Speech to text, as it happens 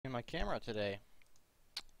my camera today.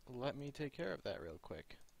 Let me take care of that real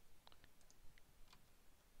quick.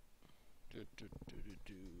 Do do do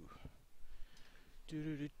do do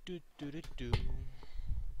do do do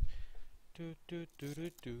do do do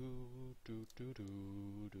do do do do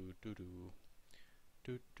do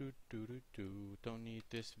do do do do. Don't need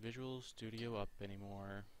this Visual Studio up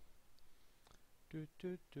anymore. Do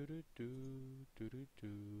do do do do do do do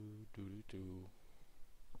do do.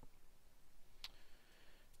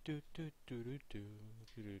 Do do do do do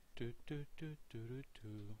do do do do do do.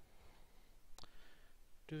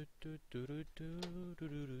 Do do do do do do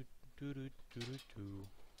do do do do do.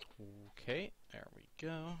 Okay, there we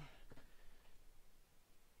go.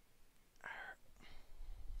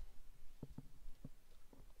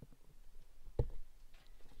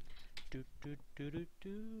 Do do do do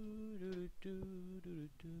do do do do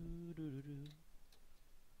do do do.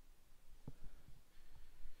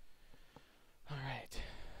 All right.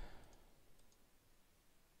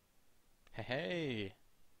 Hey.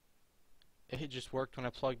 It just worked when I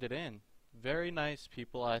plugged it in. Very nice,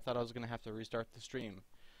 people. I thought I was going to have to restart the stream,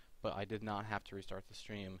 but I did not have to restart the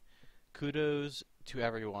stream. Kudos to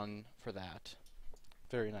everyone for that.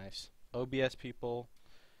 Very nice. OBS people,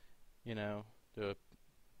 you know,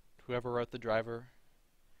 whoever wrote the driver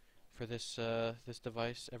for this this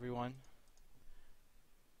device, everyone.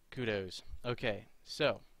 Kudos. Okay,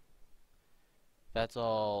 so that's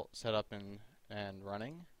all set up and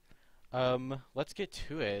running. Let's get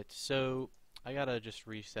to it. So I gotta just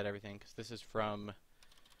reset everything because this is from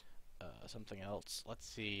something else. Let's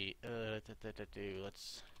see.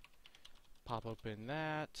 Let's pop open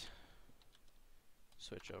that.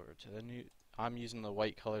 Switch over to the new. I'm using the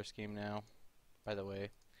white color scheme now, by the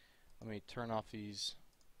way. Let me turn off these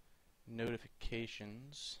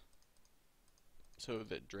notifications so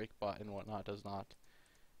that DrakeBot and whatnot does not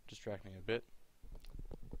distract me a bit.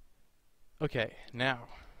 Okay, now.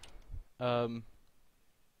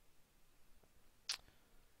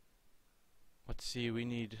 Let's see, we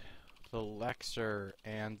need the Lexer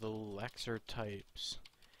and the Lexer types,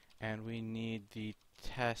 and we need the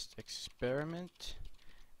test experiment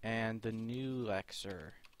and the new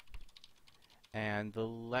Lexer and the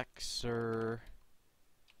Lexer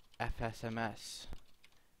FSMS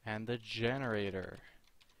and the generator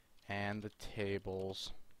and the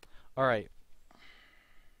tables. Alright,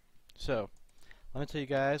 so let me tell you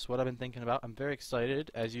guys what I've been thinking about. I'm very excited,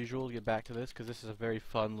 as usual, to get back to this because this is a very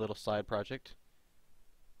fun little side project.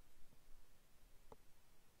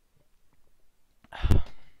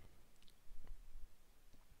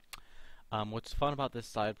 What's fun about this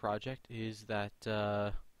side project is that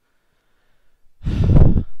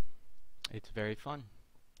it's very fun.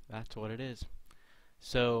 That's what it is.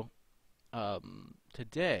 So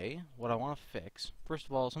today, what I want to fix, first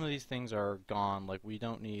of all, some of these things are gone. Like, we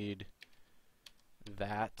don't need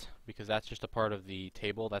that because that's just a part of the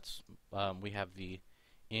table. That's we have the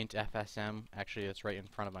int FSM. Actually, that's right in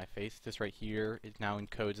front of my face. This right here, it now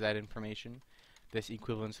encodes that information. This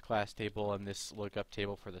equivalence class table and this lookup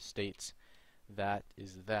table for the states, that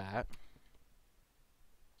is that.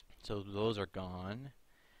 So those are gone.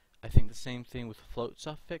 I think the same thing with float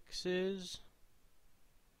suffixes.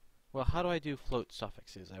 Well, how do I do float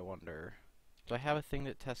suffixes, I wonder? Do I have a thing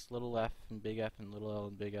that tests little f and big F and little l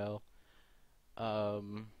and big L?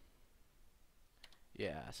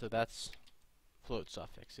 Yeah, so that's float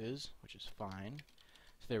suffixes, which is fine.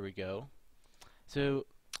 So there we go. So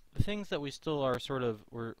the things that we still are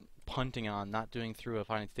we're punting on, not doing through a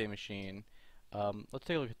finite state machine, let's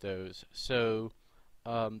take a look at those. So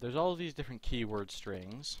there's all of these different keyword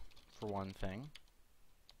strings, for one thing.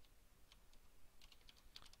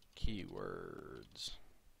 Keywords.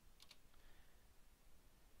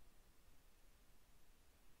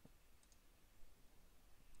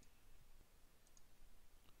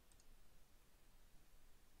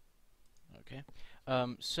 Okay.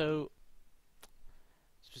 So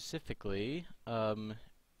specifically,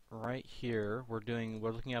 right here,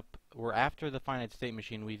 we're after the finite state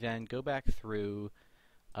machine. We then go back through,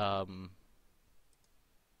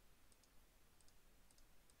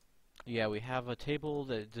 yeah, we have a table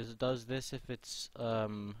that does this if it's,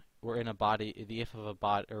 we're in a body, the if of a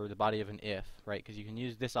or the body of an if, right? Because you can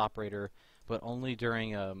use this operator, but only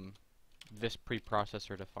during, this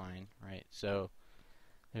preprocessor define, right? So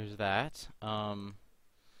there's that.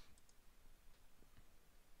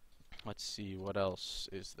 Let's see, what else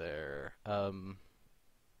is there?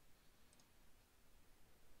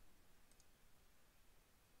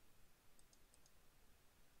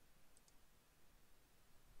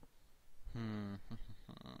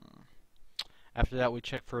 After that, we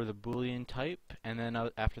check for the Boolean type, and then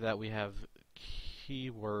after that, we have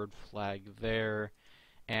keyword flag there,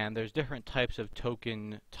 and there's different types of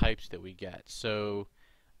token types that we get. So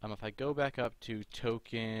if I go back up to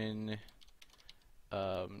token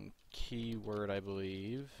keyword, I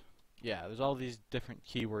believe, yeah, there's all these different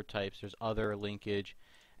keyword types. There's other, linkage,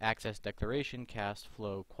 access, declaration, cast,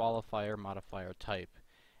 flow, qualifier, modifier, type,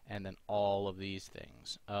 and then all of these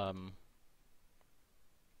things,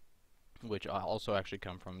 which also actually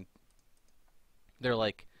come from, they're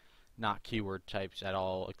like not keyword types at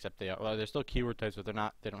all, except they are, well, they're still keyword types, but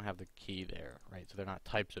they don't have the key there, right? So they're not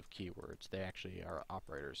types of keywords. They actually are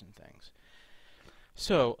operators and things.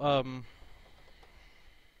 So,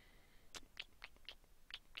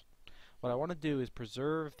 what I want to do is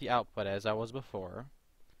preserve the output as I was before,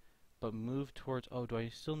 but move towards, oh, do I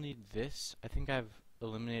still need this? I think I've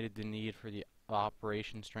eliminated the need for the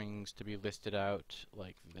operation strings to be listed out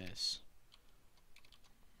like this.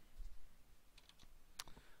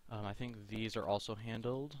 I think these are also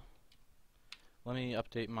handled. Let me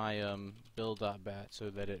update my build.bat so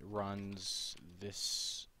that it runs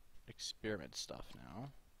this experiment stuff now.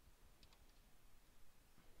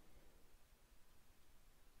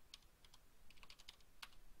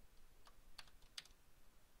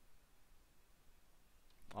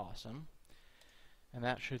 Awesome. And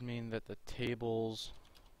that should mean that the tables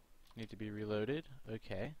need to be reloaded.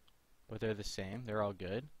 Okay. But they're the same. They're all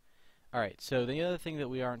good. Alright, so the other thing that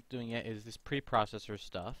we aren't doing yet is this preprocessor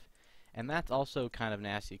stuff. And that's also kind of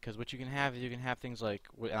nasty, because what you can have is you can have things like,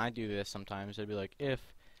 and I do this sometimes, it'd be like,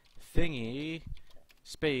 if thingy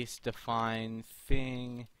space define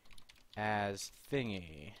thing as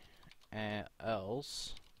thingy, and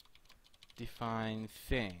else define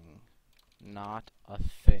thing, not a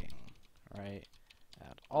thing, right,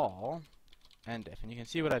 at all, end if. And you can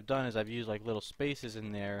see what I've done is I've used like little spaces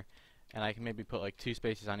in there, and I can maybe put like 2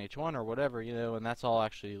 spaces on each one or whatever, you know, and that's all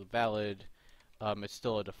actually valid. It's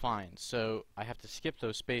still a define. So I have to skip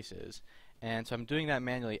those spaces, and so I'm doing that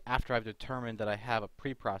manually after I've determined that I have a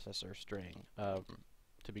preprocessor string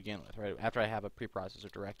to begin with, right? After I have a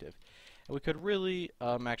preprocessor directive. And we could really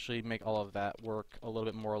actually make all of that work a little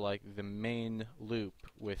bit more like the main loop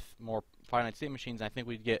with more finite state machines. And I think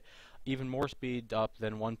we'd get even more speed up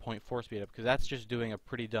than 1.4 speed up, because that's just doing a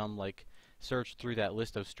pretty dumb like search through that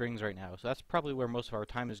list of strings right now. So that's probably where most of our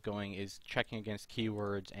time is going, is checking against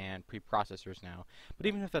keywords and preprocessors now. But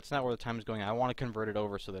even if that's not where the time is going, I want to convert it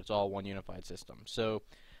over so that it's all one unified system. So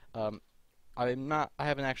I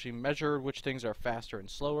haven't actually measured which things are faster and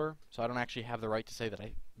slower, so I don't actually have the right to say that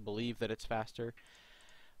I believe that it's faster,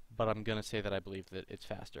 but I'm going to say that I believe that it's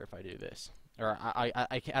faster if I do this. Or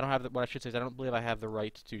I don't have what I should say is I don't believe I have the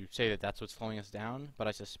right to say that that's what's slowing us down, but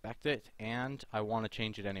I suspect it, and I want to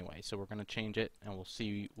change it anyway. So we're going to change it, and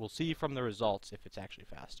we'll see from the results if it's actually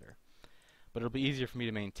faster. But it'll be easier for me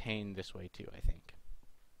to maintain this way too, I think.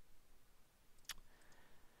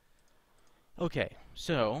 Okay,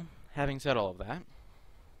 so having said all of that,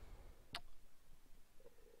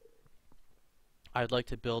 I'd like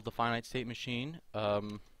to build the finite state machine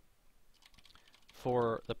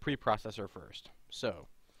for the preprocessor first. So,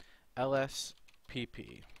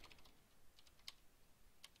 LSPP.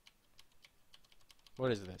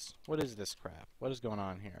 What is this? What is this crap? What is going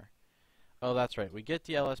on here? Oh, that's right. We get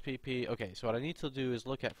the LSPP. Okay, so what I need to do is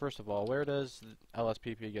look at, first of all, where does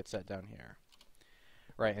LSPP get set down here?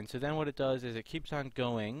 Right, and so then what it does is it keeps on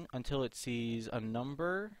going until it sees a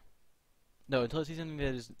number. No, until it sees something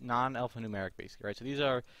that is non-alphanumeric, basically, right? So these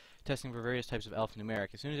are testing for various types of alphanumeric.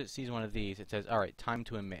 As soon as it sees one of these, it says, all right, time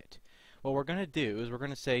to emit. What we're going to do is we're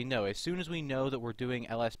going to say, no, as soon as we know that we're doing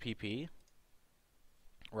LSPP,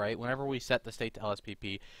 right, whenever we set the state to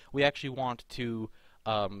LSPP, we actually want to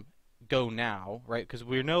go now, right, because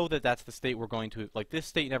we know that that's the state we're going to, like, this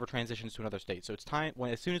state never transitions to another state. So it's time,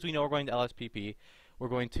 as soon as we know we're going to LSPP, we're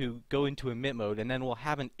going to go into emit mode, and then we'll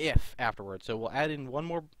have an if afterwards. So we'll add in one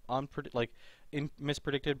more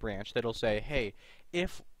mispredicted branch that'll say, hey,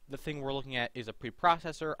 if the thing we're looking at is a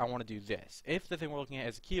preprocessor, I want to do this. If the thing we're looking at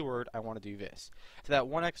is a keyword, I want to do this. So that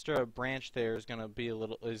one extra branch there is going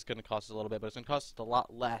to cost us a little bit, but it's going to cost us a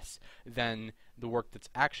lot less than the work that's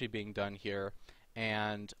actually being done here.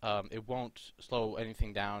 And it won't slow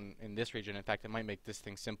anything down in this region. In fact, it might make this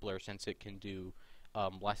thing simpler since it can do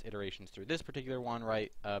less iterations through this particular one,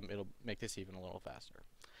 right? It'll make this even a little faster,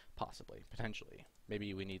 possibly, potentially.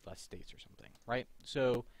 Maybe we need less states or something, right?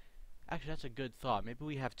 So, actually, that's a good thought. Maybe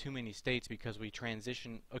we have too many states because we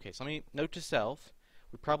transition. Okay, so let me note to self: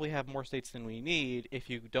 we probably have more states than we need if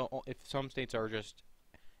some states are just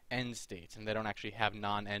end states and they don't actually have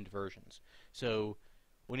non-end versions. So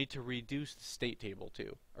we need to reduce the state table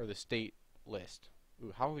too, or the state list.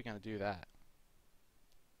 Ooh, how are we going to do that?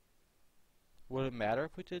 Would it matter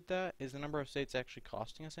if we did that? Is the number of states actually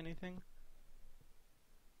costing us anything?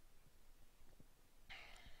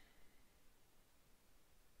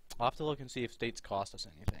 I'll have to look and see if states cost us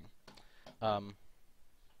anything.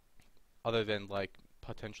 Other than like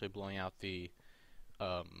potentially blowing out the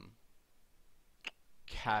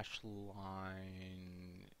cache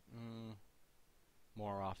line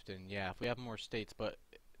more often. Yeah, if we have more states, but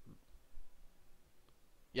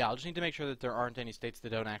yeah, I'll just need to make sure that there aren't any states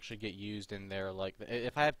that don't actually get used in there. Like,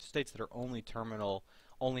 if I have states that are only terminal,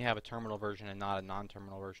 only have a terminal version and not a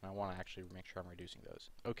non-terminal version, I want to actually make sure I'm reducing those.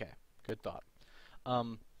 Okay, good thought.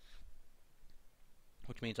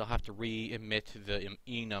 Which means I'll have to re-emit the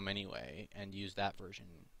enum anyway and use that version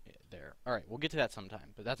there. All right, we'll get to that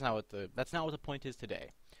sometime, but that's not what the point is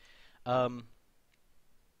today.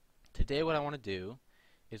 Today, what I want to do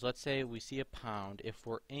is, let's say we see a pound. If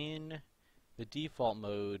we're in the default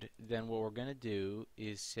mode, then what we're going to do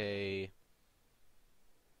is say,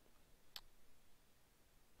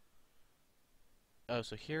 oh,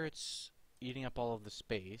 so here it's eating up all of the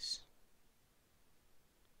space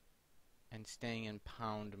and staying in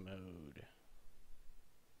pound mode.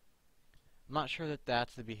 I'm not sure that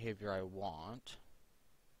that's the behavior I want.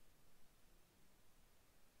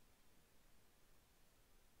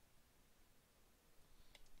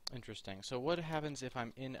 Interesting. So what happens if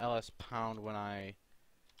I'm in ls pound when I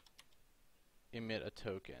emit a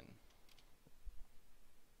token?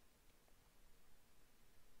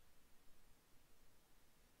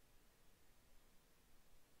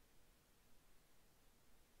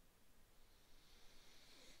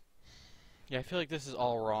 Yeah, I feel like this is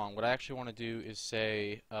all wrong. What I actually want to do is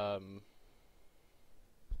say that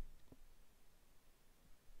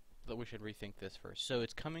we should rethink this first. So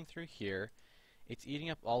it's coming through here. It's eating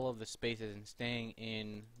up all of the spaces and staying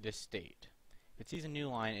in this state. If it sees a new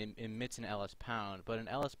line, it emits an ls pound, but an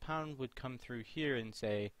ls pound would come through here and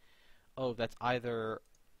say, oh, that's either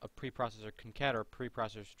a preprocessor concat or a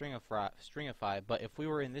preprocessor stringify, but if we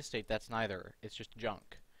were in this state, that's neither. It's just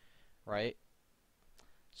junk, right?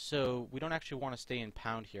 So we don't actually want to stay in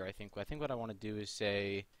pound here, I think. I think what I want to do is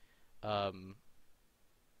say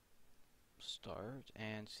start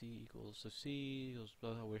and C equals, so C equals,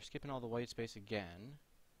 we're skipping all the white space again.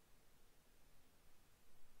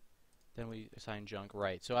 Then we assign junk,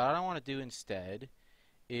 right. So what I want to do instead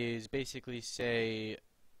is basically say,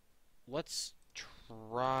 let's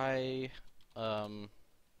try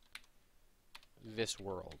this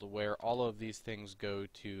world where all of these things go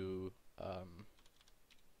to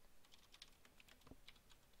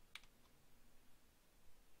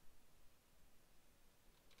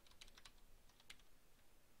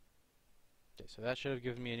okay, so that should have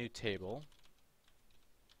given me a new table.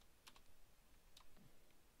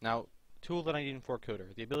 Now, tool that I need in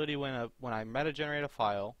 4coder, the ability when I meta-generate a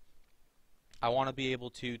file, I want to be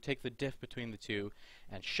able to take the diff between the two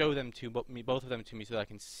and show them to both of them to me so that I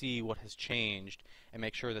can see what has changed and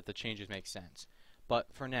make sure that the changes make sense.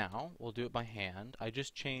 But for now, we'll do it by hand. I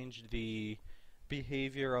just changed the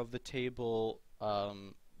behavior of the table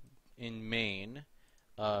in main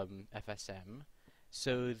FSM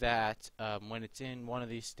so that when it's in one of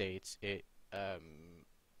these states, it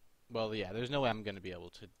well, yeah, there's no way I'm going to be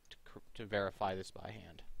able to verify this by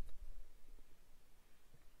hand.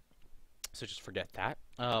 So just forget that.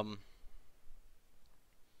 But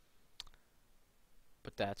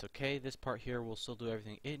that's okay. This part here will still do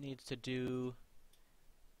everything it needs to do.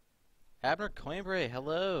 Abner Coimbre,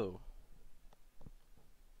 hello.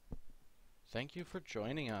 Thank you for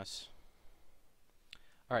joining us.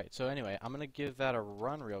 Alright, so anyway, I'm going to give that a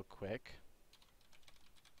run real quick.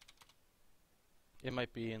 It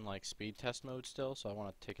might be in like speed test mode still, so I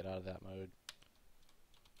want to take it out of that mode.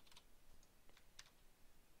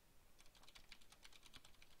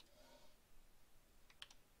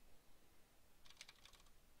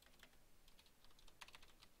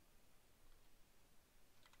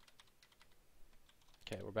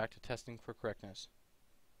 Okay, we're back to testing for correctness.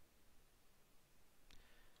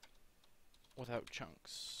 Without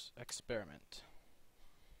chunks. Experiment.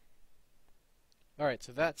 Alright,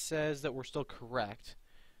 so that says that we're still correct,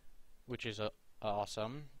 which is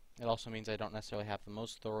awesome. It also means I don't necessarily have the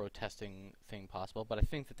most thorough testing thing possible, but I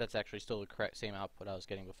think that that's actually still the correct same output I was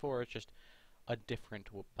getting before. It's just a different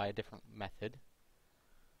by a different method.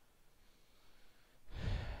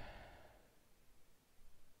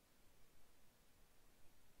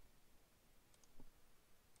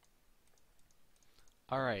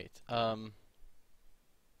 Alright,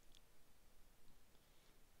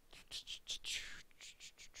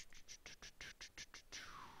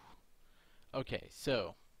 okay,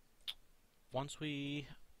 so once we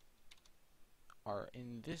are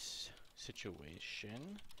in this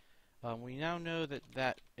situation. We now know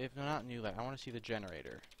that if not new, like I want to see the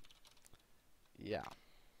generator. Yeah.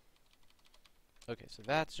 Okay, so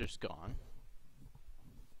that's just gone.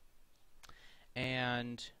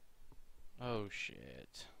 And oh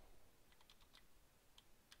shit.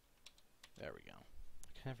 There we go.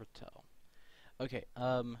 I can never tell. Okay,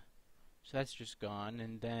 so that's just gone,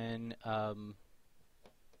 and then so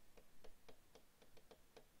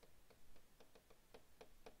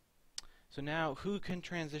now who can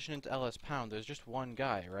transition into ls pound? There's just one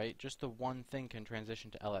guy, right? Just the one thing can transition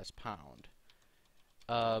to ls pound.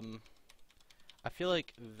 I feel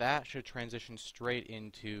like that should transition straight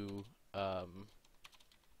into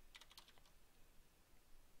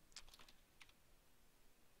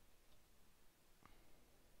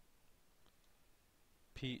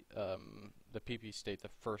the PP state the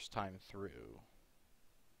first time through.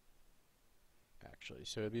 Actually,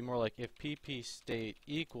 so it'd be more like if PP state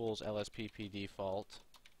equals LSPP default,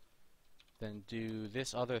 then do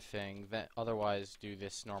this other thing, that otherwise do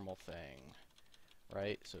this normal thing,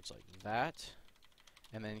 right? So it's like that,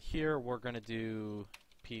 and then here we're going to do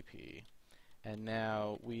PP. And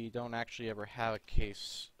now we don't actually ever have a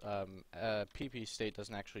case, PP state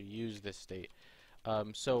doesn't actually use this state.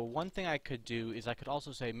 So one thing I could do is I could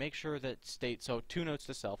also say make sure that state, so 2 notes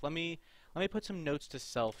to self. Let me put some notes to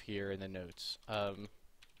self here in the notes.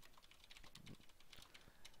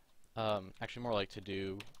 Actually more like to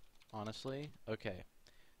do, honestly. Okay,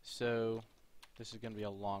 so this is going to be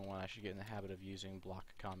a long one. I should get in the habit of using block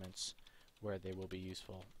comments where they will be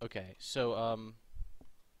useful. Okay, so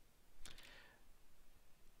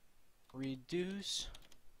reduce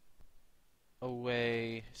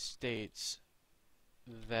away states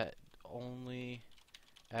that only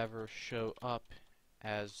ever show up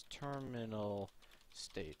as terminal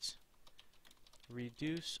states.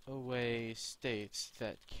 Reduce away states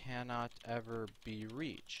that cannot ever be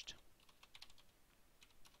reached.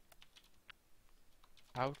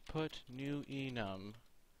 Output new enum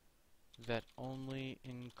that only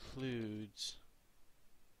includes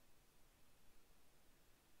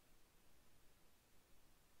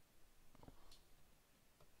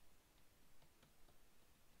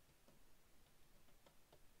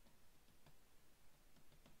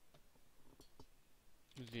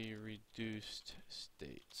the reduced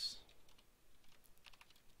states.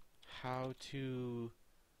 How to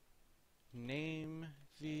name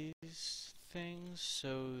these things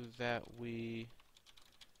so that we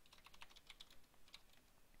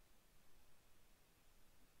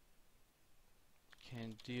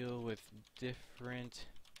can deal with different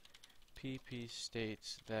PP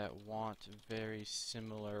states that want very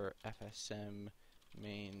similar FSM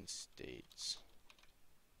main states.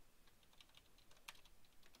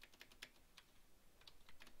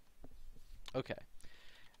 Okay,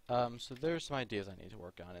 so there's some ideas I need to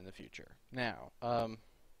work on in the future. Now,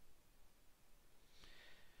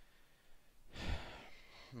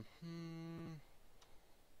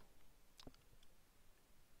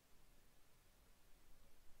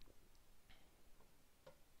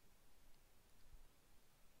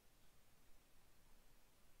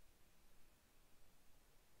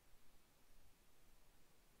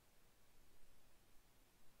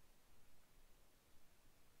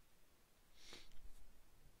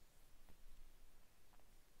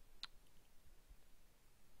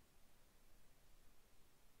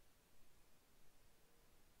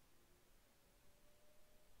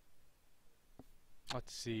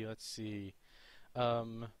 let's see.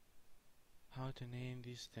 How to name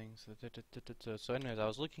these things. So anyways, I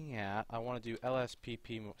was looking at, I want to do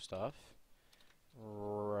LSPP stuff.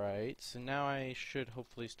 Right, so now I should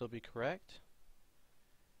hopefully still be correct.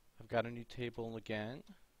 I've got a new table again.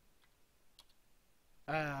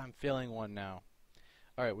 I'm failing one now.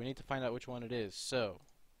 Alright, we need to find out which one it is. So,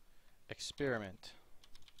 experiment.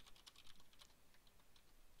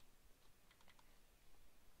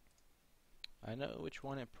 I know which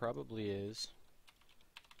one it probably is,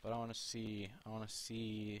 but I want to see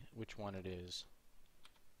which one it is.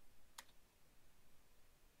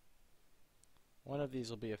 One of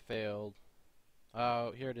these will be a failed.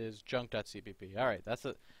 Oh, here it is, junk.cpp. Alright,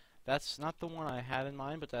 that's not the one I had in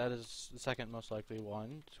mind, but that is the second most likely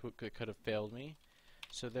one. It could have failed me.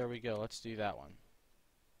 So there we go, let's do that one.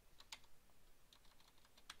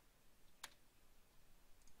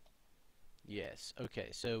 Yes, okay,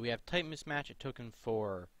 so we have type mismatch at token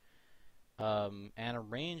 4, and a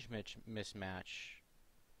range mismatch,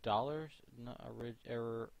 dollars, no,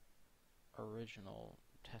 error, original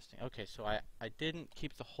testing. Okay, so I didn't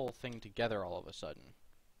keep the whole thing together all of a sudden.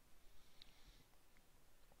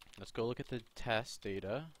 Let's go look at the test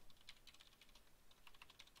data.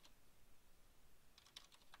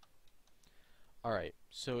 Alright,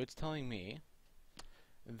 so it's telling me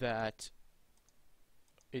that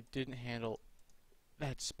it didn't handle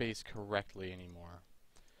that space correctly anymore.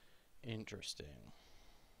 Interesting.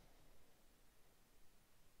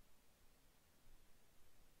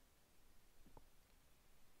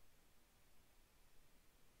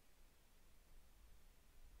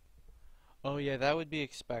 Oh yeah, that would be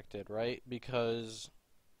expected, right? Because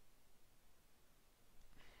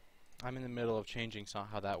I'm in the middle of changing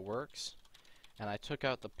how that works, and I took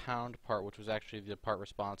out the pound part, which was actually the part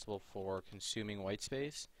responsible for consuming white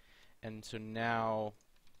space, and so now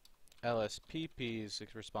LSPP is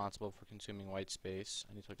responsible for consuming white space.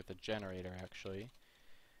 I need to look at the generator actually.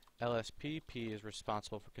 LSPP is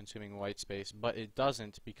responsible for consuming white space, but it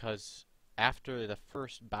doesn't because after the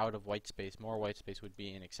first bout of white space, more white space would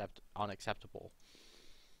be unacceptable.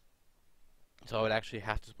 So I would actually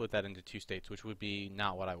have to split that into two states, which would be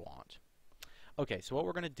not what I want. Okay, so what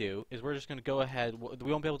we're going to do is we're just going to go ahead.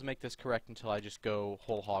 We won't be able to make this correct until I just go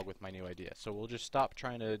whole hog with my new idea. So we'll just stop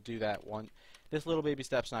trying to do that one. This little baby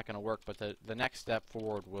step's not going to work, but the next step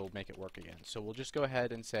forward will make it work again. So we'll just go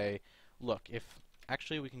ahead and say, look, if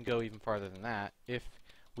actually we can go even farther than that. If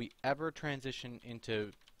we ever transition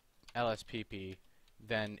into LSPP,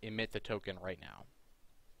 then emit the token right now.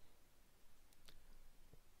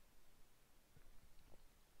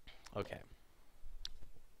 Okay.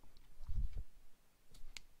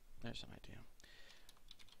 There's an idea.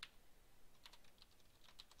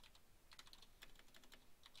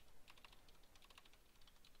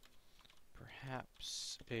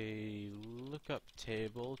 Perhaps a lookup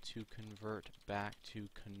table to convert back to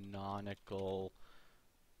canonical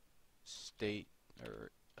state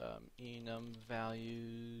or enum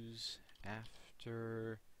values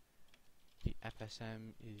after the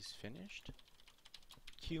FSM is finished.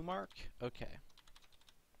 Q mark? Okay.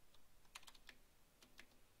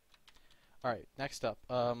 Alright, next up.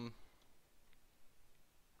 How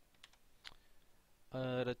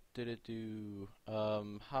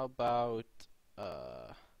about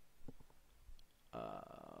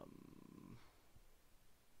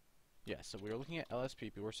yeah, so we're looking at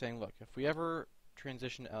LSPP. We're saying, look, if we ever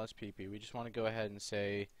transition to LSPP, we just want to go ahead and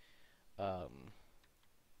say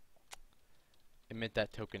emit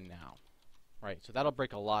that token now. Right, so that'll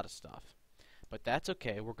break a lot of stuff. But that's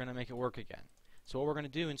okay, we're going to make it work again. So what we're going to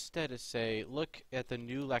do instead is say, look at the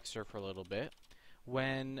new Lexer for a little bit.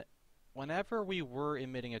 Whenever we were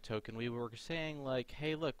emitting a token, we were saying like,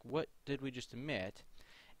 hey look, what did we just emit?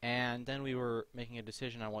 And then we were making a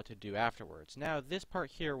decision on what to do afterwards. Now this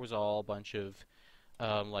part here was all a bunch of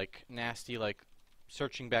like nasty, like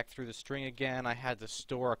searching back through the string again. I had to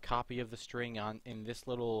store a copy of the string in this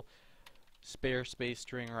little spare space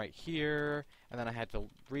string right here, and then I had to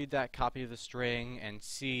read that copy of the string and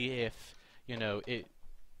see if, you know, it...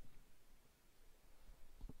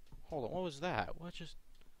 Hold on, what was that?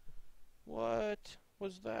 What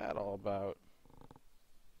was that all about?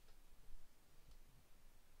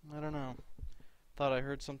 I don't know. Thought I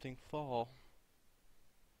heard something fall.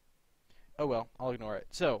 Oh well, I'll ignore it.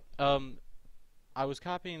 So, I was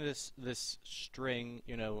copying this string,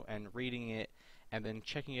 you know, and reading it, and then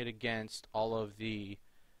checking it against all of the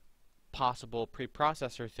possible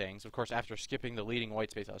preprocessor things. Of course, after skipping the leading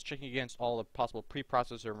white space, I was checking against all the possible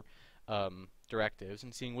preprocessor directives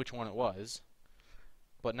and seeing which one it was.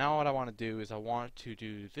 But now what I want to do is I want to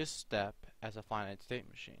do this step as a finite state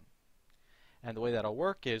machine. And the way that'll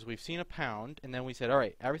work is we've seen a pound, and then we said,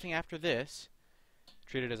 alright, everything after this,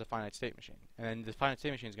 treat it as a finite state machine. And then the finite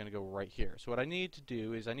state machine is going to go right here. So what I need to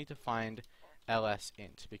do is I need to find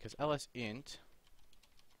lsint, because lsint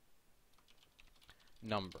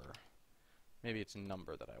number. Maybe it's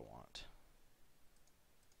number that I want.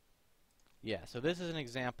 Yeah, so this is an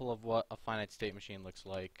example of what a finite state machine looks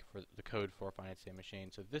like for the code for a finite state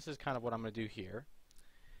machine. So this is kind of what I'm going to do here.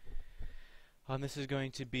 This is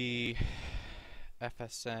going to be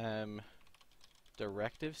FSM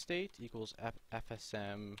directive state equals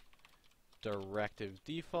FSM directive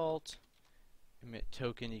default. Emit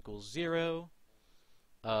token equals 0.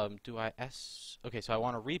 Okay, so I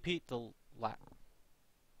want to repeat the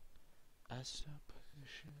S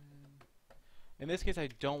position. In this case, I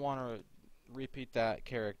don't want to repeat that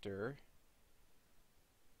character.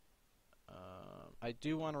 I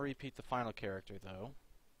do want to repeat the final character, though.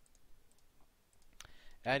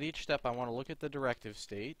 At each step, I want to look at the directive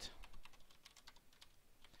state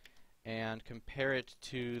and compare it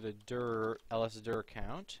to the ls_dir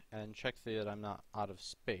count and check that I'm not out of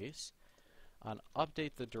space.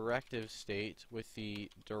 Update the directive state with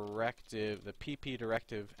the PP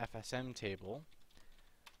directive FSM table.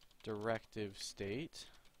 Directive state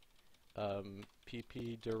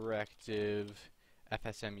PP Directive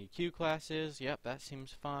FSMEQ classes. Yep, that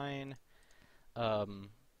seems fine. To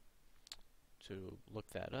look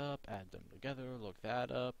that up, add them together, look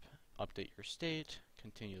that up, update your state,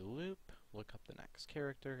 continue the loop, look up the next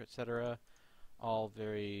character, etc. All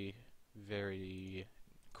very, very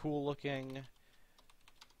cool looking.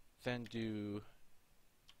 Then do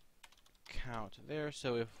count there.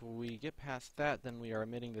 So if we get past that, then we are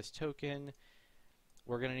emitting this token.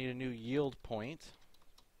 We're going to need a new yield point.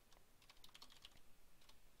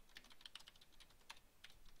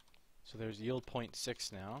 So there's yield point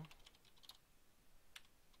 6 now.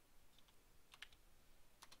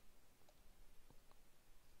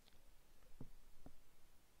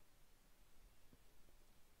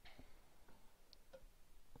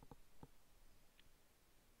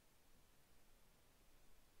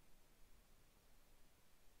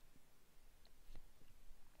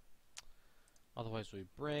 Otherwise we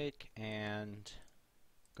break and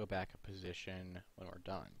go back a position when we're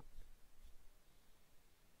done.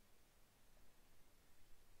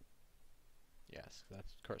 Yes, that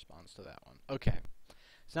corresponds to that one. Okay.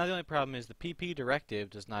 So now the only problem is the PP directive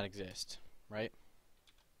does not exist, right?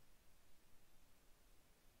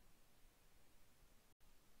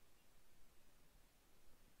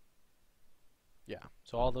 Yeah,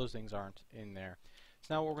 so all those things aren't in there.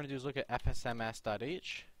 So now what we're going to do is look at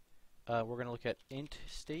fsms.h. We're going to look at int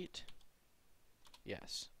state.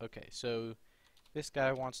 Yes, okay, so this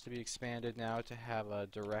guy wants to be expanded now to have a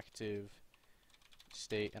directive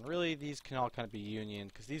state, and really these can all kind of be union,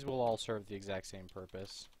 because these will all serve the exact same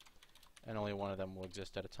purpose, and only one of them will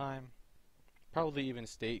exist at a time. Probably even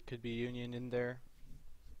state could be union in there.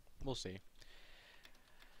 We'll see.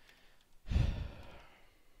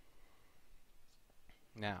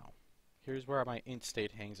 Now, here's where my int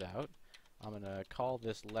state hangs out. I'm going to call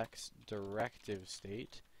this lex directive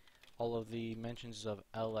state. All of the mentions of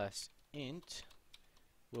ls int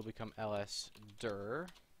will become ls dir,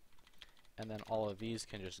 and then all of these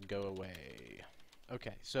can just go away.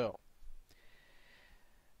 Okay, so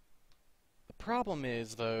the problem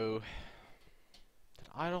is, though, that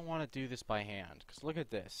I don't want to do this by hand, because look at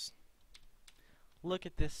this. Look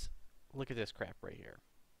at this crap right here.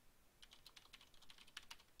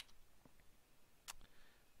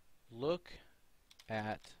 Look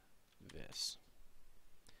at this.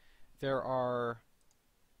 There are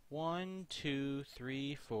 1, 2,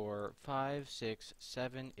 3, 4, 5, 6,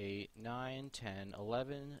 7, 8, 9, 10,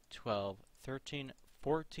 11, 12, 13,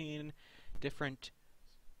 14 different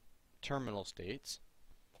terminal states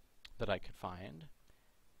that I could find.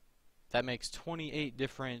 That makes 28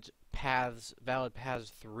 different paths, valid paths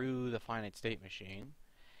through the finite state machine.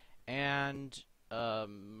 And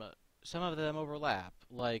some of them overlap,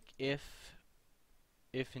 like if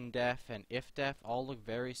and def and if def all look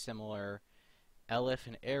very similar. Elif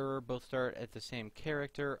and error both start at the same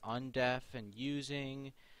character. Undef and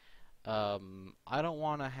using. I don't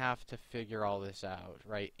want to have to figure all this out,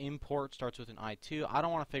 right? Import starts with an I2. I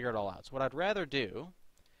don't want to figure it all out. So what I'd rather do,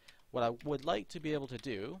 what I would like to be able to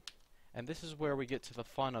do, and this is where we get to the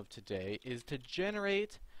fun of today, is to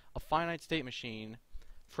generate a finite state machine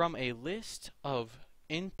from a list of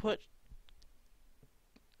input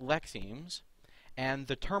lexemes and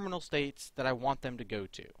the terminal states that I want them to go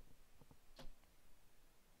to.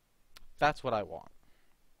 That's what I want.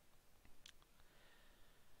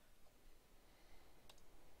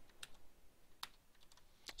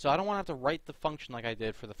 So I don't want to have to write the function like I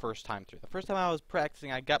did for the first time through. The first time I was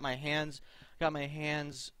practicing, I got my hands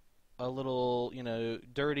a little,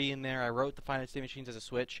 dirty in there. I wrote the finite state machines as a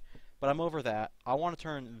switch, but I'm over that. I want to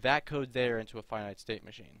turn that code there into a finite state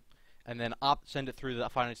machine, and then send it through the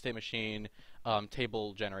finite state machine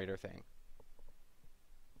table generator thing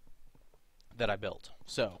that I built.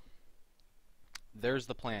 So there's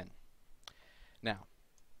the plan. Now,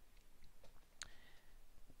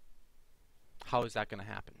 how is that going to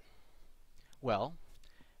happen? Well,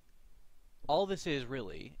 all this is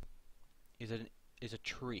really is a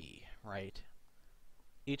tree, right?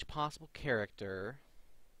 Each possible character.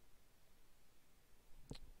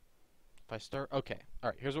 If I start, okay, all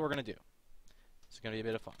right. Here's what we're going to do. It's going to be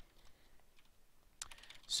a bit of fun.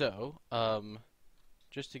 So,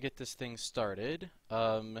 just to get this thing started,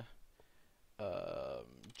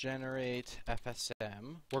 generate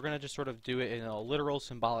FSM. We're going to just sort of do it in a literal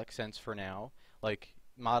symbolic sense for now, like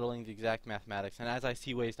modeling the exact mathematics, and as I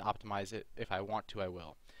see ways to optimize it, if I want to, I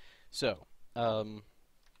will. So, we're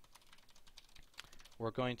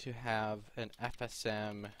going to have an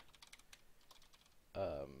FSM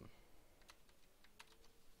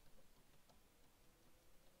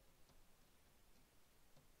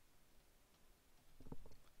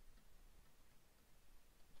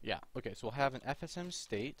Yeah, okay, so we'll have an FSM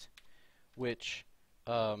state, which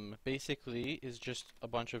basically is just a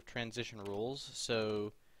bunch of transition rules.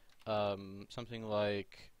 So something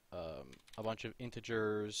like a bunch of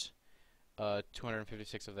integers,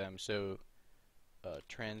 256 of them. So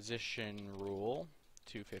transition rule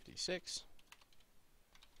 256,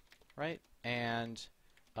 right? And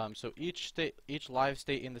so each live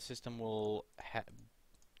state in the system will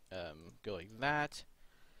go like that,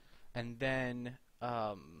 and then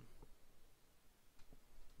oh,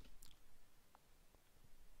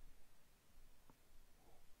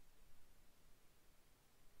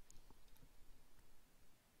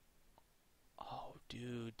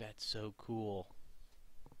 dude, that's so cool.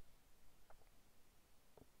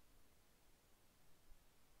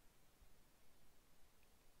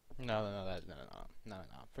 No.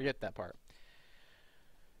 Forget that part.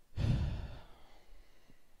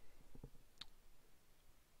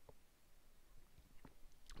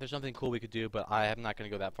 There's something cool we could do, but I am not going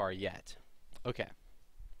to go that far yet. Okay.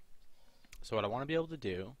 So what I want to be able to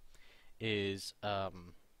do is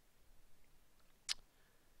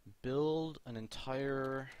build an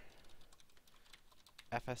entire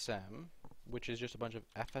FSM, which is just a bunch of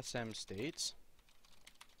FSM states.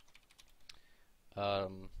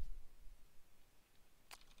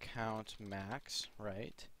 Count max,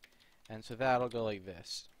 right? And so that'll go like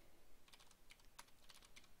this.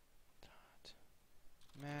 Dot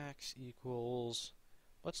max equals,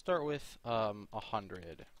 let's start with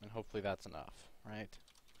 100, and hopefully that's enough, right?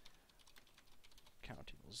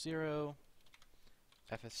 Count equals 0.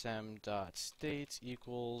 FSM dot states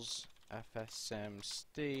equals FSM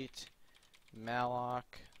state malloc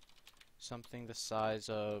something the size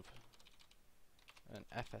of an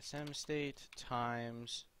FSM state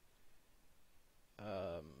times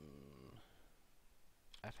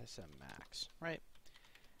FSM max, right?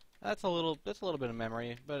 That's a little bit of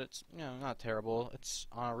memory, but it's, you know, not terrible. It's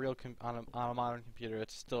on a real on a modern computer.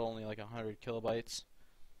 It's still only like 100 kilobytes.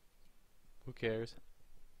 Who cares?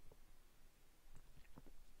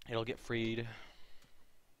 It'll get freed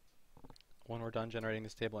when we're done generating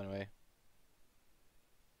this table anyway.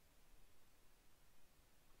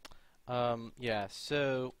 Yeah,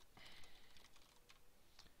 so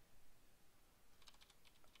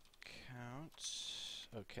count.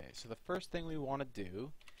 Okay, so the first thing we want to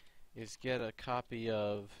do is get a copy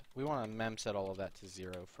of, we want to mem set all of that to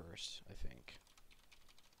 0 first, I think.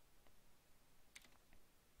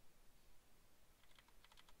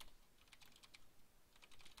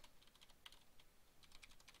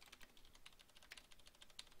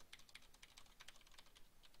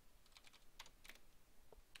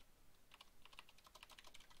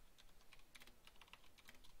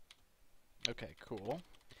 Okay, cool.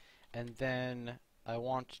 And then I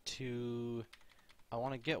want to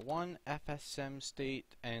get one FSM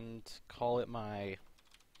state and call it my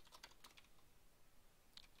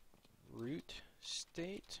root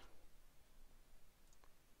state.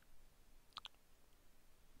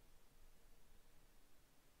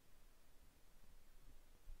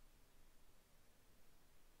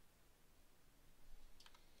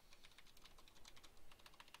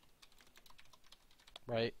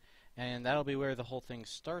 Right? And that'll be where the whole thing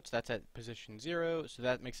starts. That's at position 0, so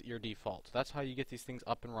that makes it your default. So that's how you get these things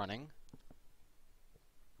up and running.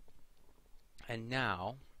 And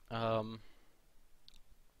now,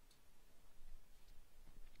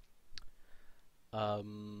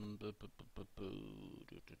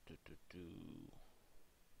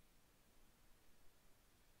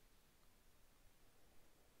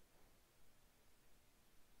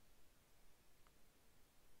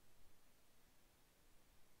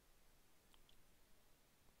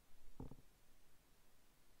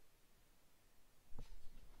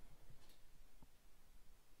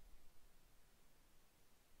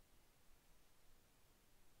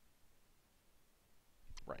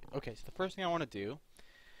 right, okay, so the first thing I want to do,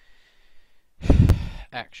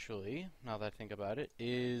 actually, now that I think about it,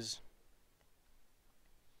 is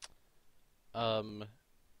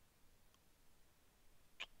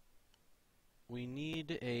we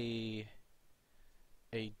need a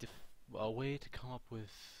way to come up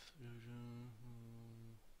with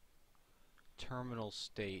terminal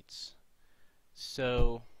states.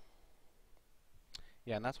 So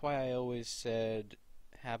yeah, and that's why I always said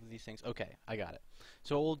have these things. Okay, I got it.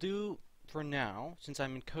 So what we'll do for now, since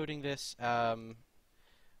I'm encoding this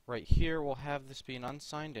right here, we'll have this be an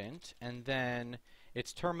unsigned int, and then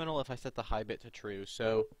it's terminal if I set the high bit to true.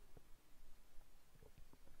 So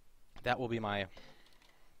that will be my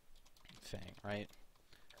thing, right?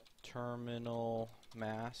 Terminal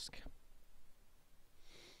mask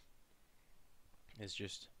is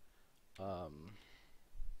just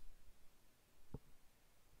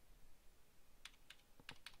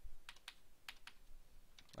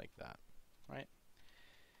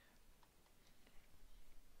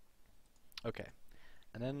Okay,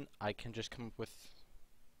 and then I can just come up with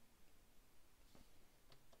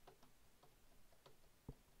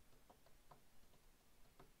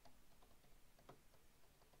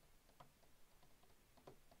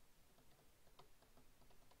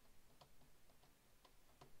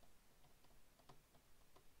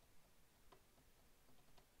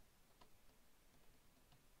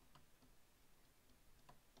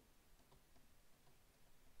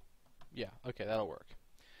yeah, okay, that'll work.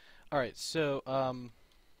 Alright, so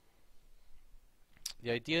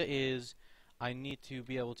the idea is I need to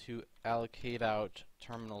be able to allocate out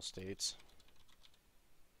terminal states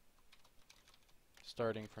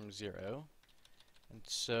starting from 0. And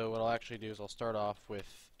so what I'll actually do is I'll start off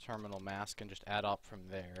with terminal mask and just add up from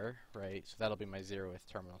there, right? So that'll be my 0th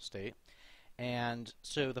terminal state. And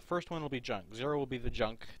so the first one will be junk. 0 will be the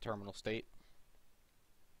junk terminal state.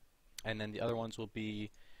 And then the other ones will be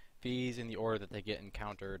these in the order that they get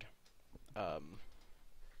encountered. So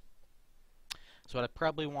what I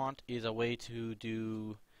probably want is a way to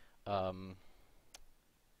do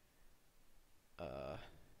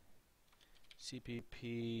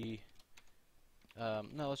CPP.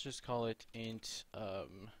 No, let's just call it int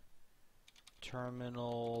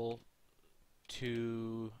terminal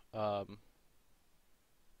to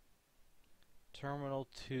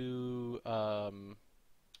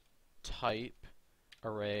type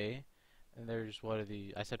array, and there's what are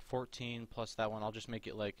the, I said 14 plus that one. I'll just make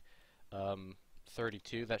it like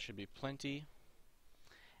 32. That should be plenty.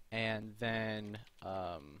 And then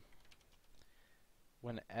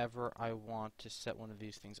whenever I want to set one of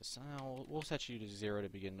these things aside, we'll set you to 0 to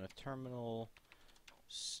begin with. Terminal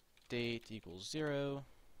state equals 0.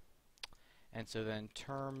 And so then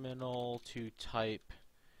terminal to type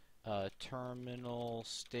terminal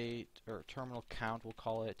state, or terminal count, we'll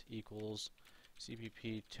call it, equals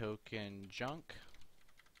CPP token junk.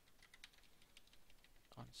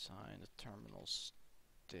 Unsigned terminal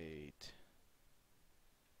state.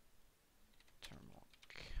 Terminal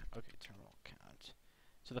count.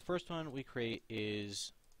 So the first one we create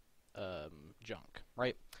is junk,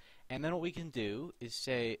 right? And then what we can do is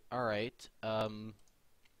say, all right,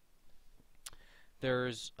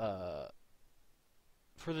 there's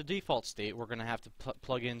for the default state, we're going to have to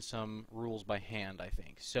plug in some rules by hand, I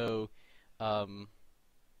think. So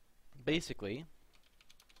basically,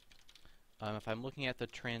 if I'm looking at the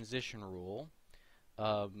transition rule,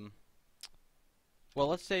 well,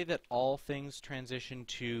 let's say that all things transition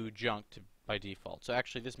to junk by default. So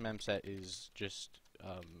actually, this memset is just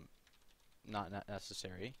not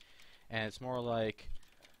necessary, and it's more like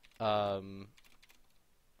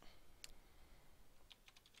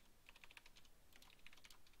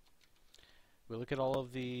we look at all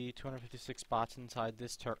of the 256 spots inside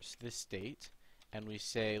this state, and we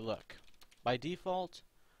say, look, by default,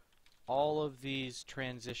 all of these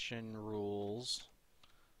transition rules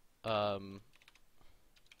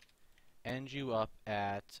end you up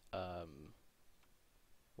at,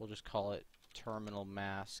 we'll just call it terminal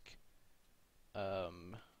mask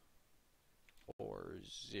or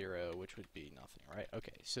 0, which would be nothing, right?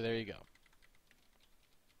 Okay, so there you go.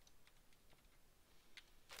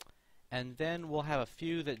 And then we'll have a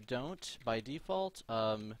few that don't by default.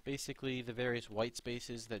 Basically, the various white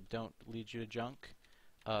spaces that don't lead you to junk.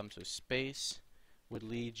 So space would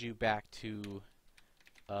lead you back to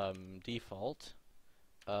default,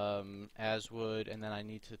 as would, and then I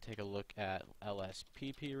need to take a look at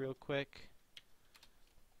LSPP real quick.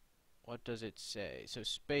 What does it say? So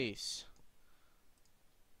space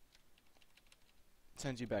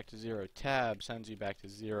sends you back to 0. Tab sends you back to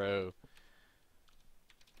 0.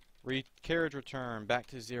 Carriage return back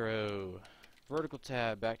to 0. Vertical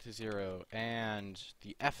tab back to 0. And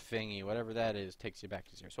the F thingy, whatever that is, takes you back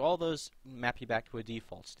to 0. So all those map you back to a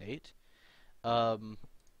default state.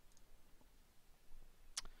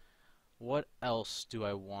 What else do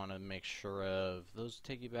I want to make sure of? Those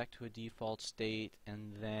take you back to a default state,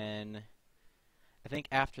 and then I think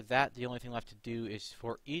after that the only thing left to do is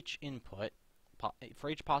for each input,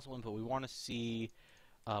 for each possible input, we want to see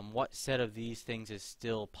what set of these things is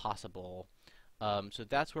still possible. So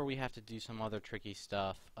that's where we have to do some other tricky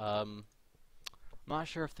stuff. I'm not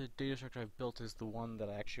sure if the data structure I've built is the one that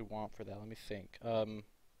I actually want for that. Let me think. Let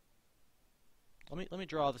me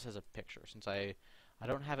draw this as a picture, since I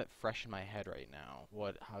don't have it fresh in my head right now,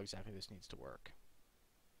 how exactly this needs to work.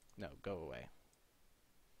 No, go away.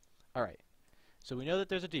 Alright, so we know that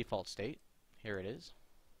there's a default state. Here it is.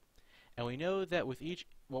 And we know that with each,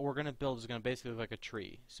 what we're going to build is going to basically look like a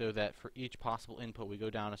tree, so that for each possible input we go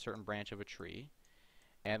down a certain branch of a tree.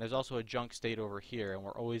 And there's also a junk state over here, and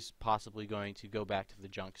we're always possibly going to go back to the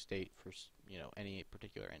junk state for any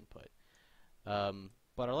particular input. But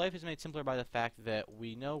our life is made simpler by the fact that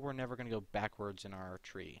we know we're never going to go backwards in our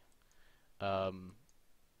tree.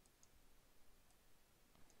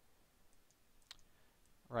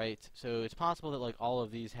 Right? So it's possible that like all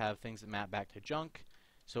of these have things that map back to junk.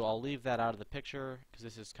 So I'll leave that out of the picture because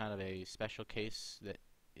this is kind of a special case that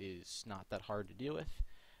is not that hard to deal with.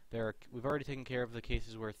 We've already taken care of the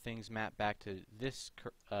cases where things map back to this,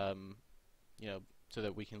 so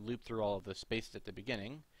that we can loop through all of the spaces at the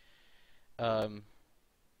beginning. But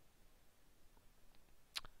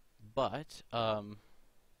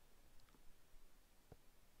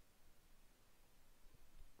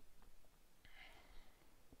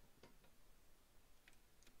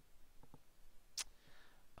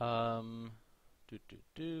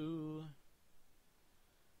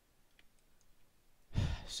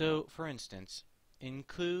So, for instance,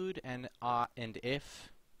 include and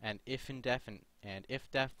if and if and def and if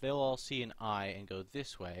def, they'll all see an I and go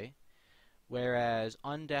this way, whereas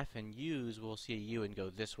undef and use will see a U and go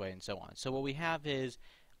this way, and so on. So what we have is,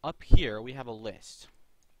 up here we have a list,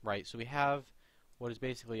 right? So we have what is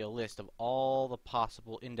basically a list of all the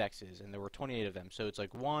possible indexes, and there were 28 of them. So it's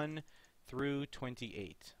like 1 through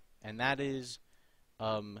 28, and that is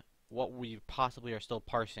what we possibly are still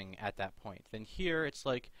parsing at that point. Then here it's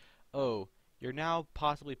like, oh, you're now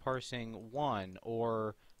possibly parsing 1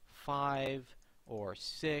 or 5 or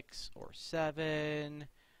 6 or 7,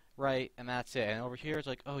 right? And that's it. And over here it's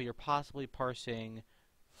like, oh, you're possibly parsing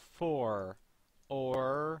 4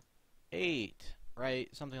 or 8, right?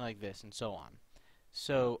 Something like this, and so on.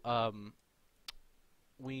 So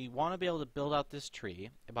we want to be able to build out this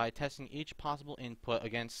tree by testing each possible input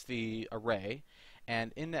against the array,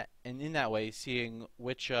 and in that way seeing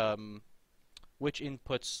which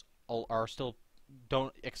inputs are still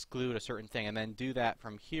don't exclude a certain thing, and then do that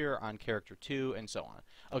from here on character 2 and so on.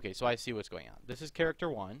 Okay, so I see what's going on. This is character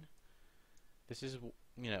 1. This is,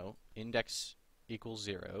 index equals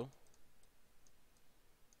 0.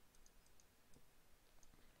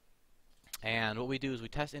 And what we do is we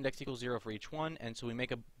test index equals 0 for each one, and so we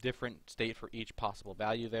make a different state for each possible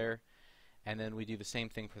value there. And then we do the same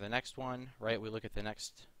thing for the next one, right? We look at the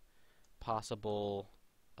next possible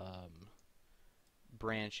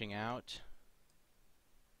branching out.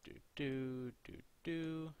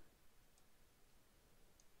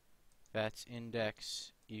 That's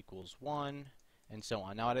index equals 1, and so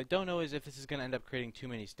on. Now what I don't know is if this is going to end up creating too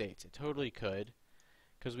many states. It totally could,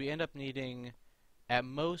 because we end up needing at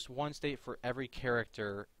most one state for every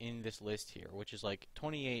character in this list here, which is like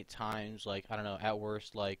 28 times, like, I don't know, at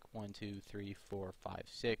worst, like 1, 2, 3, 4, 5,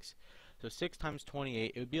 6. So 6 times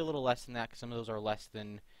 28, it would be a little less than that because some of those are less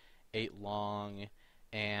than 8 long,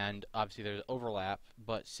 and obviously there's overlap,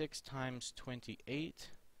 but 6 times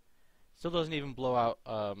 28 still doesn't even blow out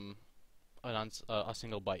a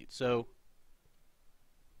single byte. So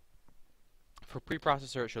for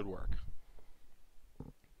preprocessor, it should work.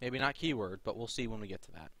 Maybe not keyword, but we'll see when we get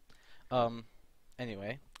to that.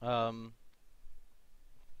 Anyway,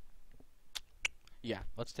 yeah,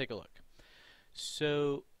 let's take a look.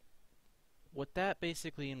 So what that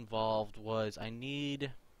basically involved was I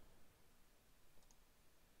need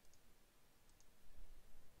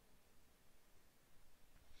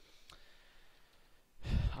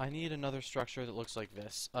another structure that looks like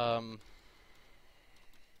this.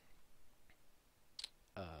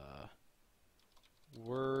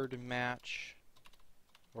 Word match,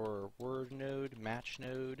 or word node, match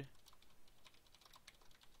node.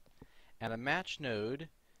 And a match node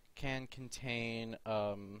can contain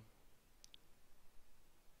an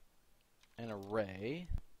array.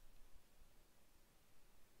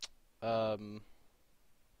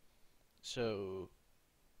 So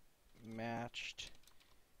matched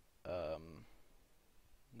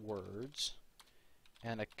words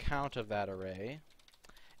and a count of that array.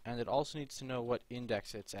 And it also needs to know what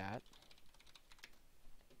index it's at.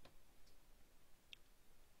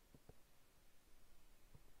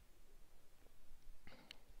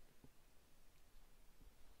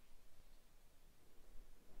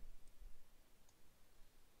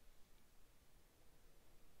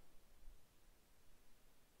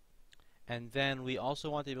 And then we also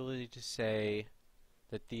want the ability to say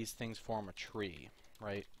that these things form a tree,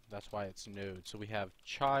 right? That's why it's node. So we have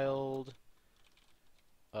child,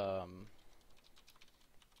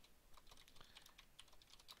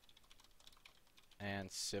 and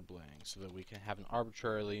siblings, so that we can have an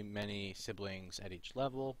arbitrarily many siblings at each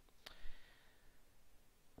level.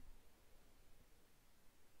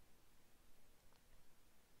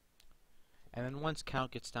 And then once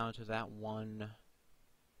count gets down to that one,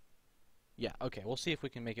 yeah, okay, we'll see if we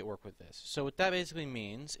can make it work with this. So what that basically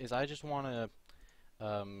means is I just want to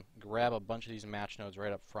grab a bunch of these match nodes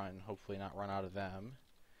right up front and hopefully not run out of them.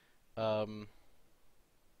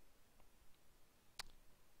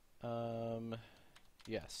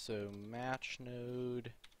 Yes, so match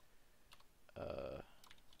node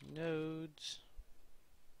nodes.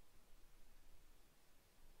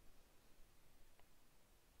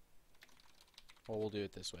 Well, we'll do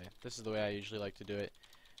it this way. This is the way I usually like to do it.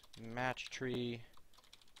 Match tree,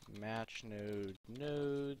 match node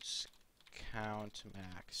nodes, count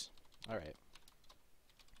max. Alright.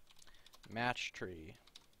 Match tree.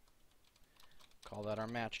 Call that our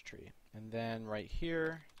match tree. And then right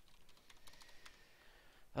here,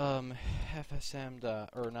 FSM dot,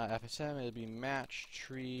 or not FSM, it'll be match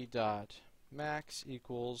tree dot max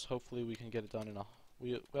equals, hopefully we can get it done in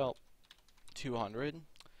well, 200.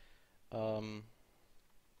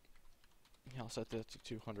 I'll set that to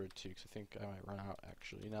 200 too, because I think I might run out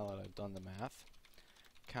actually, now that I've done the math.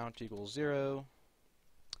 Count equals 0,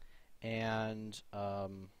 and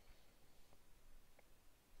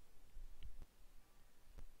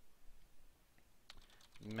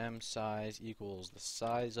mem size equals the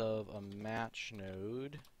size of a match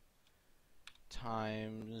node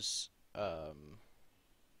times the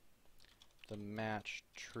match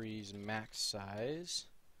tree's max size,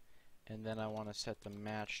 and then I want to set the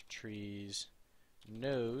match tree's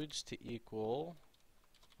nodes to equal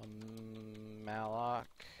malloc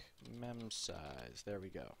mem size. There we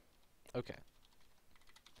go. Okay.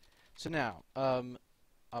 So now,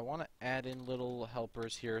 I want to add in little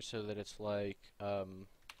helpers here so that it's like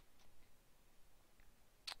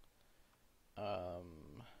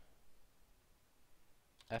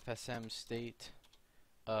FSM state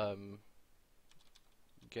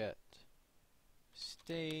get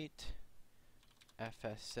state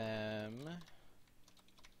FSM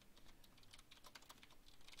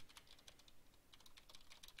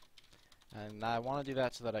and I want to do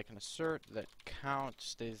that so that I can assert that count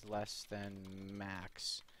stays less than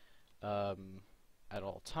max at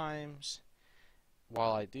all times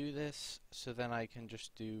while I do this, so then I can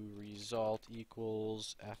just do result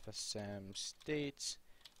equals FSM states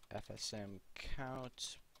FSM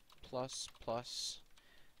count plus plus.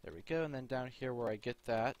 There we go, and then down here where I get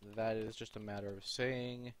that is just a matter of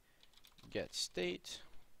saying get state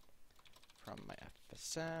from my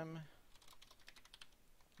FSM.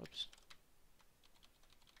 Oops.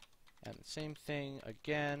 And the same thing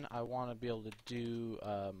again, I want to be able to do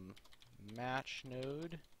match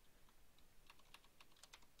node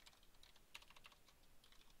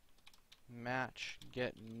match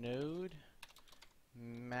get node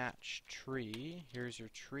match tree. Here's your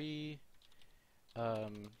tree.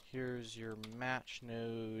 Here's your match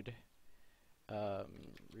node.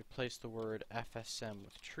 Replace the word FSM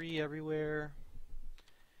with tree everywhere.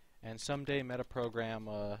 And someday metaprogram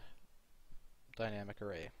a dynamic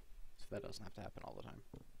array, so that doesn't have to happen all the time.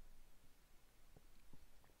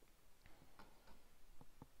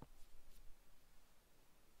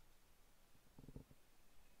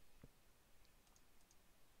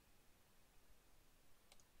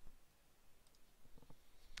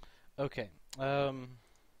 Okay.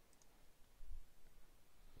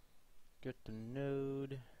 Get the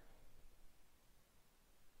node.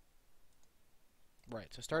 Right,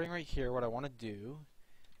 so starting right here, what I want to do,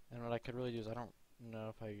 and what I could really do is, I don't know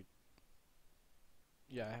if I,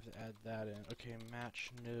 yeah, I have to add that in. Okay,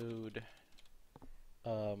 match node,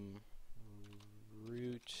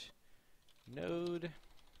 root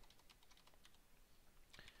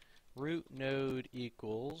node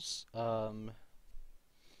equals,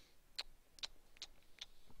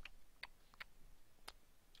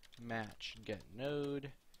 match get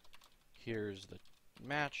node. Here's the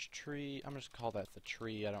match tree. I'm just call that the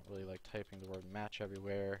tree. I don't really like typing the word match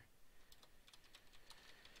everywhere.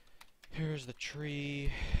 Here's the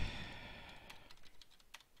tree.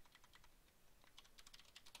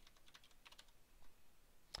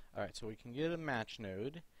 Alright, so we can get a match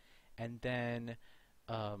node, and then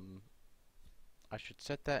I should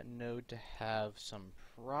set that node to have some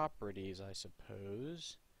properties, I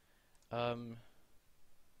suppose.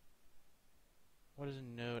 What is a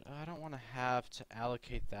node? I don't want to have to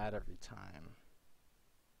allocate that every time.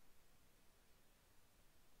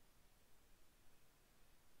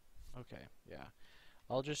 Okay, yeah.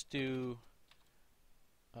 I'll just do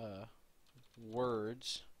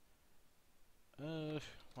words.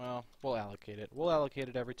 Well, we'll allocate it. We'll allocate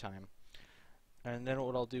it every time. And then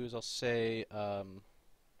what I'll do is I'll say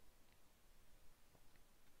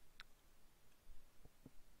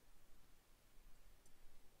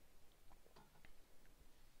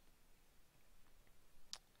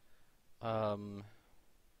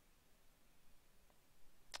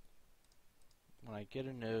when I get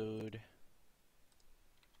a node,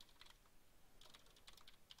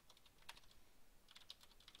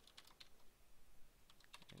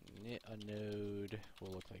 init a node will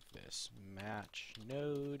look like this. Match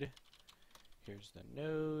node. Here's the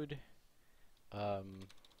node.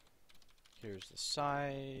 Here's the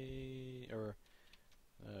size or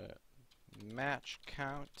match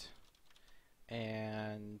count,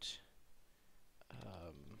 and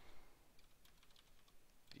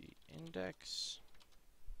the index,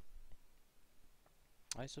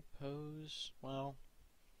 I suppose. Well,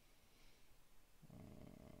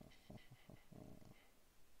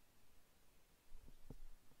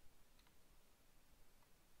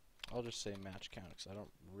 I'll just say match count because I don't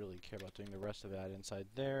really care about doing the rest of that inside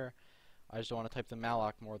there. I just don't want to type the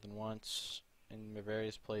malloc more than once in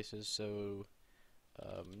various places, so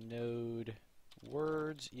node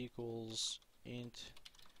words equals int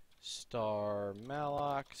star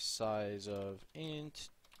malloc size of int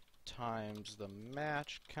times the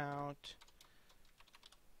match count.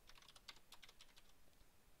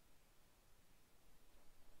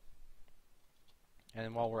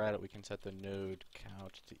 And while we're at it, we can set the node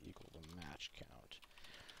count to equal the match count.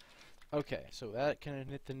 Okay, so that can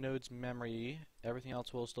knit the node's memory. Everything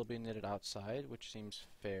else will still be knitted outside, which seems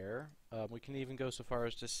fair. We can even go so far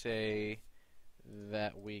as to say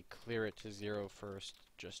that we clear it to 0 first,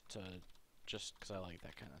 just because I like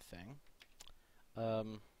that kind of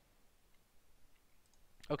thing.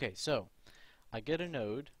 Okay, so I get a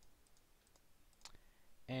node,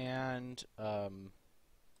 and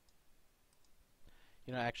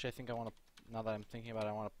you know, actually, I think I want to. Now that I'm thinking about it,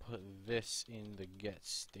 I want to put this in the get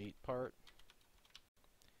state part.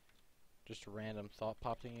 Just a random thought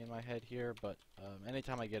popping in my head here, but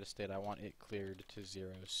anytime I get a state, I want it cleared to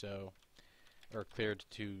 0, so, or cleared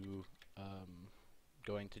to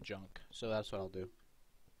going to junk. So that's what I'll do.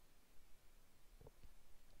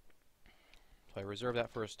 So I reserve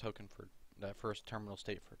that first token for that first terminal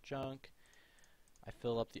state for junk. I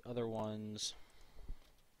fill up the other ones.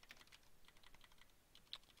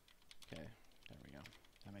 Okay, there we go.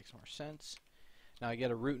 That makes more sense. Now I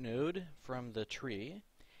get a root node from the tree,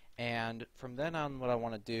 and from then on what I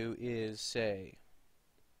want to do is say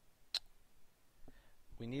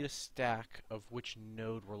we need a stack of which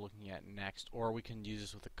node we're looking at next, or we can use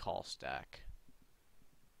this with a call stack.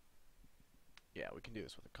 Yeah, we can do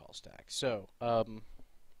this with a call stack. So,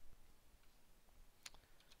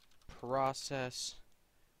 process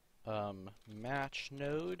match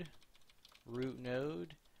node, root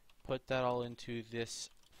node, put that all into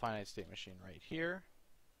this finite state machine right here.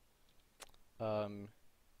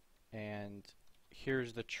 And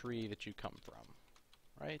here's the tree that you come from,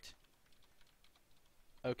 right?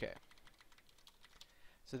 Okay.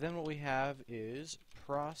 So then what we have is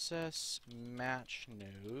process match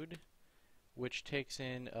node, which takes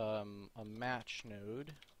in a match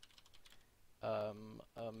node, a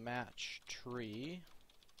match tree,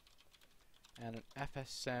 and an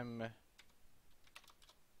FSM,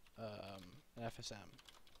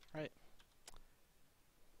 right?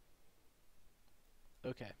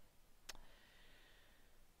 Okay.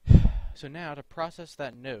 So now to process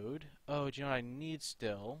that node, oh, do you know what I need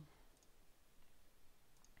still?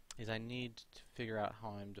 Is I need to figure out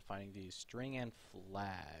how I'm defining these. String and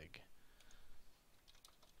flag.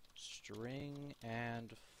 String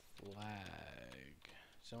and flag.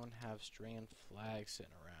 Someone have string and flag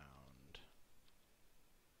sitting around.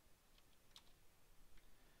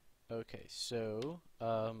 Okay, so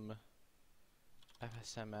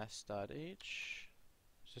fsms.h.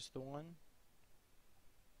 Is this the one?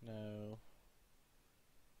 No.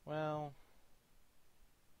 Well,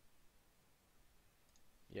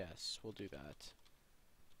 yes, we'll do that,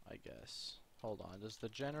 I guess. Hold on, does the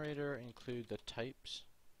generator include the types?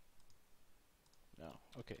 No.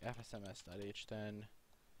 Okay, fsms.h then.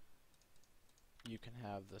 You can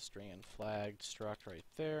have the string and flag struct right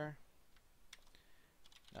there.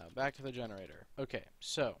 Now back to the generator. Okay,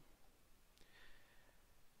 so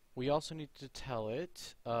we also need to tell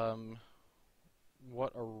it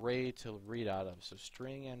what array to read out of. So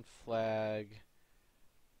string and flag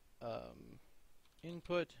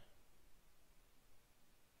input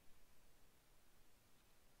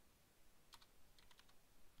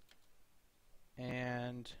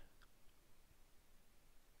and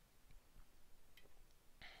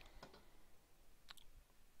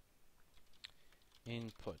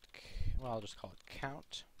input, well, I'll just call it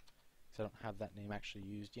count because I don't have that name actually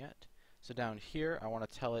used yet. So down here I want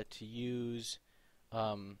to tell it to use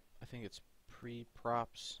I think it's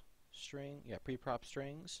preprops string. Yeah, preprop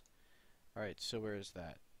strings. Alright, so where is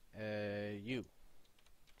that?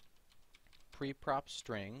 Preprop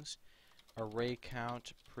strings. array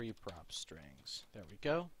count preprop strings. There we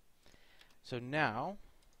go. So now,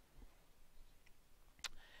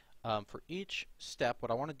 for each step,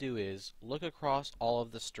 what I want to do is look across all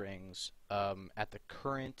of the strings at the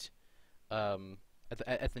current,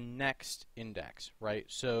 at the next index, right?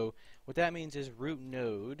 So what that means is root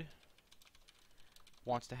node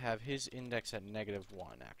wants to have his index at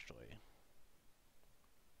 -1, actually.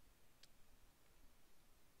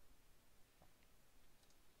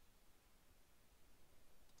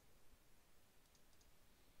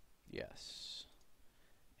 Yes.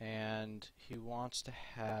 And he wants to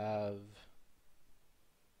have,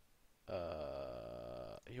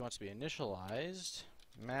 he wants to be initialized,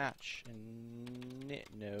 match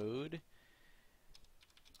init node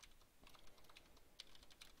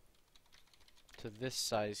to this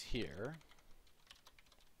size here.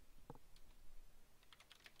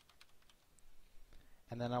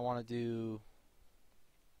 And then I want to do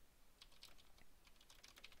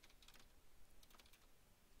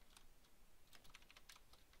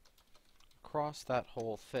across that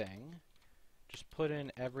whole thing, just put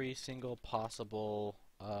in every single possible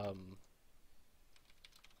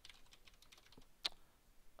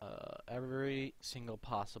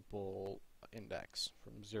index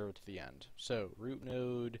from 0 to the end. So root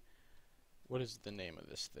node, what is the name of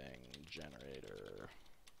this thing? Generator.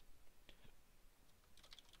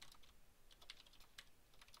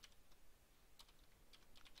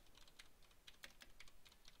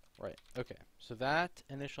 Right, okay, so that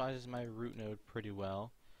initializes my root node pretty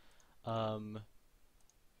well.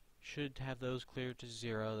 Should have those cleared to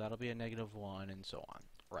 0, that'll be a -1, and so on.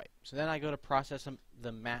 Right, so then I go to process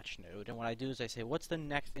the match node, and what I do is I say, what's the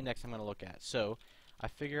next index I'm going to look at? So I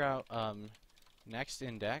figure out next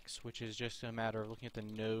index, which is just a matter of looking at the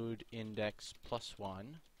node index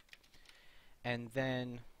 +1, and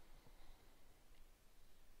then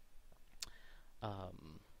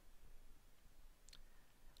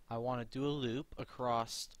I want to do a loop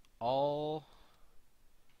across all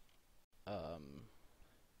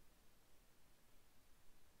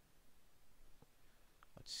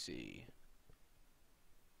let's see.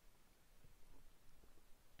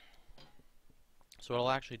 So what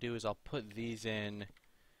I'll actually do is I'll put these in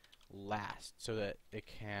last so that it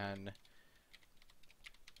can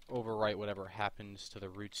overwrite whatever happens to the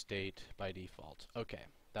root state by default. Okay,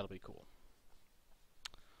 that'll be cool.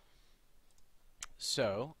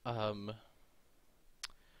 So,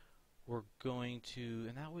 we're going to,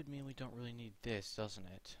 and that would mean we don't really need this, doesn't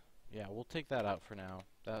it? Yeah, we'll take that out for now.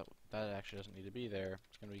 That actually doesn't need to be there.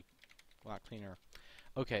 It's going to be a lot cleaner.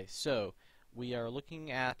 Okay, so we are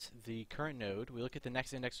looking at the current node. We look at the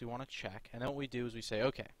next index we want to check, and then what we do is we say,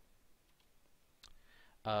 okay,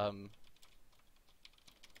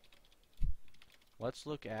 let's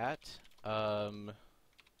look at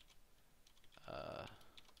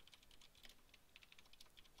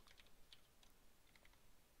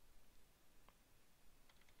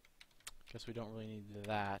guess we don't really need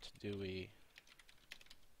that, do we?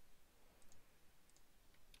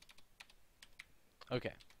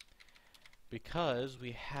 Okay. Because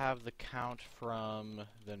we have the count from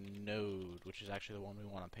the node, which is actually the one we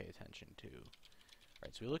want to pay attention to.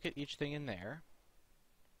 Right, so we look at each thing in there,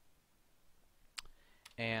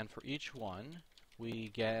 and for each one, we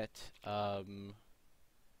get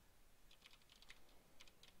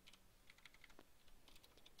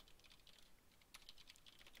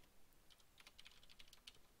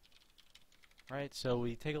right, so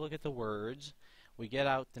we take a look at the words, we get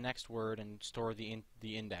out the next word and store the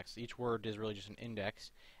index. Each word is really just an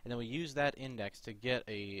index, and then we use that index to get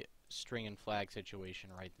a string and flag situation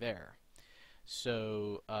right there.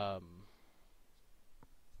 So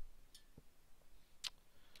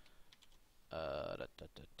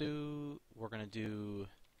we're going to do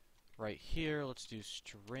right here, let's do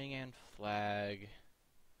string and flag,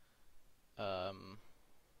 call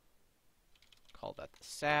that the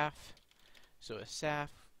SAF. So a SAF,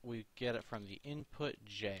 we get it from the input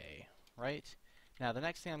J, right? Now the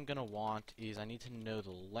next thing I'm going to want is I need to know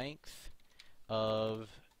the length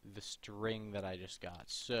of the string that I just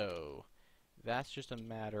got. So that's just a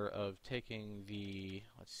matter of taking the,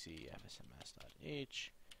 let's see,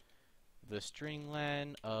 fsms.h, the string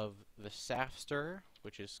len of the SAFster,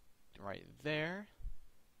 which is right there.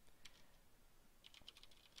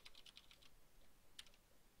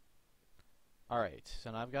 Alright,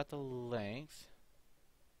 so now I've got the length.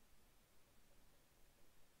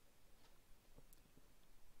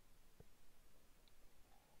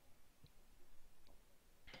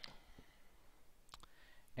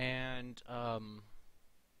 And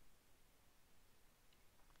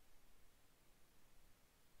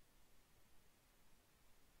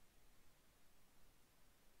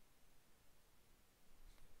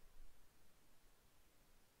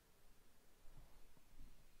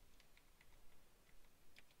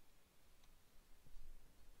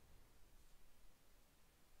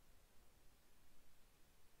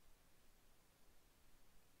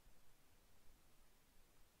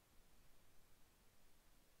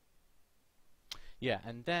Yeah,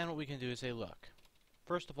 and then what we can do is say, look,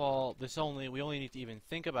 first of all, we only need to even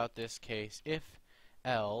think about this case if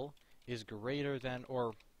L is greater than,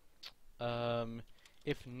 or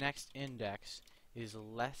if next index is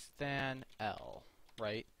less than L,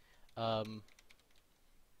 right?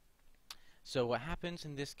 So what happens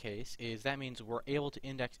in this case is that means we're able to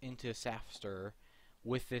index into safster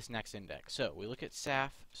with this next index. So we look at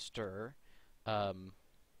safster.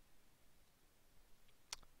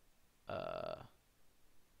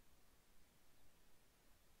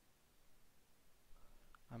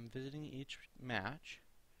 I'm visiting each match,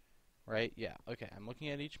 right? Yeah, okay. I'm looking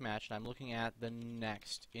at each match, and I'm looking at the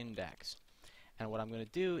next index. And what I'm going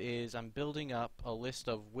to do is I'm building up a list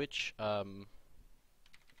of which,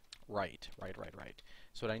 right.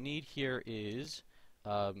 So what I need here is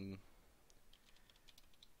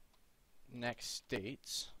next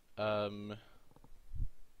states. There's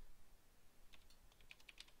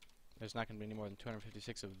not going to be any more than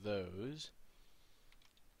 256 of those.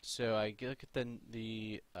 So I look at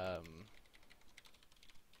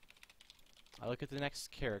I look at the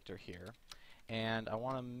next character here, and I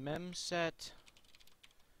want to memset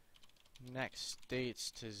next states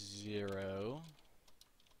to 0,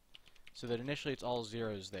 so that initially it's all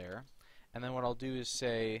zeros there. And then what I'll do is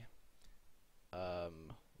say,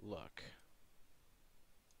 look,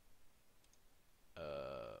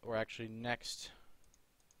 or actually next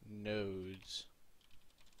nodes.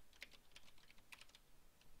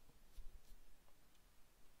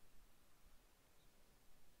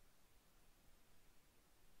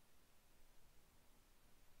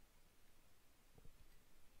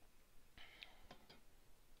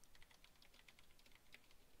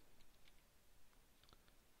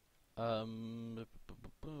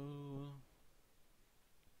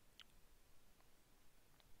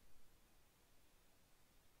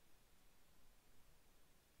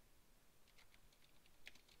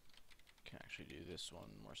 Can actually do this one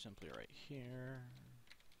more simply right here.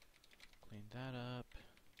 Clean that up.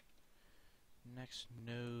 Next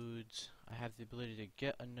nodes. I have the ability to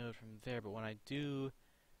get a node from there, but when I do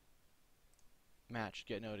match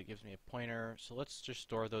get node, it gives me a pointer. So let's just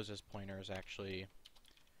store those as pointers, actually.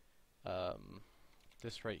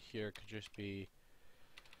 This right here could just be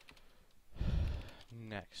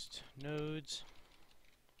next nodes.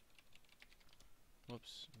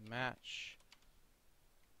 Whoops, match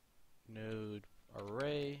node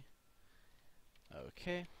array.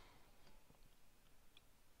 Okay.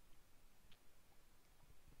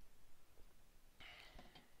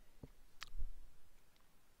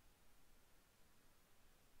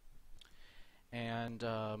 And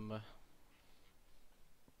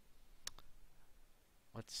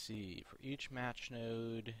let's see, for each match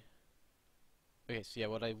node. Okay, so yeah,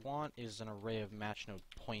 what I want is an array of match node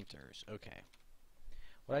pointers. Okay.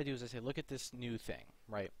 What I do is I say, look at this new thing,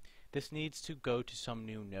 right? This needs to go to some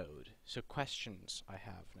new node. So questions I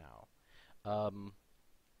have now. Oh,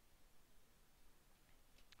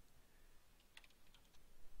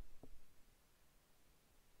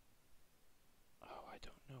 I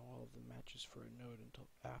don't know all of the matches for a node until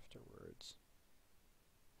afterwards.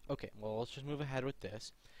 Okay, well, let's just move ahead with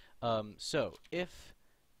this. So if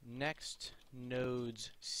next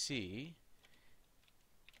nodes C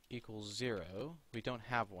equals 0, we don't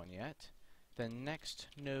have one yet, then next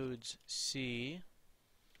nodes C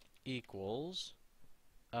equals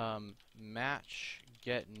match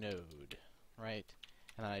get node, right?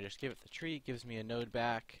 And then I just give it the tree, it gives me a node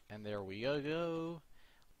back, and there we go.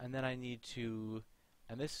 And then I need to,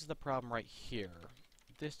 and this is the problem right here.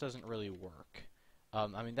 This doesn't really work.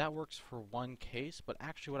 I mean, that works for one case, but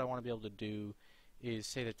actually what I want to be able to do is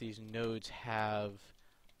say that these nodes have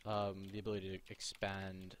the ability to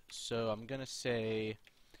expand. So I'm going to say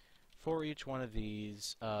for each one of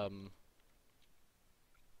these, that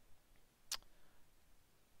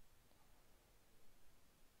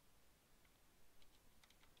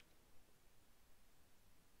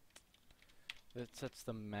sets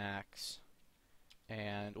the max.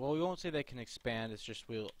 And, well, we won't say they can expand, it's just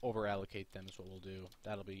we'll over-allocate them is what we'll do.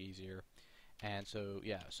 That'll be easier. And so,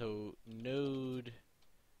 yeah, so node,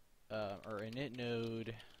 or init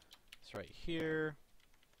node, it's right here.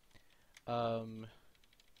 I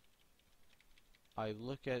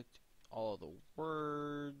look at all of the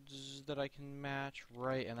words that I can match,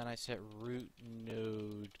 right, and then I set root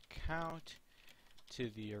node count to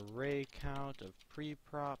the array count of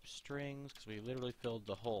preprop strings, because we literally filled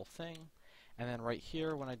the whole thing. And then right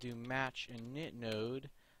here, when I do match init node,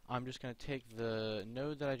 I'm just going to take the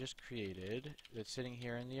node that I just created that's sitting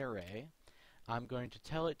here in the array. I'm going to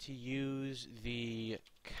tell it to use the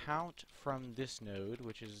count from this node,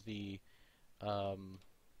 which is the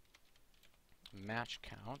match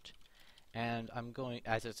count, and I'm going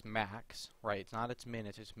as its max, right? It's not its min,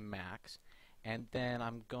 it's its max. And then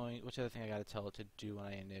I'm going, what's the other thing I gotta tell it to do when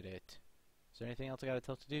I init it? Is there anything else I gotta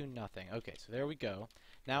tell it to do? Nothing. Okay, so there we go.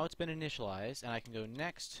 Now it's been initialized, and I can go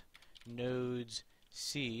next nodes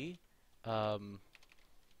C,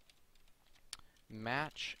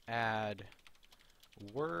 match add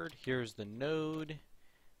word. Here's the node,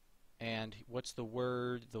 and what's the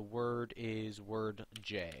word? The word is word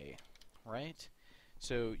J, right?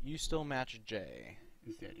 So you still match J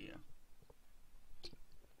is the idea.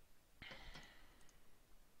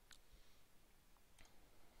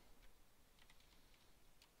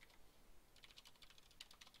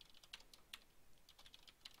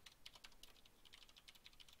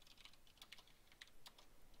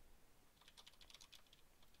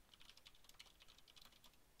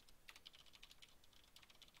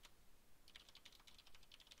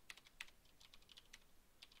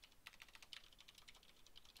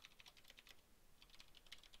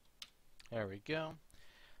 There we go.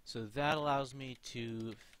 So that allows me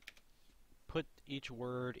to put each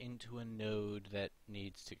word into a node that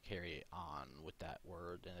needs to carry on with that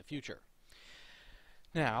word in the future.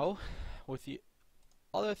 Now, with the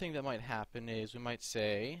other thing that might happen is we might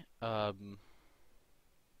say,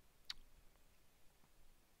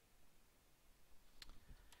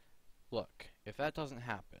 look, if that doesn't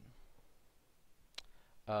happen,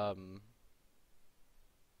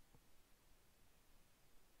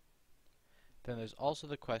 then there's also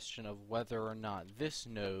the question of whether or not this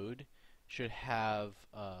node should have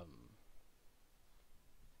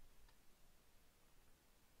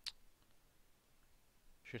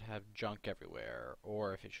junk everywhere,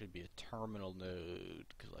 or if it should be a terminal node,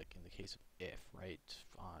 because like in the case of if, right,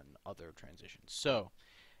 on other transitions. So,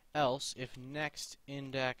 else, if next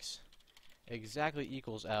index exactly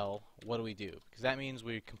equals L, what do we do? Because that means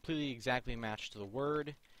we completely exactly match to the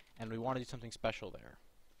word, and we want to do something special there.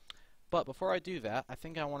 But before I do that, I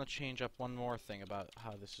think I want to change up one more thing about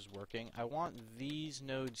how this is working. I want these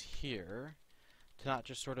nodes here to not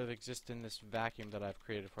just sort of exist in this vacuum that I've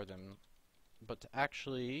created for them, but to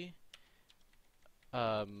actually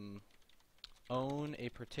own a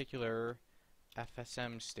particular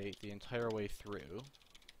FSM state the entire way through.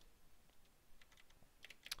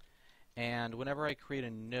 And whenever I create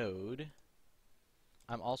a node,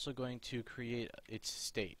 I'm also going to create its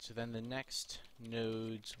state. So then the next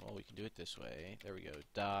nodes, well, we can do it this way. There we go.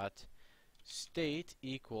 Dot state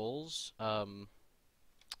equals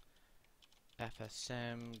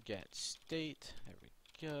FSM get state. There we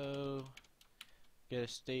go. Get a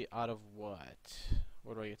state out of what?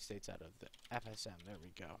 Where do I get states out of? The FSM. There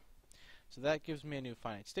we go. So that gives me a new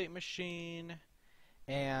finite state machine,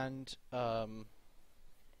 and the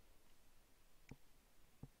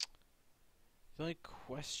only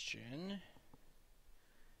question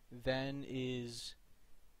then is,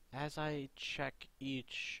 as I check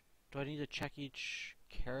each, do I need to check each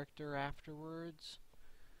character afterwards?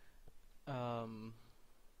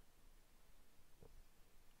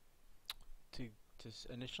 To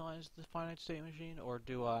initialize the finite state machine, or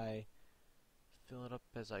do I fill it up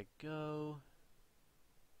as I go?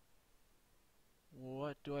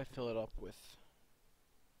 What do I fill it up with?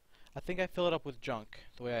 I think I fill it up with junk,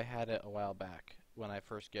 the way I had it a while back when I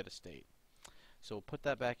first get a state. So we'll put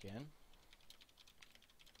that back in.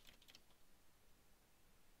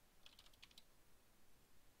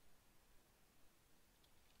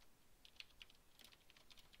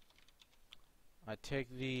 I take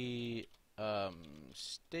the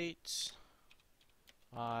states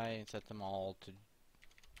and set them all to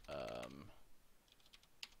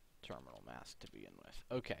terminal mask to begin with.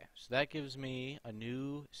 Okay, so that gives me a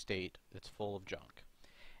new state that's full of junk.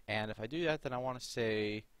 And if I do that, then I want to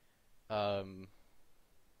say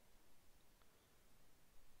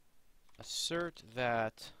assert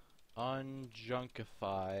that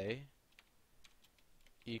unjunkify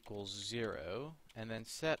equals 0, and then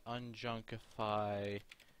set unjunkify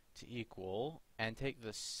to equal, and take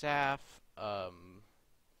the SAF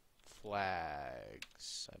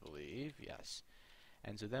flags, I believe, yes.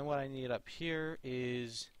 And so then what I need up here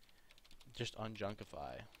is just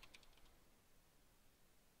unjunkify.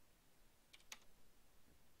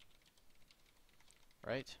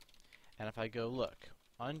 Right? And if I go look,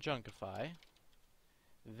 unjunkify,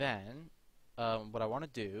 then what I want to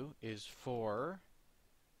do is for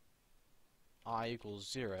I equals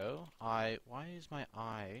 0, why is my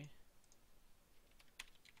I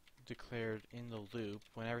declared in the loop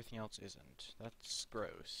when everything else isn't? That's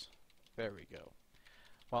gross. There we go.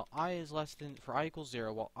 While I is less than, for I equals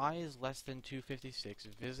 0, while I is less than 256,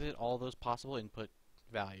 visit all those possible input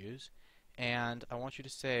values, and I want you to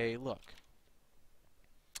say, look,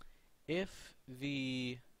 if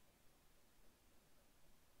the,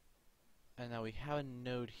 and now we have a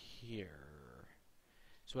node here.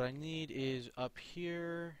 So what I need is up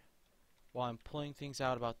here, while I'm pulling things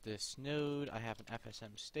out about this node, I have an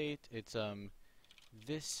FSM state. It's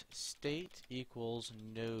this state equals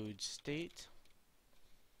node state.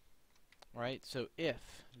 Right? So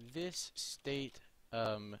if this state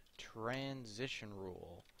transition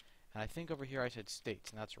rule, and I think over here I said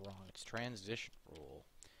states, and that's wrong. It's transition rule.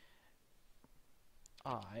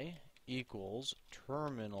 I equals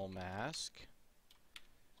terminal mask,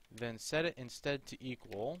 then set it instead to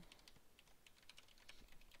equal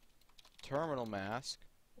terminal mask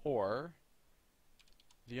or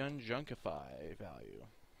the unjunkify value.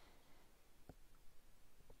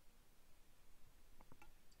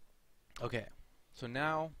 Okay, so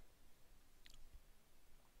now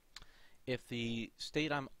if the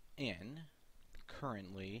state I'm in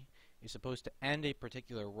currently is supposed to end a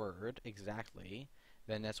particular word exactly,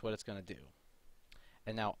 then that's what it's going to do.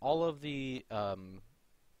 And now all of the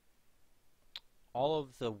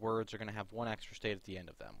words are going to have one extra state at the end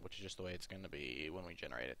of them, which is just the way it's going to be when we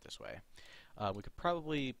generate it this way. We could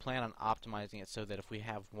probably plan on optimizing it so that if we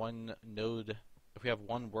have one node, if we have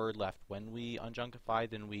one word left when we unjunkify,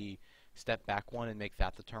 then we step back one and make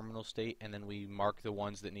that the terminal state, and then we mark the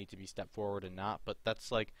ones that need to be stepped forward and not. But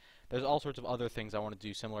that's like, there's all sorts of other things I want to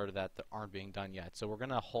do similar to that that aren't being done yet. So we're going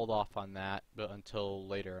to hold off on that until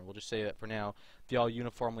later, and we'll just say that for now, they all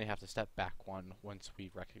uniformly have to step back one once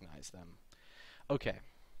we recognize them. Okay.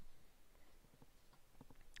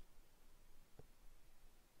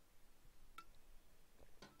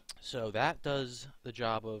 So that does the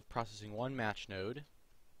job of processing one match node.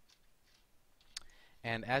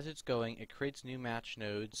 And as it's going, it creates new match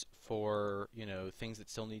nodes for, you know, things that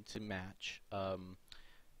still need to match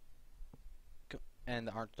and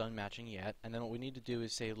aren't done matching yet. And then what we need to do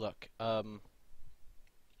is say, look,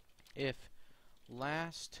 if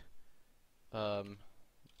newest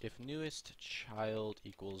child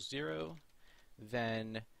equals 0,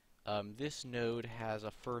 then this node has a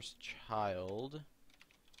first child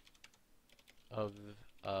of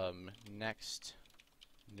next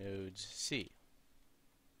nodes C.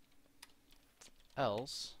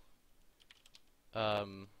 Else,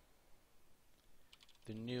 the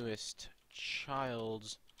newest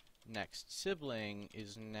child's next sibling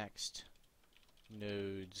is next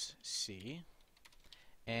nodes C,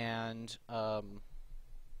 and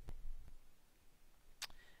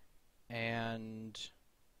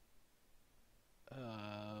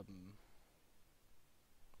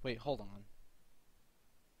wait, hold on.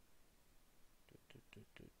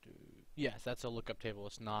 Yes, that's a lookup table.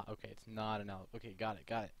 It's not, okay, it's not an out. Okay, got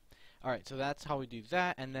it. Alright, so that's how we do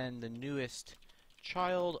that, and then the newest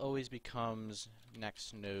child always becomes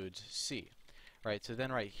next nodes C. Alright, so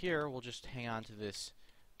then right here, we'll just hang on to this.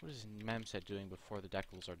 What is memset doing before the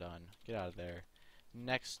decals are done? Get out of there.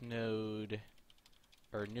 Next node,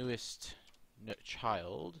 or newest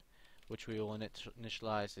child, which we will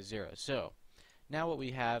initialize to 0. So, now what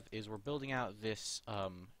we have is we're building out this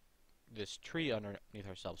this tree underneath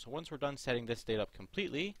ourselves. So once we're done setting this state up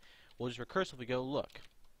completely, we'll just recursively go look.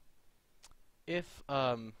 If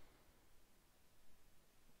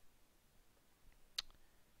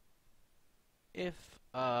if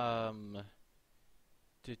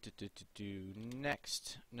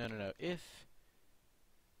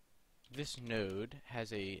this node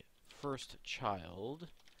has a first child,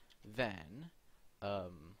 then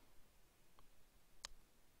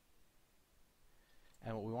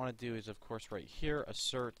and what we want to do is, of course, right here,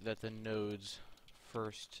 assert that the node's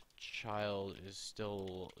first child is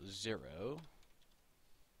still 0.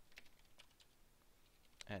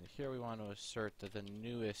 And here we want to assert that the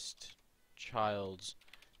newest child's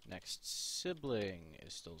next sibling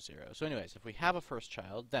is still 0. So anyways, if we have a first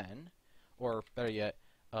child, then, or better yet,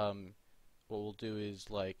 what we'll do is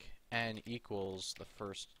like n equals the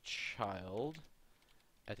first child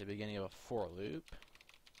at the beginning of a for loop,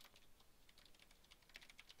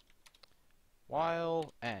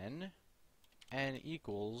 while n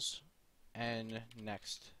equals n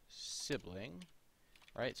next sibling,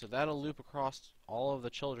 right? So that'll loop across all of the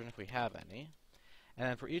children if we have any. And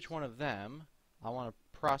then for each one of them, I want to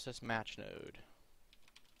process match node.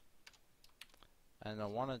 And I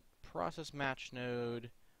want to process match node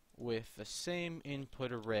with the same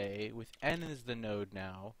input array, with n as the node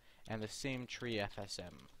now, and the same tree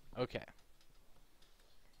FSM. Okay.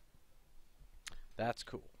 That's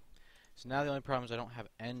cool. So now the only problem is I don't have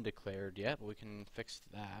n declared yet, but we can fix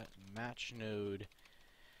that. Match node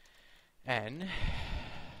n.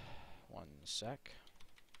 One sec.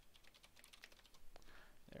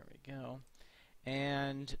 There we go.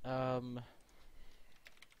 And that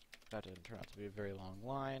didn't turn out to be a very long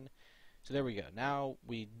line. So there we go. Now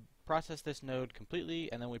we process this node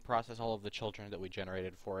completely, and then we process all of the children that we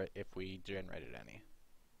generated for it, if we generated any.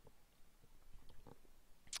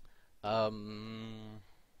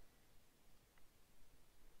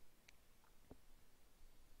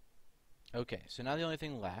 Okay, so now the only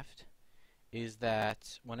thing left is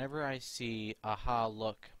that whenever I see, aha,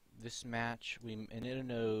 look, this match, we init a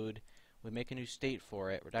node, we make a new state for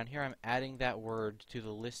it. Down here I'm adding that word to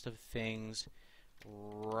the list of things,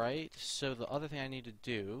 right? So the other thing I need to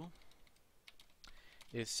do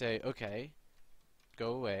is say, okay,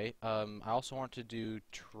 go away. I also want to do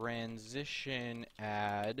transition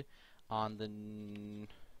add on the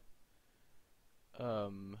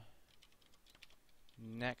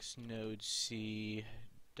next node C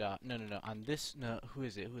dot, no, on this, no, who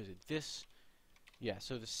is it, this, yeah,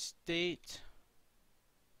 so the state,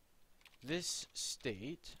 this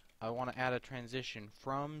state, I want to add a transition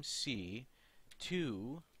from C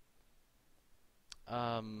to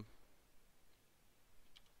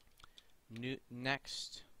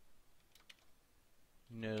next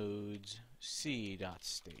nodes C dot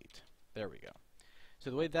state. There we go. So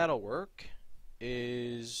the way that'll work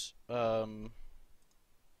is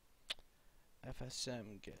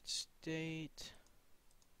FSM get state,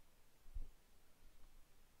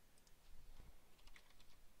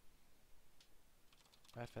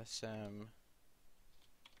 FSM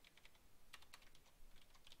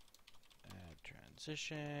add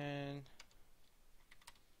transition,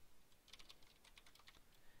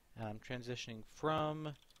 and I'm transitioning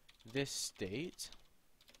from this state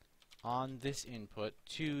on this input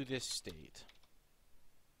to this state.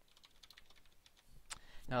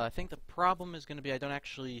 Now I think the problem is going to be I don't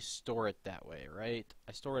actually store it that way, right?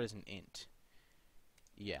 I store it as an int.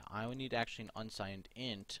 Yeah, I would need actually an unsigned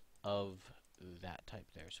int of that type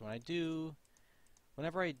there. So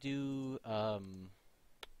whenever I do, how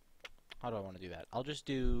do I want to do that? I'll just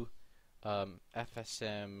do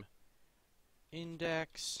FSM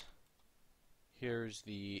index. Here's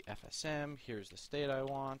the FSM. Here's the state I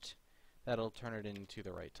want. That'll turn it into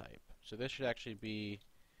the right type. So this should actually be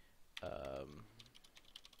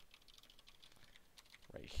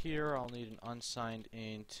right here. I'll need an unsigned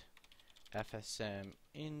int FSM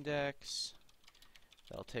index.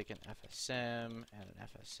 That'll take an FSM and an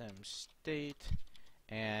FSM state,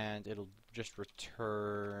 and it'll just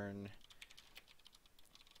return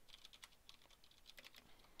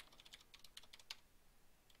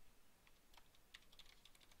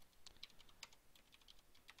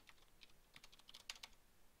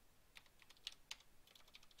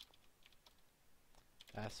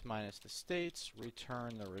s minus the states,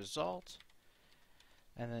 return the result,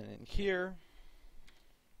 and then in here,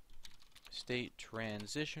 state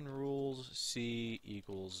transition rules C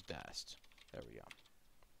equals dest. There we go.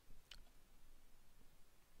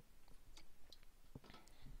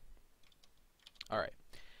 All right.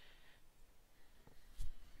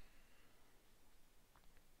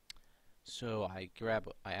 So I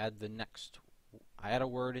add a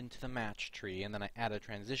word into the match tree, and then I add a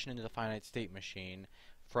transition into the finite state machine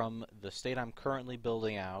from the state I'm currently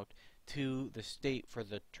building out to the state for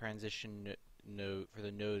the transition node, for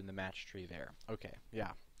the node in the match tree there. Okay,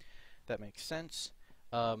 yeah, that makes sense.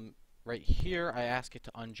 Right here, I ask it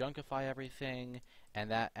to unjunkify everything, and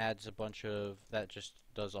that adds a bunch of, that just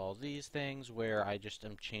does all these things, where I just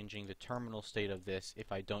am changing the terminal state of this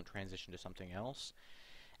if I don't transition to something else.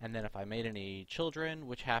 And then if I made any children,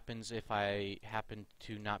 which happens if I happen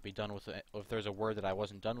to not be done with it, if there's a word that I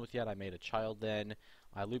wasn't done with yet, I made a child then,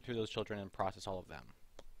 I loop through those children and process all of them.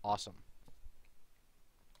 Awesome.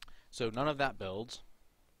 So none of that builds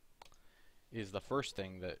is the first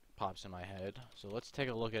thing that pops in my head. So let's take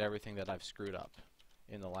a look at everything that I've screwed up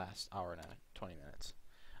in the last hour and 20 minutes.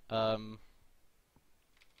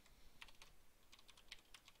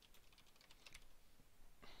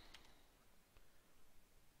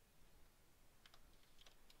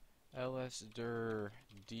 lsdir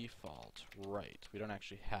default, right, we don't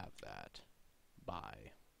actually have that. By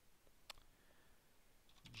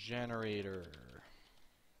generator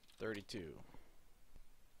 32.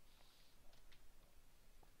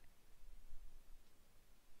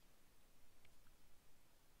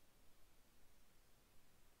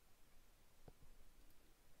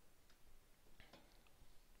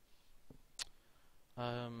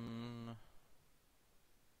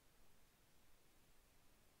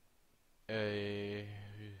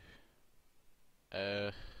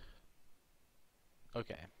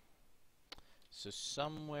 Okay. So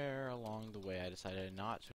somewhere along the way I decided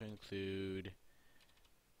not to include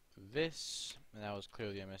this, and that was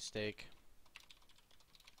clearly a mistake.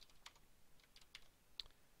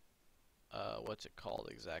 What's it called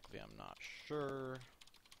exactly? I'm not sure.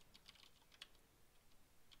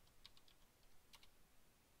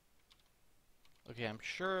 Okay, I'm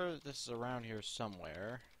sure this is around here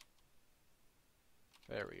somewhere.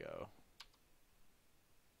 There we go.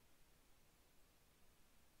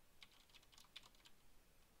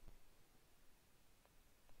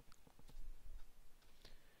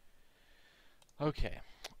 Okay.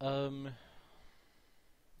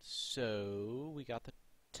 So we got the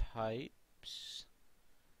types.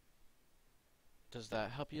 Does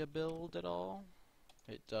that help you build at all?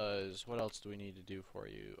 It does. What else do we need to do for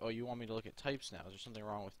you? Oh, you want me to look at types now. Is there something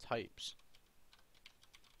wrong with types?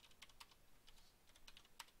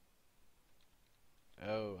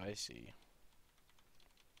 Oh, I see.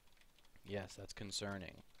 Yes, that's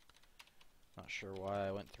concerning. Not sure why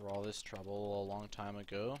I went through all this trouble a long time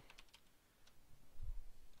ago.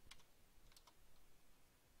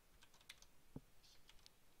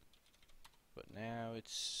 But now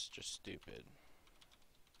it's just stupid.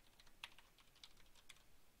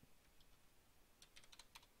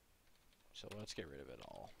 So let's get rid of it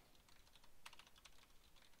all.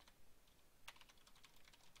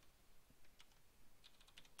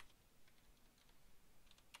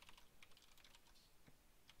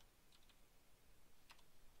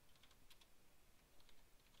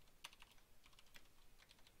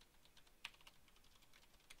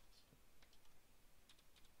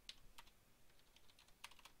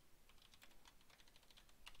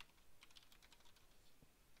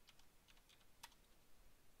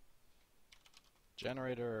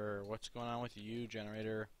 Generator, what's going on with you,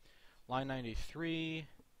 generator? Line 93.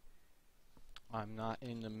 I'm not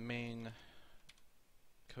in the main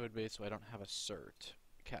code base, so I don't have a cert.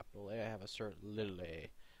 Capital A, I have a cert little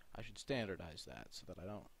a. I should standardize that so that I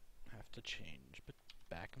don't have to change but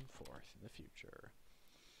back and forth in the future.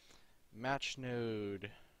 Match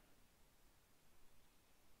node.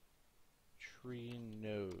 Tree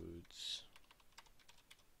nodes.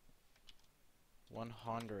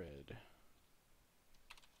 100.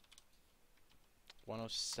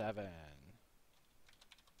 107.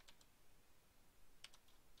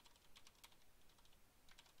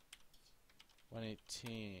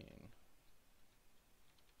 118.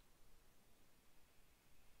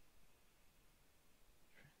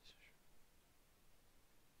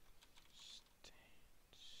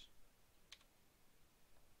 States.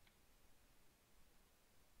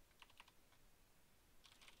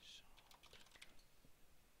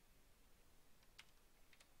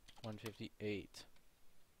 158.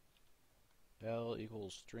 L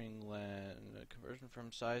equals string len. Conversion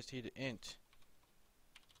from size t to int.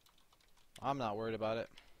 I'm not worried about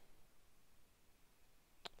it.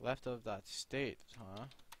 Left of dot state, huh?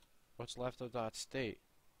 What's left of dot state?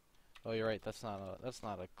 Oh, you're right. That's not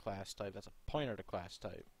a class type. That's a pointer to class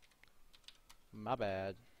type. My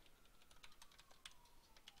bad.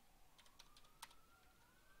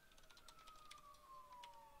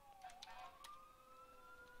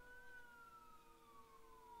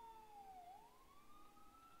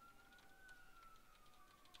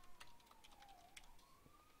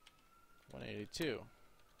 $182.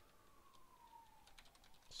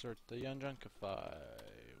 Sort the unjunkify.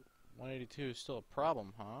 182 is still a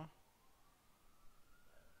problem, huh?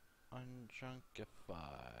 Unjunkify.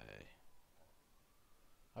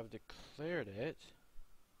 I've declared it.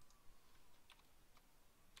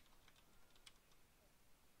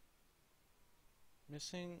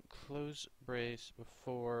 Missing close brace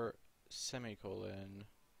before semicolon.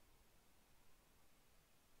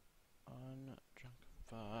 Unjunkify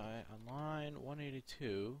on line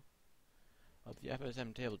 182 of the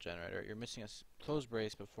FSM table generator. You're missing a close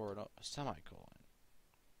brace before a semicolon.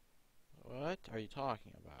 What are you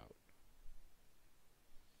talking about?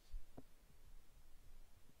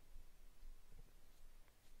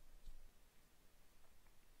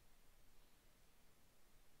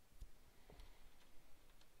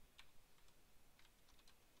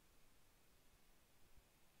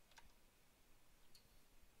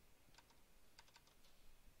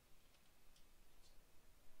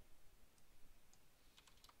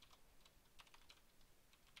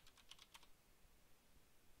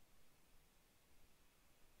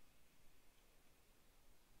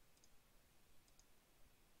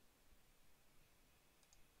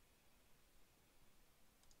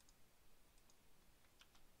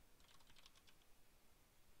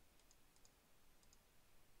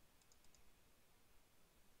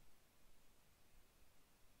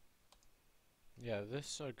 Yeah,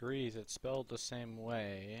 this agrees. It's spelled the same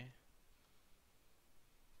way.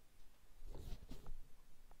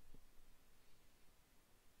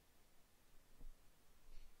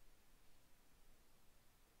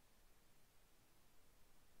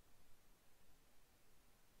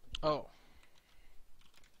 Oh.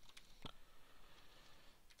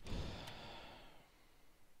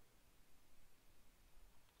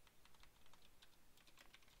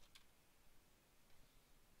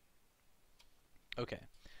 Okay.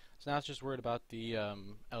 So now it's just worried about the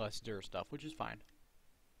LSDIR stuff, which is fine.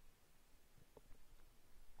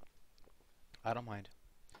 I don't mind.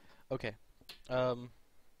 Okay. Now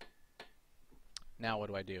what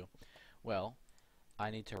do I do? Well,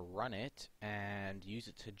 I need to run it and use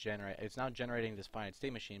it to generate. It's now generating this finite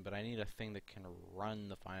state machine, but I need a thing that can run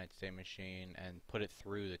the finite state machine and put it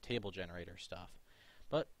through the table generator stuff.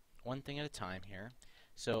 But one thing at a time here.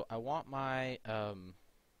 So I want my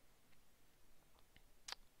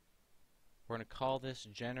we're going to call this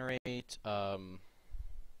generate I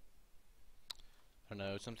don't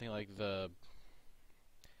know, something like the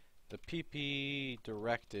PP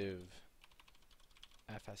Directive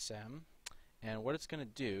FSM. And what it's going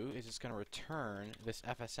to do is it's going to return this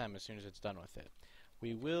FSM as soon as it's done with it.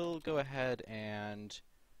 We will go ahead and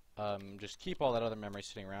just keep all that other memory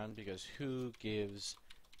sitting around, because who gives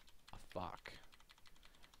a fuck?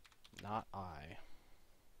 Not I.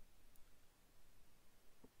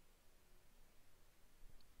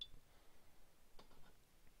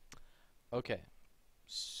 Okay,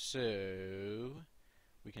 so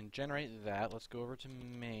we can generate that. Let's go over to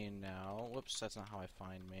main now. Whoops, that's not how I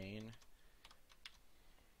find main.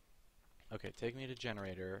 Okay, take me to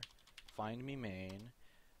generator, find me main,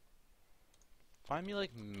 find me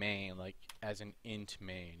like main, like as an int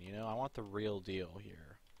main, you know? I want the real deal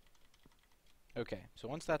here. Okay, so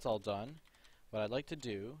once that's all done, what I'd like to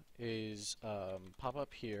do is pop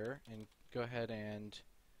up here and go ahead and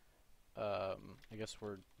I guess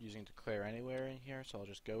we're using declare anywhere in here, so I'll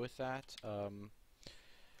just go with that.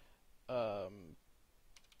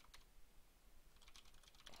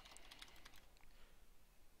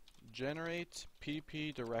 Generate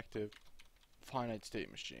PP Directive finite state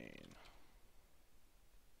machine.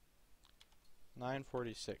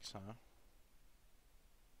 946, huh?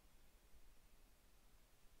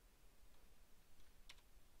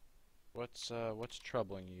 What's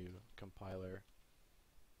troubling you, compiler?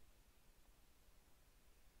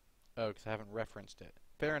 Oh, because I haven't referenced it.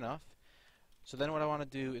 Fair enough. So then what I want to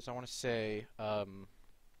do is I want to say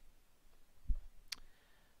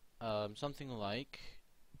something like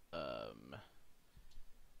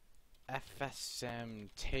FSM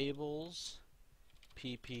tables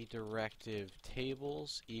PP directive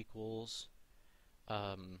tables equals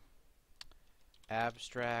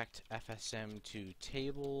abstract FSM to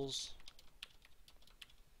tables.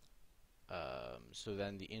 So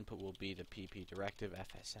then the input will be the PP directive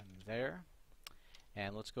FSM there.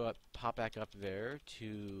 And let's go up, pop back up there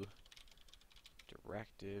to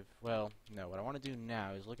directive. Well, no, what I want to do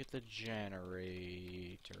now is look at the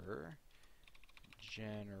generator.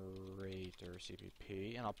 Generator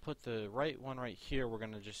CPP, and I'll put the right one right here. We're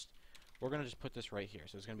gonna just put this right here.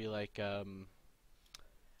 So it's gonna be like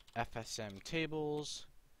FSM tables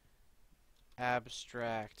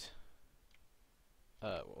abstract.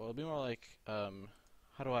 Well, it'll be more like how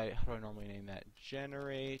do I normally name that?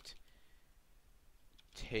 Generate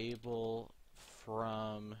table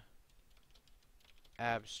from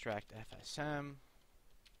abstract FSM.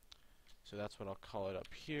 So that's what I'll call it up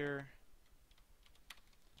here.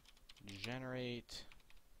 Generate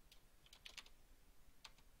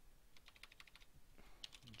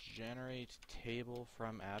table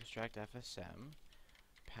from abstract FSM.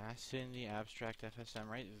 Pass in the abstract FSM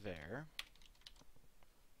right there.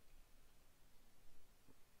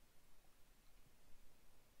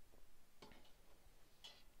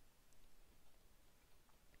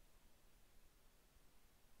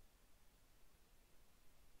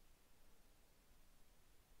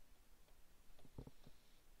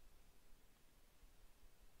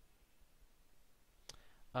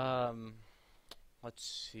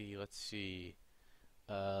 Let's see.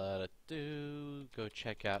 Go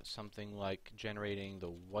check out something like generating the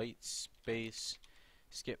white space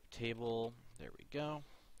skip table. There we go.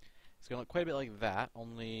 It's going to look quite a bit like that,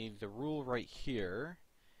 only the rule right here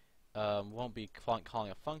won't be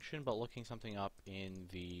calling a function, but looking something up in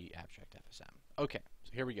the abstract FSM. Okay,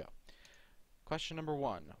 so here we go. Question number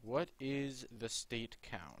 1. What is the state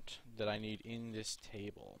count that I need in this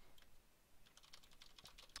table?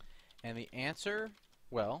 And the answer,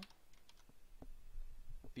 well,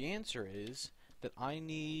 the answer is that I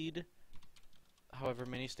need however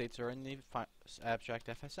many states are in the abstract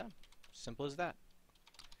FSM. Simple as that.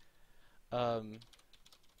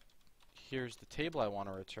 Here's the table I want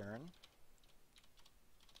to return.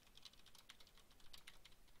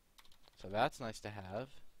 So that's nice to have.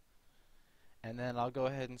 And then I'll go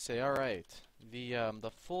ahead and say, all right,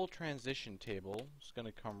 the full transition table is going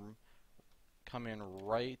to come in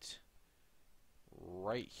right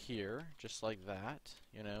here, just like that,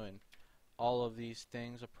 you know, and all of these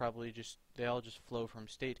things are probably they all just flow from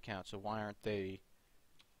state count, so why aren't they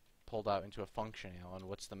pulled out into a function, Alan?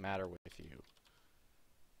 What's the matter with you?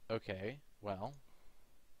 Okay, well,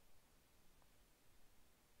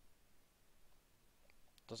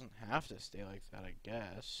 doesn't have to stay like that, I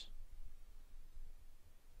guess.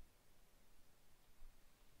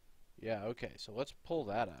 Yeah, okay, so let's pull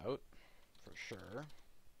that out for sure.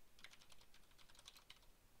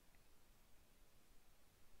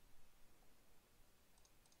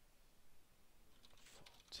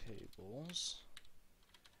 Full tables.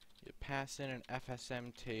 You pass in an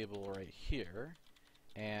FSM table right here,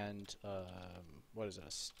 and what is it,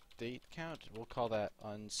 a state count? We'll call that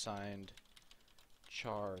unsigned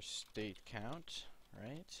char state count,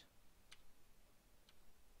 right?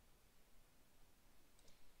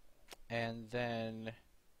 And then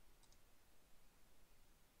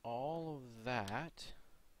all of that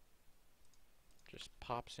just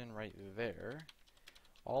pops in right there.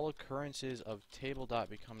 All occurrences of table dot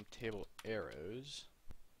become table arrows.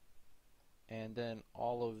 And then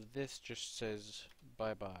all of this just says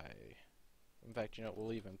bye-bye. In fact, you know,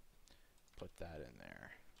 we'll even put that in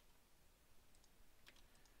there.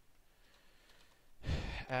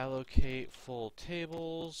 Allocate full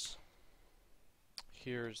tables.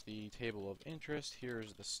 Here's the table of interest.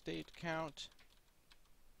 Here's the state count.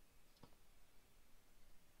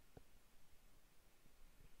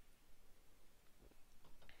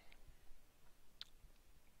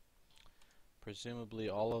 Presumably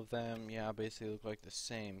all of them, yeah, basically look like the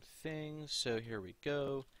same thing. So here we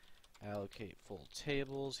go. Allocate full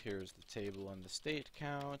tables. Here's the table and the state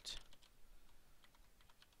count.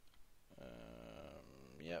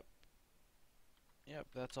 Yep. Yep,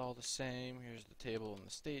 that's all the same. Here's the table and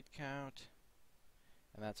the state count.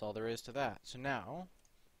 And that's all there is to that. So now,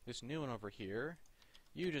 this new one over here,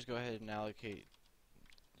 you just go ahead and allocate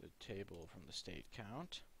the table from the state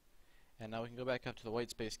count. And now we can go back up to the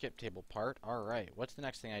white space skip table part. Alright, what's the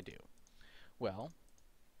next thing I do? Well,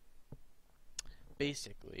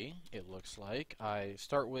 basically, it looks like I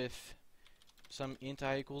start with some int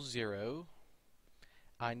I equals 0.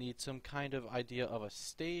 I need some kind of idea of a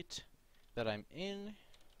state that I'm in,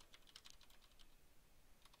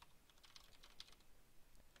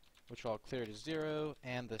 which I'll clear to 0,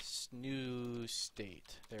 and this new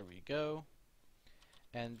state. There we go.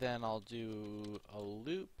 And then I'll do a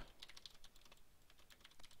loop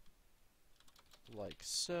like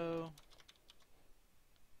so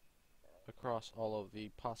across all of the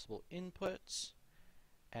possible inputs,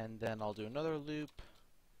 and then I'll do another loop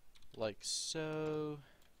like so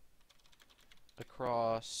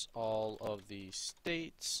across all of the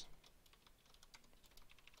states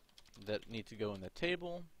that need to go in the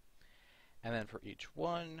table, and then for each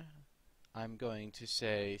one I'm going to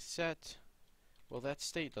say set, well, that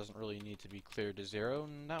state doesn't really need to be cleared to 0,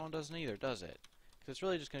 and that one doesn't either, does it? Because it's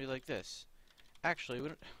really just going to be like this. Actually, we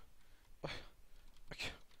don't...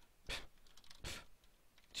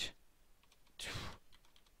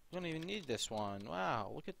 We don't even need this one.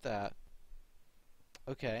 Wow, look at that.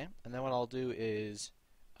 Okay, and then what I'll do is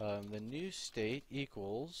the new state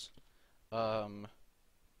equals, I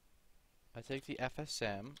take the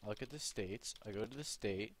FSM, I look at the states, I go to the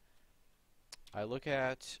state, I look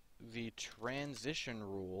at the transition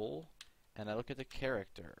rule, and I look at the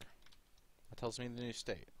character. That tells me the new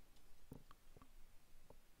state.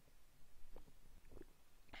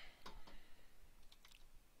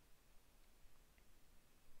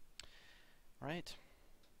 Right?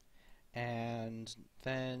 And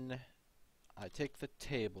then I take the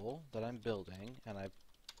table that I'm building and I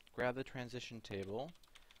grab the transition table,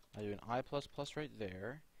 I do an I++ right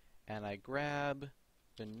there, and I grab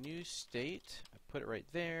the new state, I put it right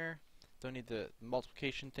there, don't need the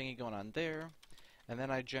multiplication thingy going on there, and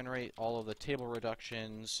then I generate all of the table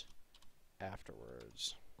reductions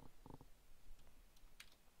afterwards,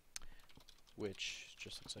 which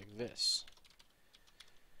just looks like this.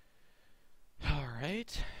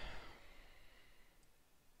 Alright.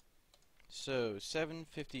 So,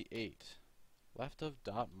 758. Left of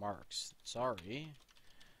dot marks. Sorry.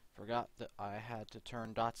 Forgot that I had to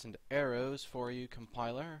turn dots into arrows for you,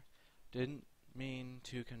 compiler. Didn't mean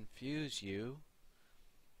to confuse you.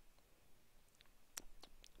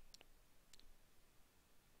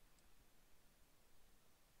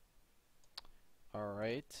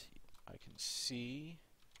 Alright. I can see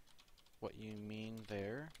what you mean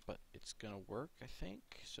there, but it's gonna work, I think,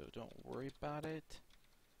 so don't worry about it.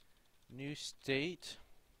 New state.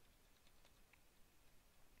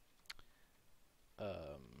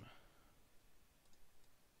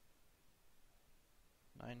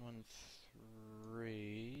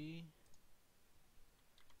 913.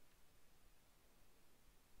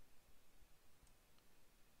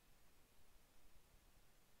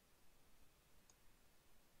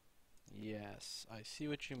 Yes, I see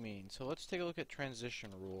what you mean. So let's take a look at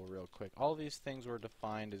transition rule real quick. All these things were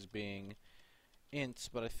defined as being ints,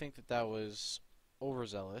 but I think that that was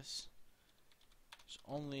overzealous. There's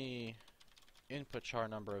only input char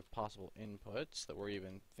number of possible inputs that we're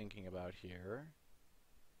even thinking about here.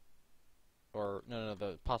 Or, no,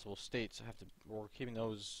 the possible states have to, we're keeping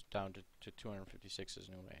those down to 256 as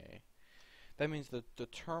new A. That means that the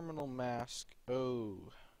terminal mask,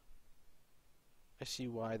 oh, I see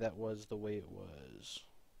why that was the way it was.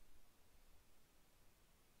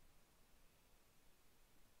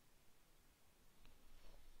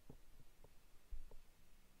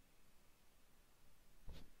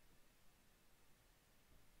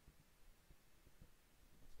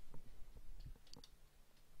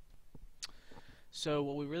 So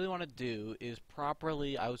what we really want to do is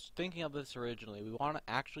properly, I was thinking of this originally, we want to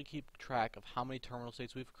actually keep track of how many terminal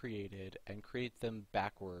states we've created and create them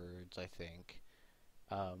backwards, I think.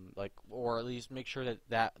 Or at least make sure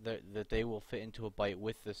that they will fit into a byte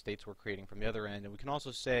with the states we're creating from the other end. And we can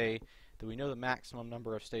also say that we know the maximum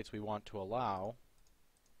number of states we want to allow.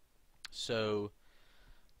 So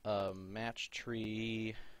match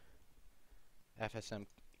tree FSM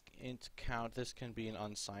int count, this can be an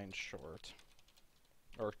unsigned short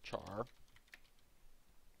or char,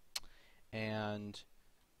 and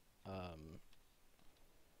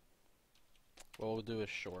what we'll do is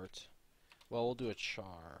short. Well, we'll do a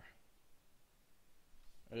char.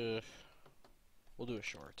 We'll do a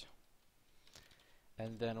short.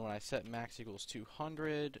 And then when I set max equals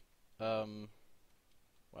 200, well,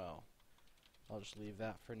 I'll just leave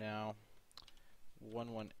that for now.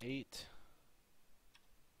 118.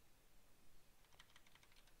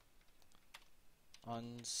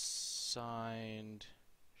 Unsigned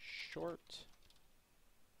short.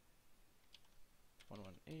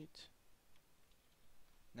 118.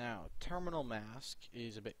 Now, terminal mask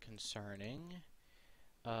is a bit concerning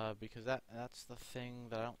because that's the thing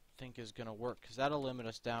that I don't think is going to work, because that'll limit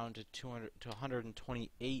us down to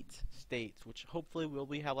 128 states, which hopefully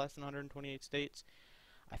we have less than 128 states.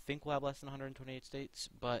 I think we'll have less than 128 states,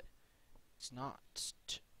 but it's not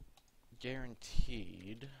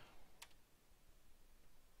guaranteed.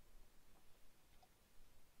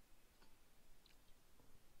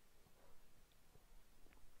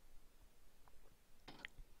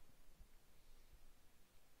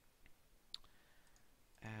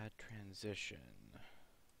 Add transition.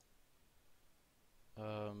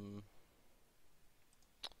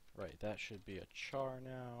 Right, that should be a char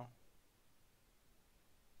now.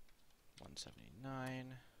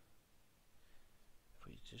 179. If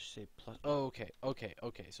we just say plus, oh, okay.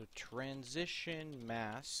 So transition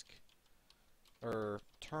mask or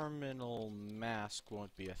terminal mask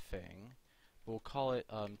won't be a thing. We'll call it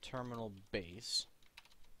terminal base,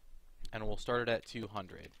 and we'll start it at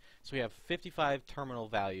 200. So we have 55 terminal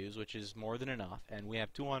values, which is more than enough, and we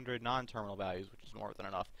have 200 non-terminal values, which is more than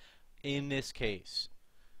enough in this case.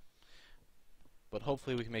 But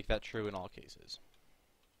hopefully we can make that true in all cases.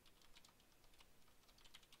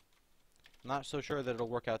 I'm not so sure that it'll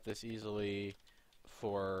work out this easily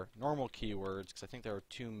for normal keywords, because I think there are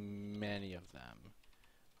too many of them.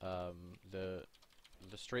 The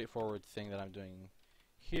straightforward thing that I'm doing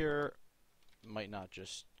here might not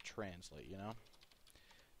just translate, you know?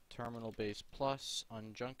 Terminal base plus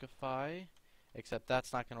unjunkify, except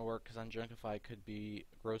that's not going to work because unjunkify could be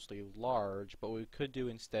grossly large. But what we could do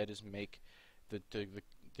instead is make the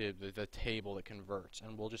table that converts,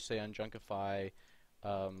 and we'll just say unjunkify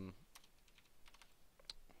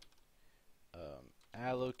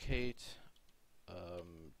allocate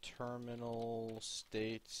terminal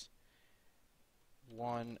states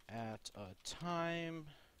one at a time,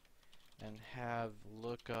 and have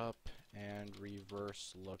lookup and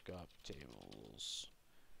reverse lookup tables.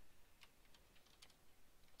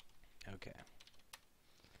 Okay.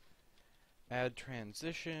 Add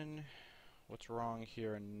transition. What's wrong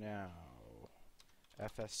here now?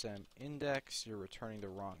 FSM index, you're returning the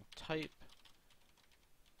wrong type.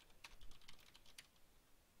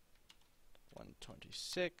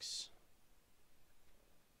 126.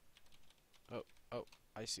 Oh,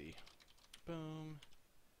 I see. Boom.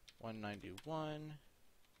 191.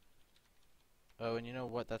 Oh, and you know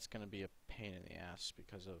what? That's going to be a pain in the ass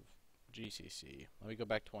because of GCC. Let me go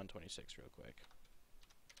back to 126 real quick.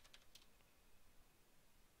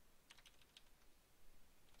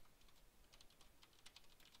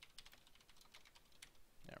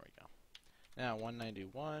 Now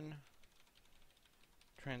 191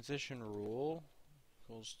 transition rule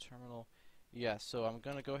equals terminal. Yeah, so I'm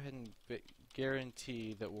gonna go ahead and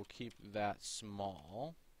guarantee that we'll keep that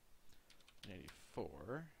small.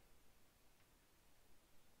 184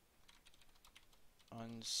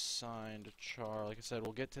 unsigned char. Like I said,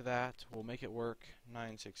 we'll get to that. We'll make it work.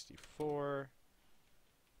 964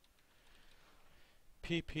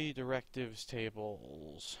 PP directives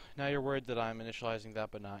tables. Now you're worried that I'm initializing that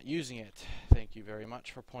but not using it. Thank you very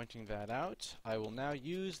much for pointing that out. I will now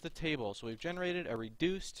use the table. So we've generated a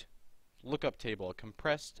reduced lookup table, a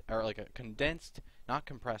compressed, or like a condensed, not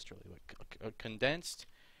compressed really, but a condensed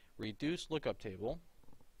reduced lookup table.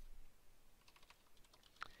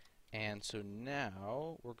 And so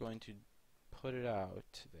now we're going to put it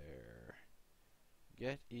out there.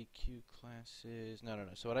 Get EQ classes. No.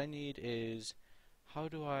 So what I need is, how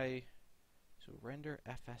do I, so render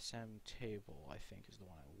FSM table, I think is the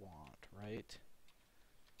one I want, right?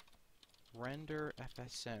 Render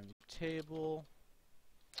FSM table.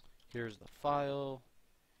 Here's the file.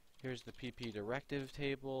 Here's the PP directive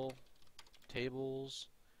table, tables,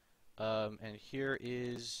 and here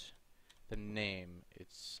is the name.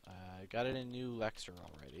 It's I got it in new Lexer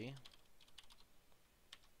already.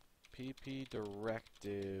 PP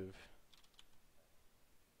directive.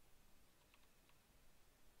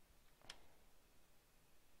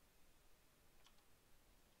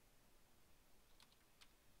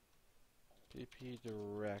 PP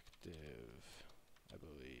directive, I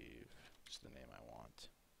believe, is the name I want.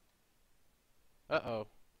 Uh-oh.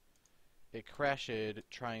 It crashed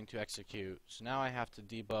trying to execute, so now I have to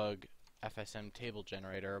debug FSM table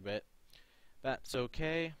generator a bit. That's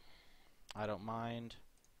okay. I don't mind.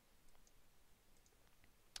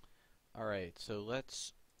 Alright, so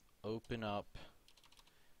let's open up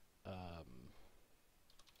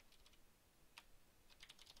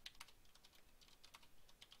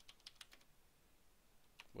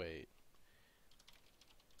wait.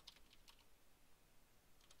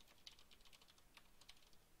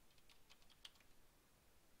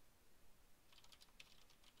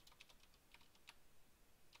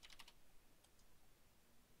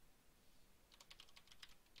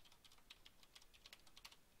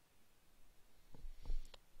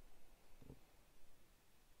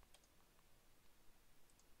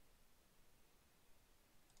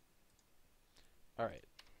 Alright,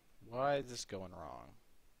 why is this going wrong?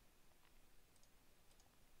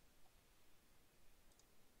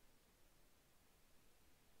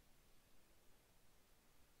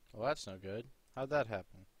 Well, that's no good. How'd that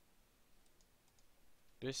happen?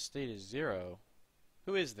 This state is 0.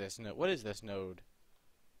 Who is this node? What is this node?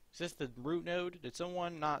 Is this the root node? Did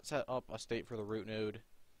someone not set up a state for the root node?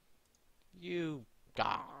 You...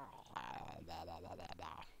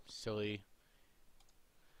 silly.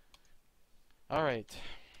 Alright.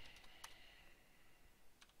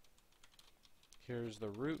 Here's the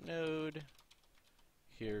root node.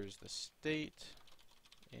 Here's the state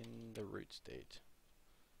in the root state.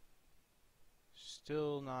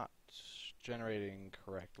 Still not generating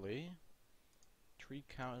correctly. Tree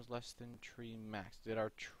count is less than tree max. Did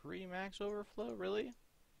our tree max overflow? Really?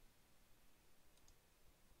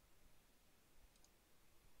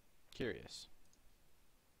 Curious.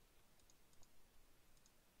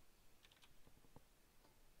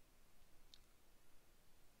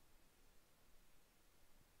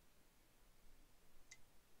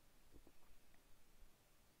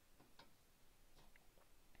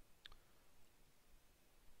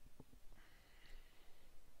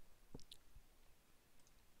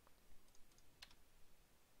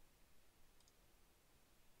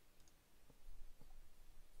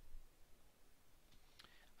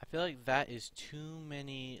 I feel like that is too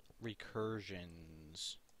many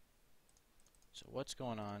recursions. So what's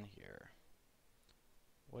going on here?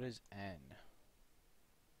 What is n?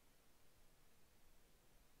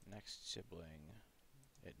 Next sibling.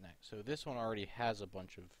 So this one already has a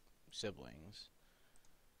bunch of siblings.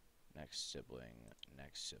 Next sibling,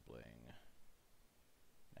 next sibling,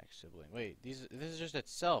 next sibling. Wait, this is just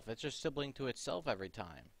itself. It's just sibling to itself every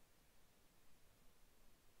time.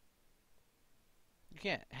 You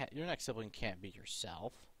can't. Your next sibling can't be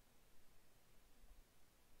yourself.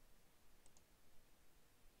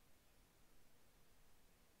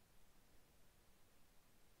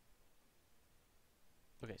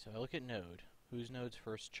 Okay, so I look at node. Who's node's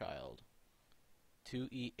first child?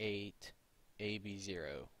 2E8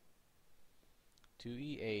 AB0.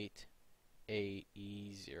 2E8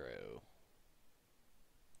 AE0.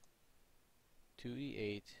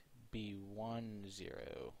 2E8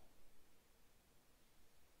 B10.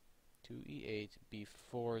 2E8,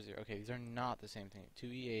 B40. Okay, these are not the same thing.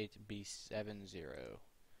 2E8, B70.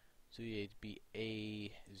 2E8,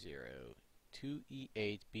 BA0.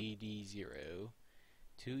 2E8, BD0.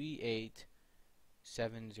 2E8,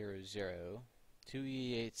 700.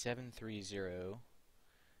 2E8, 730.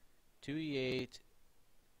 2E8,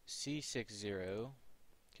 C60.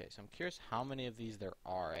 Okay, so I'm curious how many of these there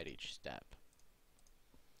are at each step.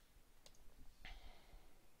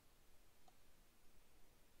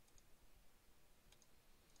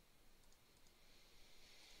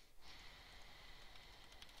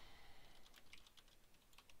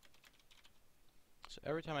 So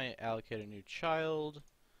every time I allocate a new child,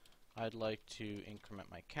 I'd like to increment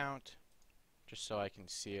my count, just so I can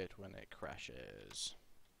see it when it crashes.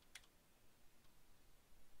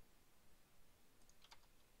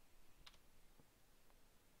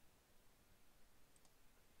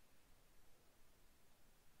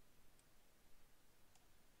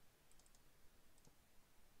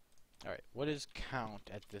 Alright, what is count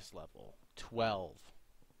at this level? 12.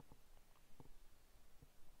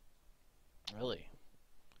 Really?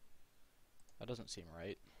 That doesn't seem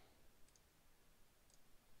right.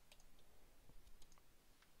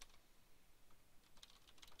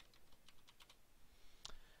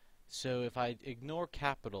 So if I ignore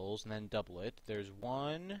capitals and then double it, there's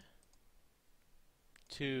 1,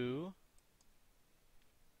 2,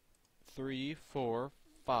 3, 4,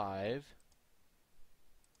 5,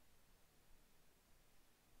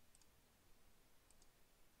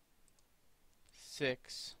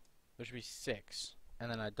 6. There should be 6. And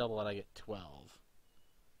then I double it, I get 12.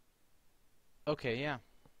 Okay, yeah.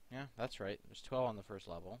 Yeah, that's right. There's 12 on the first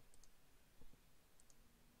level.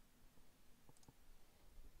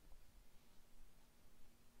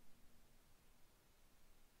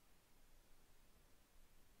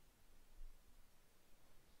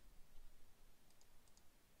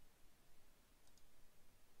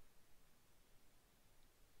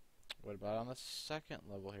 What about on the second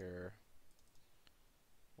level here?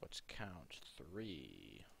 What's count?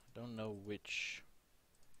 3. I don't know which.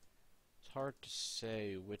 It's hard to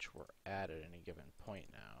say which were at any given point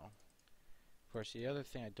now. Of course, the other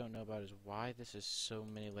thing I don't know about is why this is so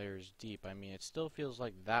many layers deep. I mean, it still feels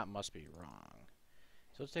like that must be wrong.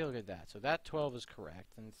 So let's take a look at that. So that 12 is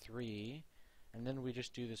correct, then 3, and then we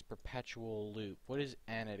just do this perpetual loop. What is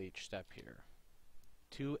n at each step here?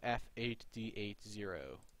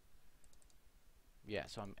 2F8D80. Yeah,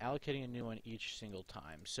 so I'm allocating a new one each single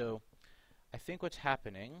time. So I think what's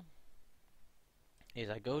happening is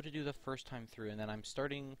I go to do the first time through, and then I'm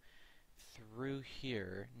starting through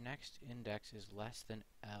here. Next index is less than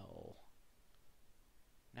L.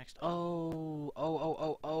 Next, oh,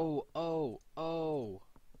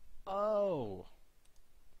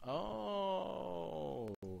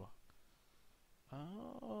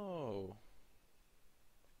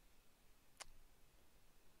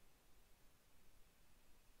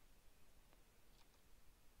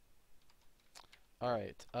 all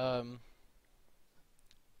right.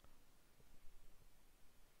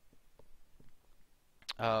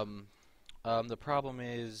 The problem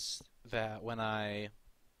is that when I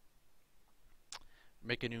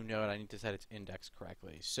make a new node, I need to set its index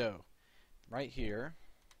correctly. So, right here,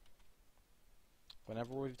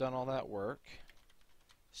 whenever we've done all that work,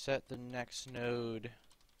 set the next node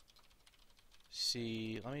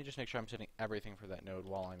C. Let me just make sure I'm setting everything for that node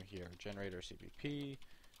while I'm here. Generator CPP,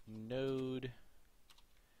 node.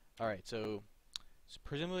 Alright, so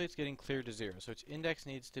presumably it's getting cleared to 0. So its index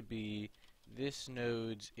needs to be this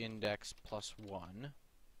node's index plus 1.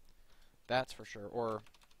 That's for sure. Or,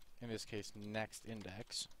 in this case, next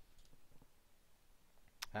index.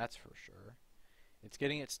 That's for sure. It's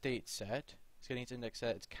getting its state set. It's getting its index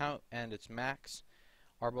set. Its count and its max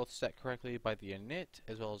are both set correctly by the init,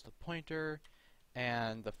 as well as the pointer,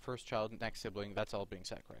 and the first child, next sibling, that's all being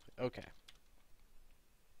set correctly. Okay.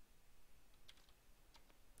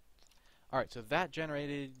 Alright, so that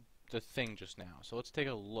generated the thing just now. So let's take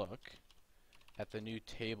a look at the new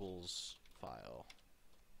tables file.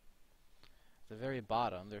 At the very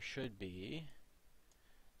bottom, there should be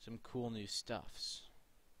some cool new stuffs.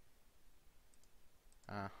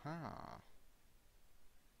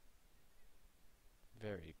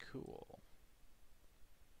 Very cool.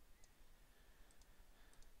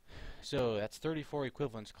 So that's 34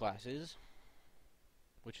 equivalence classes,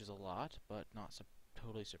 which is a lot, but not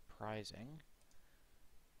totally surprising.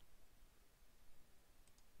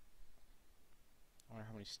 I wonder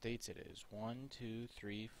how many states it is. 1, 2,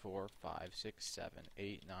 3, 4, 5, 6, 7,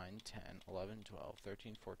 8, 9, 10, 11, 12,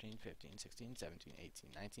 13, 14, 15, 16, 17, 18,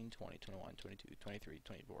 19, 20, 21, 22, 23,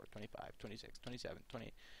 24, 25, 26, 27,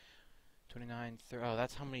 28, 29, 30, oh,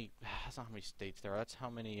 that's how many, that's not how many states there are, that's how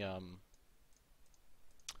many, I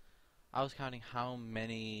was counting how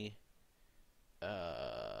many,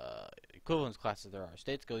 equivalence classes there are.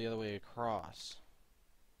 States go the other way across.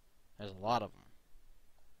 There's a lot of them.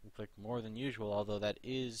 Looks like more than usual, although that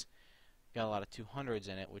is got a lot of 200s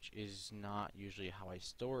in it, which is not usually how I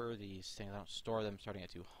store these things. I don't store them starting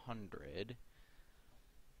at 200.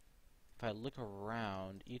 If I look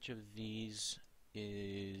around, each of these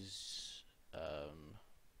is,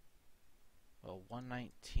 well,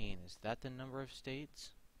 119. Is that the number of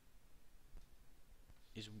states?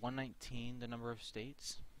 Is 119 the number of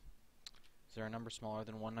states? Is there a number smaller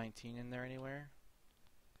than 119 in there anywhere?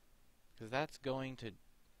 Because that's going to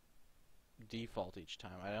default each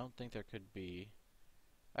time. I don't think there could be.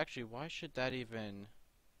 Actually, why should that even?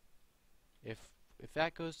 If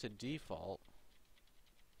that goes to default,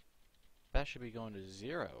 that should be going to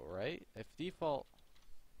 0, right? If default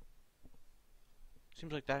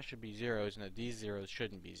seems like that should be zeros, and that these zeros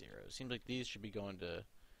shouldn't be zeros. Seems like these should be going to.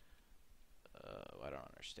 I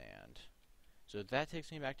don't understand. So that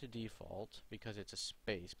takes me back to default because it's a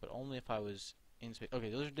space, but only if I was in space.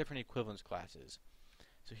 Okay, those are different equivalence classes.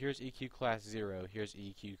 So here's EQ class 0, here's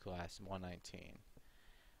EQ class 119.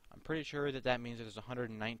 I'm pretty sure that that means that there's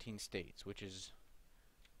 119 states, which is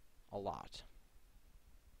a lot.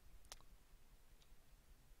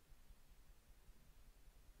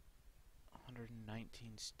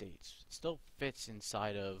 States. It still fits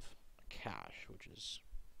inside of a cache, which is,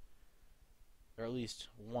 or at least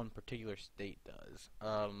one particular state does.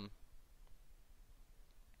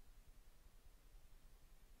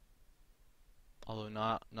 Although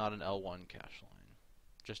not an L1 cache line.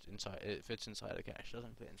 Just inside, it fits inside a cache. It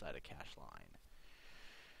doesn't fit inside a cache line.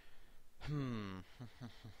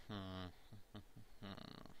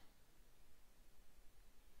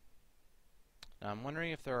 Now I'm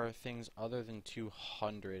wondering if there are things other than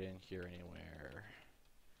 200 in here anywhere.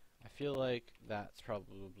 I feel like that's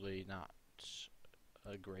probably not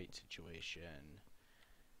a great situation,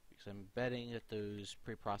 because I'm betting that those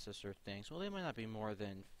preprocessor things, well, they might not be more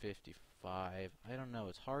than 55. I don't know.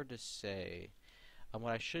 It's hard to say.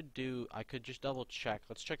 What I should do, I could just double check.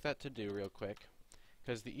 Let's check that to do real quick,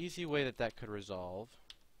 because the easy way that that could resolve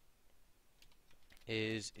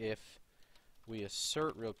is if we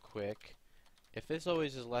assert real quick, if this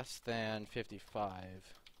always is less than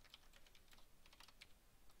 55,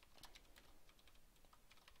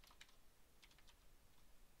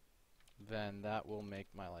 then that will make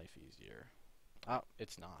my life easier. Oh,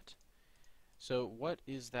 it's not. So what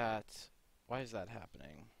is that? Why is that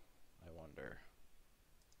happening? I wonder.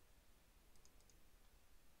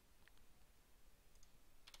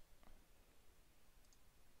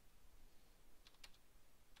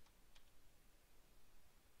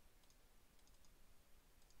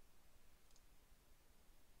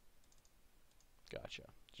 Gotcha.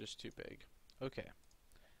 Just too big. Okay.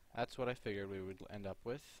 That's what I figured we would end up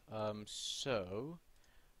with. So,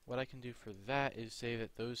 what I can do for that is say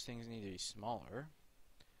that those things need to be smaller.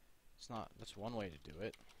 It's not, that's one way to do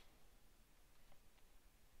it.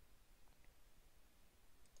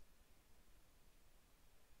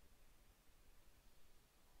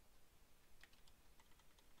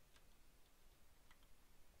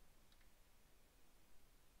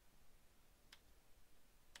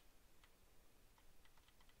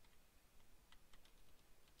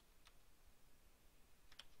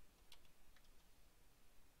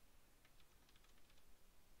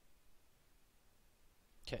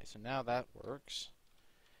 Okay, so now that works.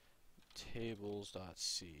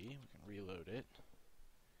 Tables.c, we can reload it.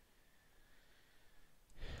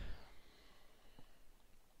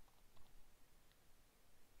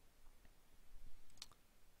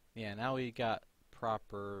 Yeah, now we got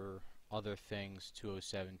proper other things,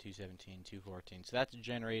 207, 217, 214. So that's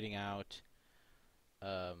generating out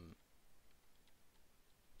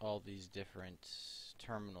all these different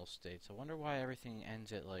terminal states. I wonder why everything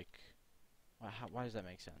ends at like, why does that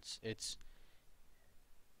make sense? It's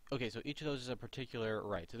okay, so each of those is a particular,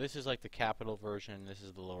 right, so this is like the capital version, this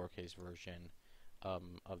is the lowercase version of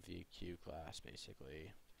the EQ class,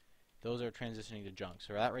 basically. Those are transitioning to junk.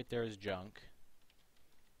 So that right there is junk.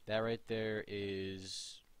 That right there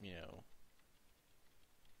is, you know,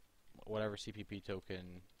 whatever CPP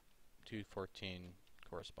token 214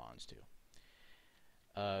 corresponds to.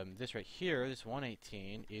 This right here, this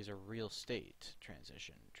 118, is a real state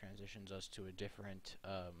transition. Transitions us to a different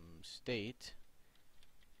state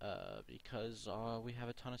because we have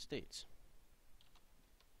a ton of states.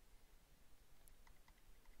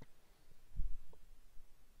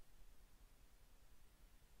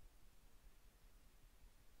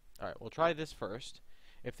 Alright, we'll try this first.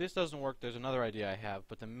 If this doesn't work, there's another idea I have,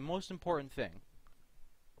 but the most important thing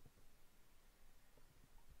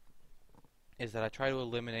is that I try to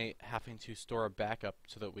eliminate having to store a backup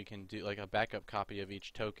so that we can do like a backup copy of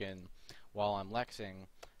each token while I'm lexing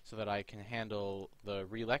so that I can handle the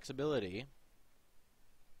relexability.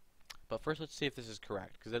 But first let's see if this is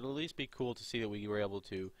correct, because it'll at least be cool to see that we were able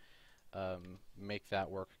to make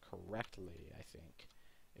that work correctly, I think.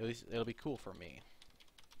 At least it'll be cool for me.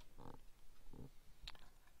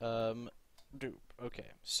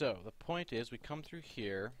 Okay, so the point is we come through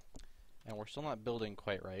here and we're still not building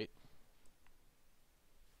quite right.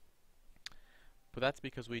 But that's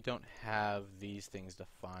because we don't have these things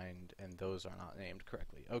defined and those are not named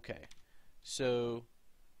correctly. Okay, so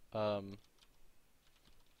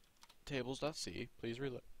tables.c, please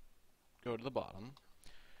go to the bottom.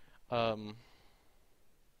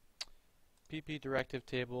 PP directive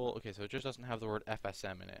table, okay, so it just doesn't have the word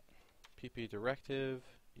FSM in it. PP directive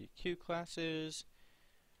EQ classes,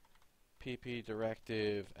 PP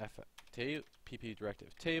directive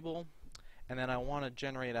table, and then I want to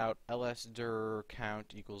generate out lsdir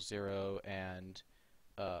count equals 0 and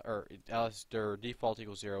or lsdir default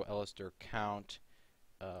equals 0, lsdir count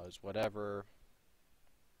is whatever,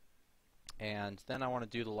 and then I want to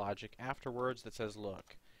do the logic afterwards that says,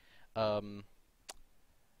 look,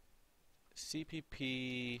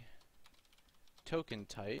 CPP token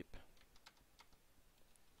type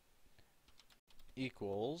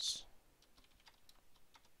equals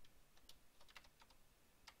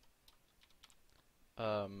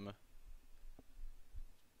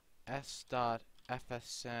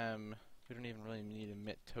s.fsm. We don't even really need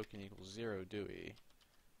emit token equals 0, do we?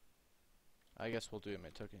 I guess we'll do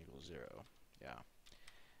emit token equals 0. Yeah.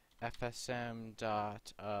 FSM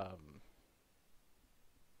dot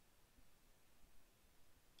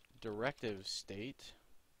directive state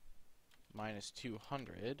minus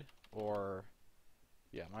 200, or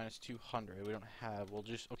yeah, minus 200. We don't have. We'll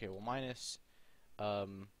just We'll minus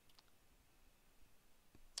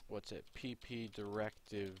what's it? PP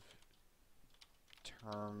directive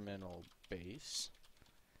terminal base,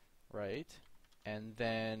 right? And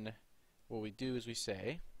then what we do is we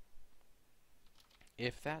say,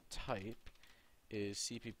 if that type is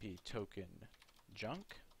CPP token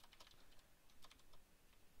junk,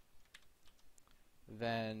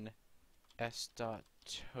 then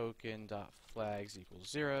s.token.flags equals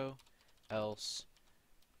 0, else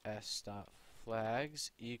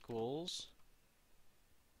s.flags equals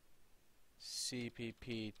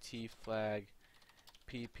CPP tflag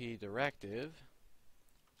PP directive,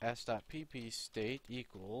 s.pp state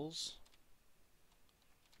equals,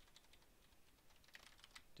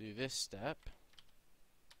 do this step,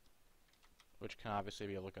 which can obviously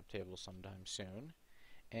be a lookup table sometime soon,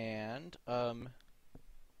 and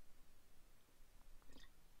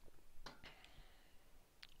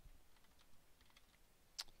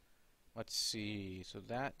let's see, so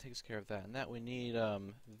that takes care of that, and that we need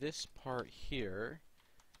this part here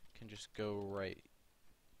can just go right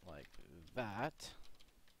like that.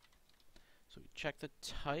 So we check the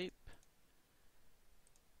type.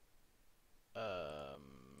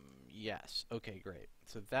 Yes, okay, great.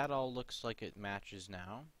 So that all looks like it matches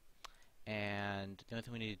now, and the only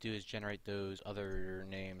thing we need to do is generate those other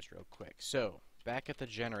names real quick. So back at the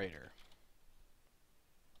generator,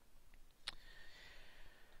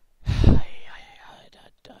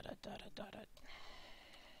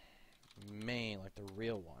 main, like the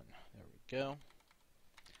real one. There we go.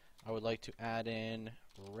 I would like to add in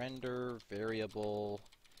render variable.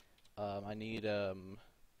 I need an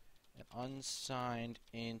unsigned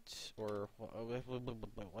int, or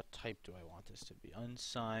what type do I want this to be?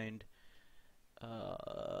 Unsigned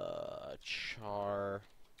char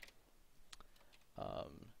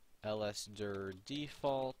lsdir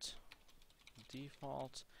default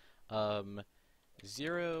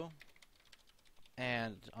 0,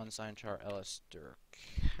 and unsigned char lsdir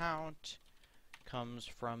count comes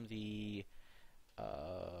from the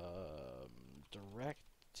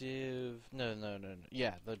directive. No.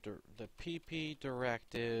 Yeah, the pp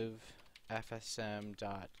directive fsm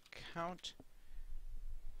dot count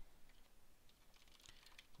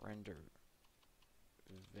render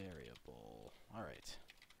variable. All right,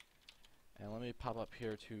 and let me pop up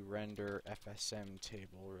here to render fsm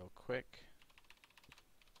table real quick.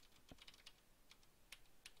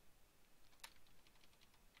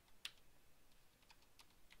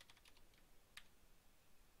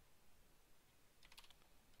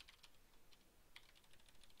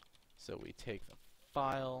 So we take the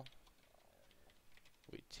file,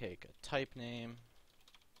 we take a type name,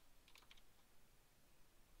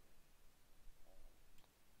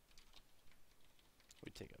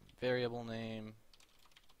 we take a variable name,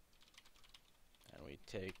 and we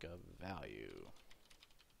take a value.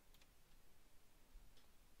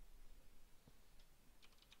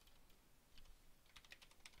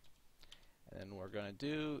 And then what we're going to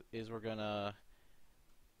do is we're going to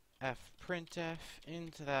printf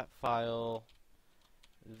into that file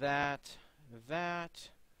that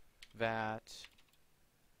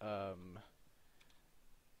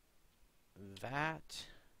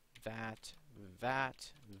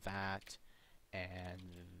and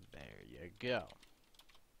there you go.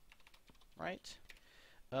 Right?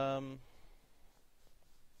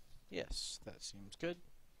 Yes, that seems good.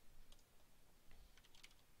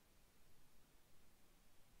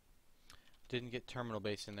 Didn't get terminal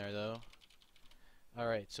base in there though.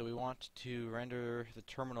 Alright, so we want to render the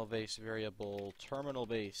terminal base variable terminal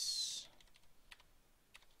base.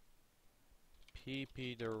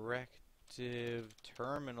 PP directive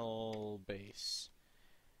terminal base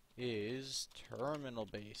is terminal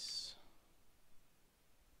base.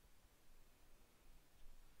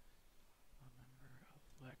 Member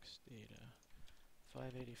of Lex data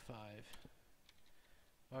 585.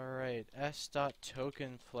 Alright,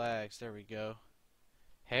 s.token flags, there we go.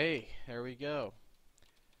 Hey, there we go.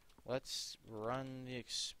 Let's run the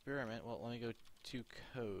experiment. Well, let me go to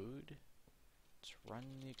code. Let's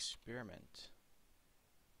run the experiment.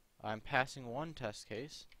 I'm passing one test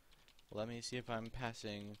case. Let me see if I'm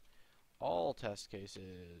passing all test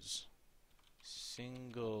cases.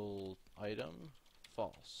 Single item,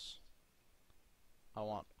 false. I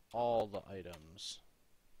want all the items.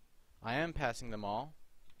 I am passing them all.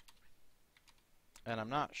 And I'm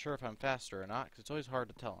not sure if I'm faster or not, because it's always hard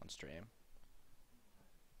to tell on stream.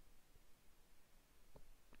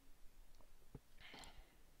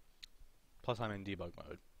 Plus I'm in debug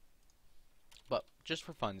mode. But just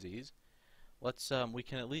for funsies, let's we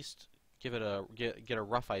can at least give it a get a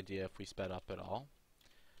rough idea if we sped up at all.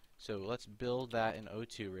 So let's build that in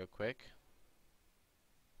O2 real quick.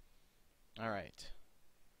 Alright.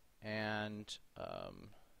 And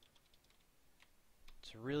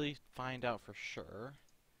to really find out for sure,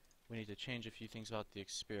 we need to change a few things about the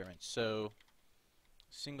experiment. So,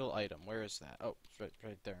 single item, where is that? Oh, it's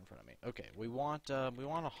right there in front of me. Okay, we want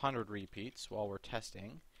 100 repeats while we're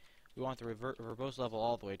testing. We want the verbose level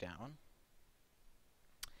all the way down.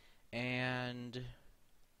 And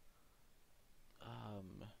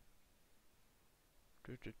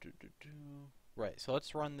right, so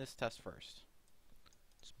let's run this test first.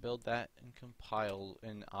 Let's build that and compile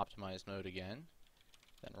in optimized mode again.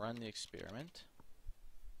 Then run the experiment.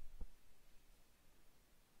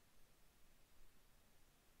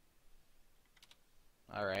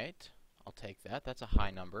 Alright, I'll take that. That's a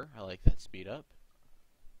high number. I like that speed up.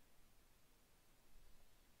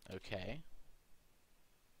 Okay.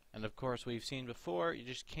 And of course, we've seen before, you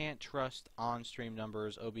just can't trust on-stream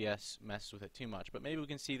numbers. OBS messes with it too much. But maybe we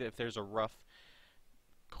can see that if there's a rough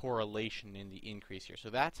correlation in the increase here.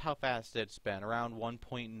 So that's how fast it's been, around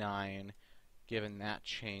 1.9, given that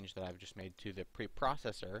change that I've just made to the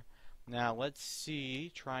preprocessor. Now let's see,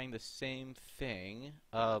 trying the same thing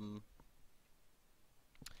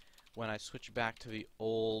when I switch back to the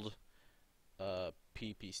old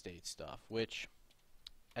PP state stuff, which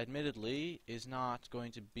admittedly is not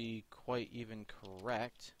going to be quite even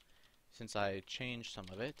correct since I changed some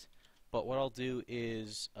of it. But what I'll do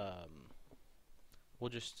is we'll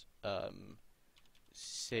just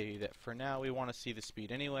say that for now we want to see the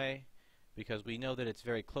speed anyway, because we know that it's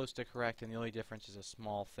very close to correct, and the only difference is a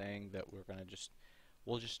small thing that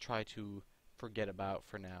we'll just try to forget about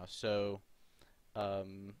for now. So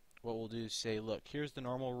what we'll do is say, look, here's the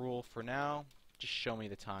normal rule for now. Just show me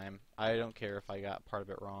the time. I don't care if I got part of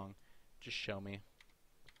it wrong. Just show me.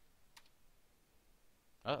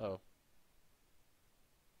 Uh-oh.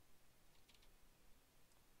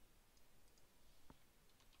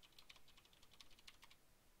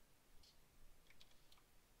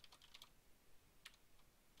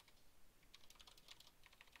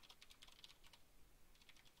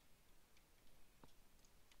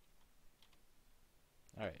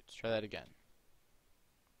 Alright, let's try that again.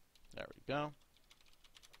 There we go.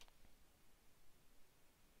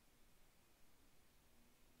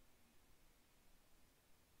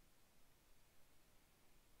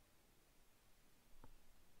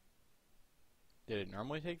 Did it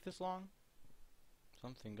normally take this long?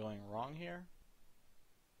 Something going wrong here?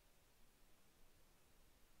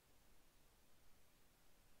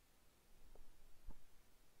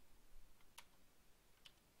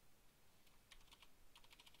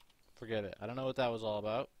 Forget it. I don't know what that was all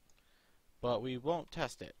about. But we won't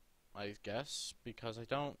test it, I guess, because I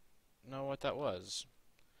don't know what that was.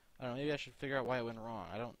 I don't know, maybe I should figure out why it went wrong.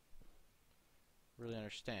 I don't really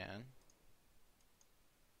understand.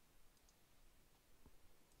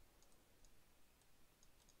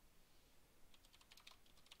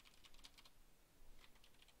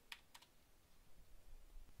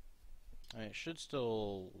 I mean, it should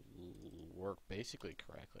still work basically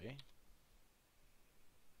correctly.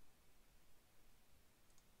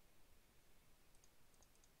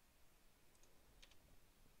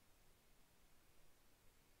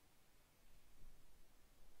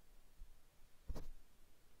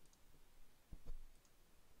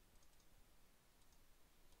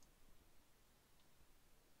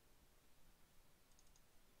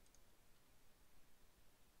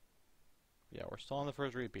 Yeah, we're still on the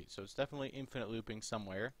first repeat, so it's definitely infinite looping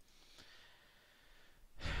somewhere.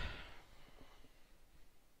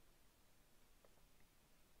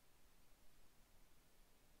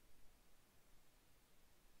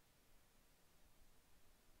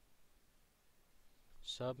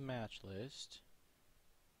 Sub match list.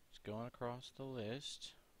 It's going across the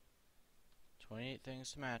list. 28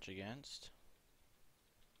 things to match against.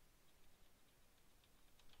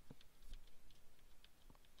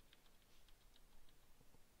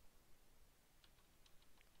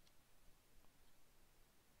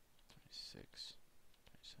 Six,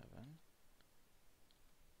 27.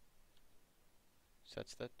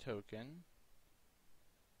 Sets that token.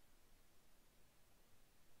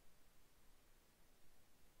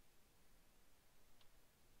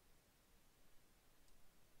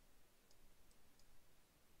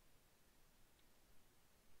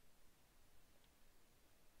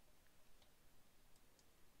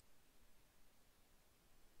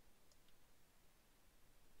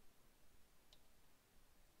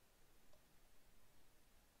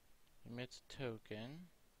 Emits token.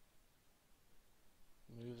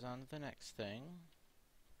 Moves on to the next thing.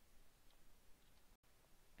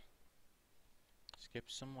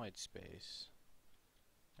 Skips some white space.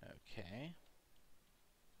 Okay.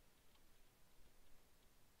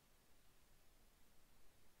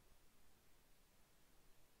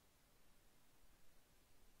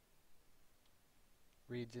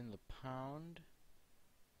 Reads in the pound.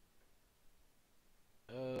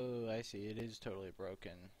 Oh, I see. It is totally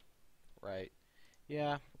broken. Right.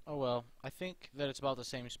 Yeah. Oh well. I think that it's about the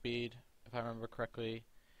same speed, if I remember correctly.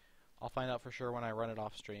 I'll find out for sure when I run it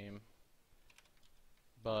off stream.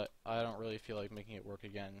 But I don't really feel like making it work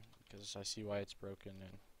again, because I see why it's broken,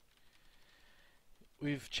 and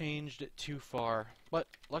we've changed it too far. But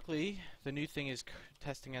luckily, the new thing is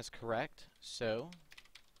testing as correct, so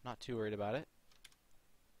not too worried about it.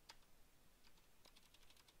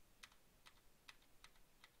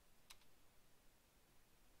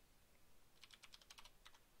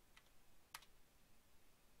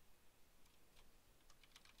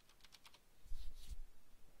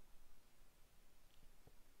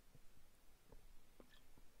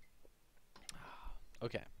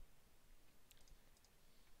 Okay.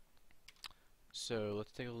 So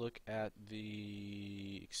let's take a look at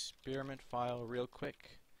the experiment file real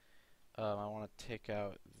quick. I want to take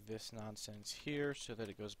out this nonsense here so that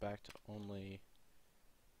it goes back to only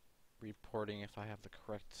reporting if I have the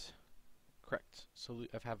correct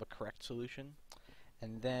solution.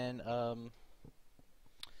 And then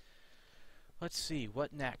let's see,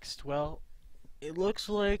 what next? Well, it looks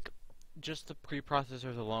like just the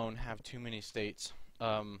preprocessors alone have too many states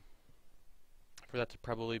for that to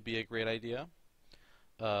probably be a great idea.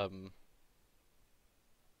 Um,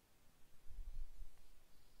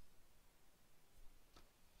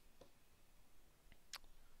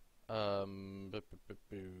 boo, boo, boo,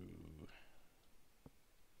 boo.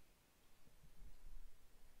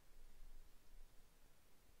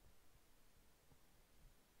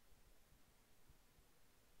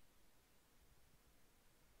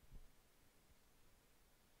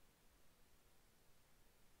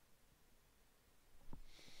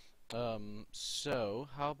 So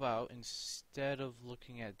how about instead of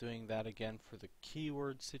looking at doing that again for the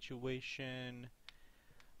keyword situation,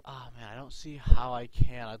 oh man, I don't see how I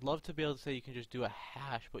can. I'd love to be able to say you can just do a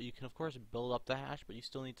hash, but you can of course build up the hash, but you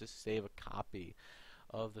still need to save a copy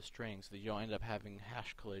of the string so that you don't end up having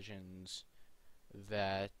hash collisions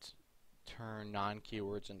that turn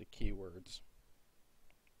non-keywords into keywords.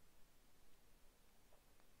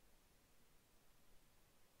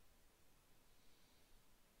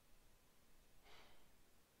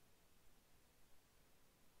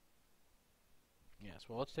 Yes,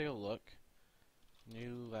 well let's take a look.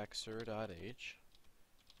 New lexer.h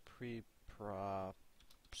preprop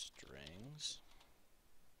strings.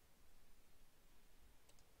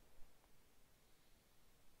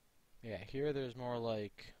 Yeah, here there's more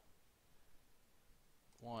like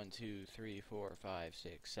 1, 1, 2, 3, 4, 5,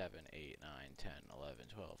 6, 7, 8, 9, 10, 11,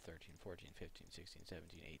 12, 13, 14, 15, 16,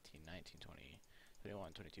 17, 18, 19, 20,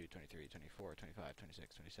 21, 22, 23, 24, 25,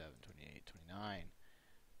 26, 27, 28, 29,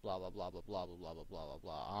 blah blah blah blah blah blah blah blah blah blah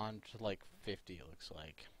blah on to like 50 it looks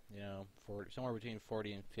like. You know, somewhere between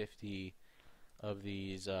 40 and 50 of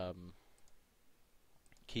these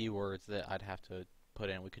keywords that I'd have to put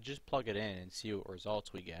in. We could just plug it in and see what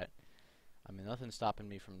results we get. I mean, nothing's stopping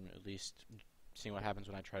me from at least seeing what happens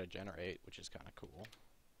when I try to generate, which is kind of cool.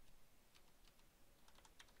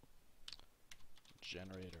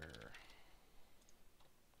 Generator.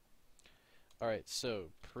 Alright,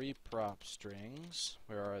 so pre-prop strings.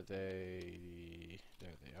 Where are they?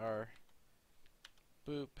 There they are.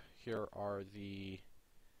 Boop. Here are the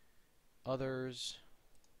others.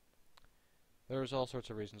 There's all sorts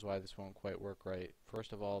of reasons why this won't quite work right.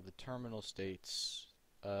 First of all, the terminal states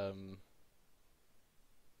are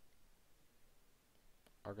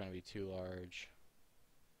going to be too large.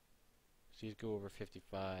 So these go over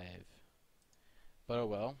 55. But oh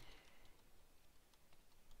well.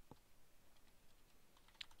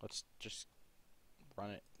 Let's just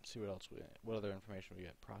run it, see what else what other information we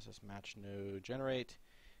get. Process match node generate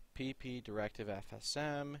pp directive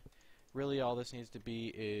FSM. Really all this needs to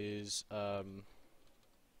be is let's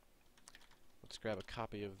grab a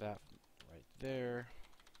copy of that right there.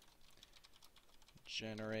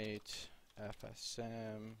 Generate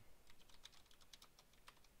FSM.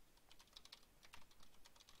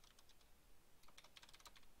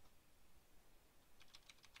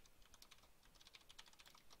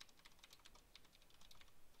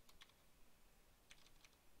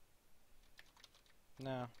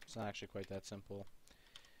 No, it's not actually quite that simple.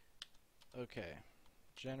 Okay,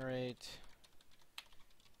 generate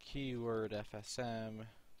keyword FSM.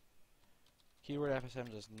 Keyword FSM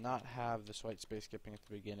does not have this white space skipping at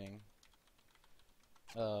the beginning.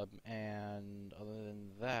 And other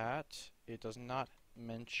than that, it does not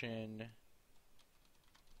mention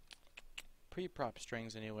pre-prop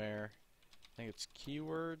strings anywhere. I think it's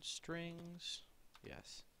keyword strings.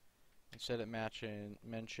 Yes. Instead it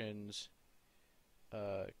mentions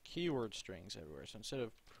keyword strings everywhere. So instead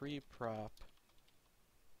of pre-prop,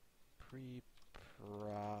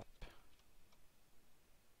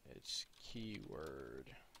 it's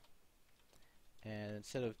keyword. And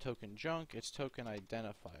instead of token junk, it's token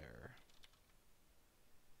identifier.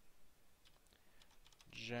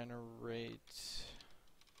 Generate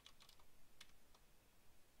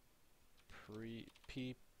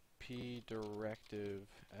pp directive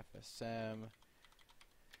FSM.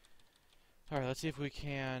 Alright, let's see if we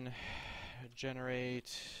can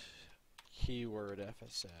generate keyword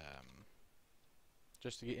FSM.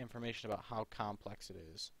 Just to get information about how complex it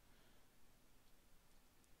is.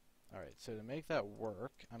 Alright, so to make that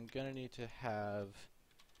work, I'm going to need to have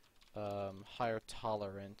higher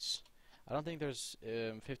tolerance. I don't think there's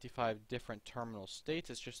 55 different terminal states,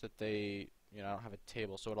 it's just that they, I don't have a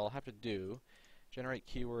table. So what I'll have to do, generate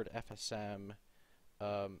keyword FSM,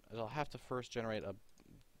 is I'll have to first generate a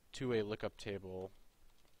two-way lookup table.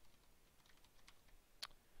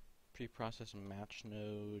 Preprocess match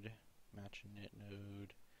node, match init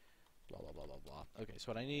node, blah blah blah blah blah. Okay,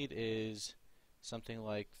 so what I need is something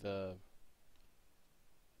like the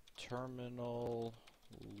terminal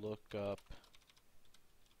lookup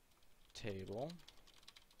table,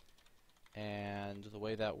 and the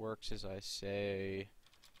way that works is I say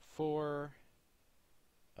for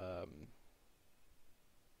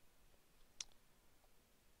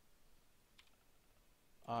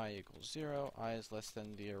I equals 0, I is less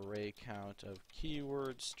than the array count of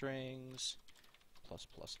keyword strings plus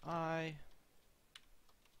plus I.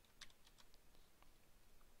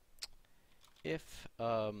 If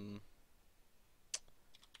we'll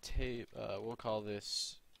call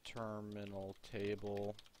this terminal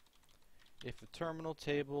table. If the terminal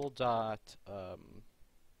table dot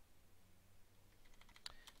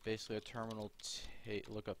basically a terminal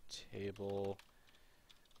lookup table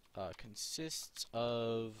consists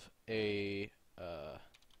of a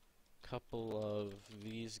couple of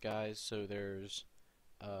these guys. So there's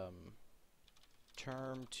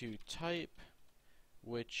term to type,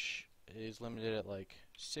 which is limited at like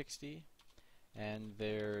 60, and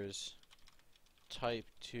there's type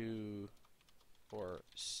to or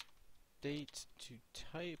state to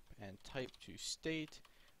type and type to state,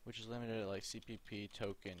 which is limited at like CPP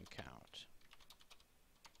token count.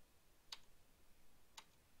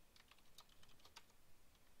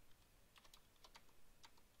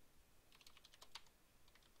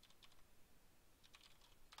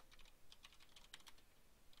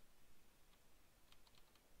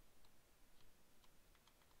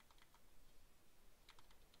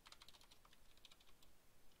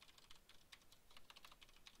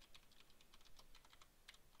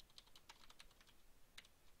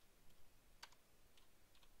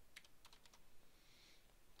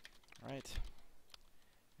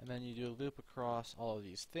 then you do a loop across all of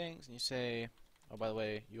these things, and you say, oh, by the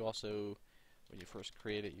way, you also, when you first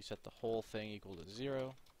create it, you set the whole thing equal to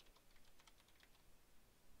 0.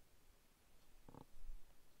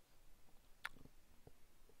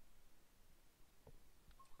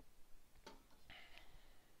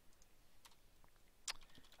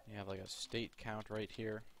 You have like a state count right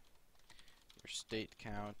here. Your state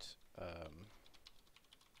count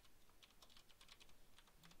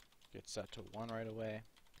gets set to 1 right away.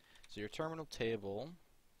 So your terminal table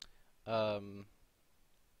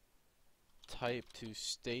type to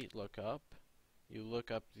state lookup. You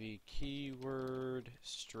look up the keyword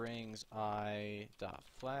strings I dot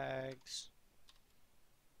flags,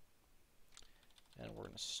 and we're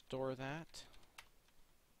going to store that.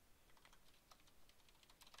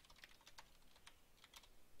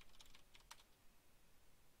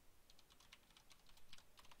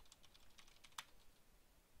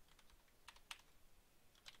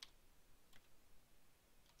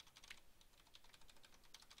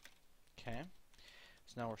 Okay,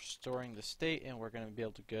 so now we're storing the state, and we're going to be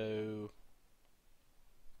able to go,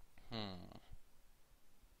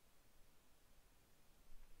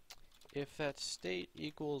 if that state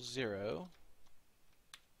equals 0,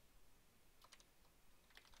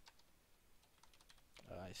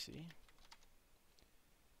 I see.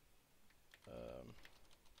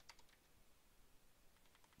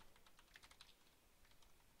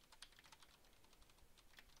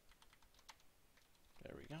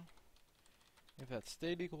 There we go. If that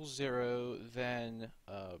state equals 0, then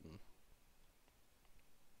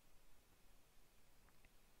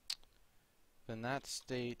that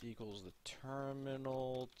state equals the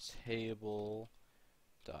terminal table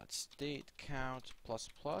dot state count plus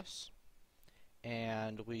plus,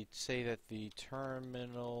 and we'd say that the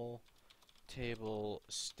terminal table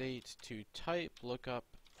state to type lookup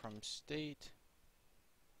from state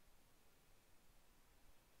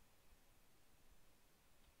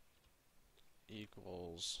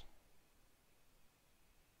equals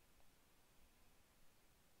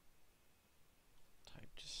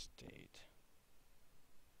type to state.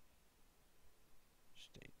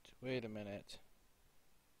 Wait a minute.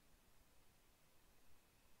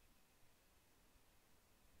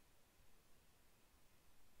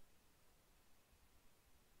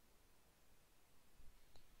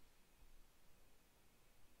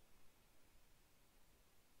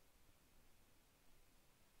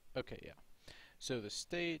 Okay, yeah. So the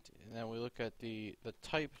state, and then we look at the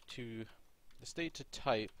type to the state to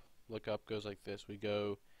type lookup goes like this. We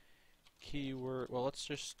go keyword. Well, let's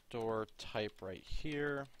just store type right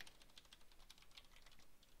here.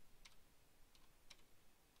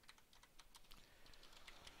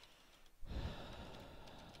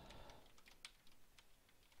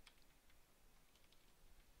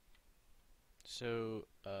 So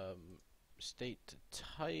state to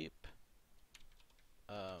type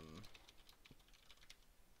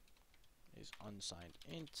is unsigned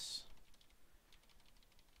ints.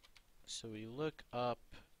 So we look up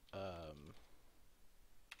the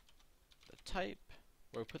type,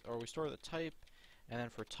 or we store the type, and then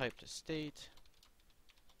for type to state,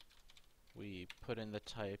 we put in the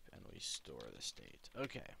type and we store the state.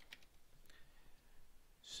 Okay.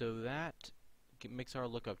 So that makes our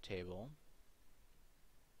lookup table,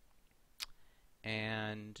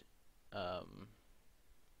 and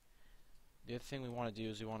the other thing we want to do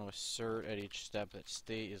is we want to assert at each step that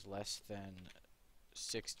state is less than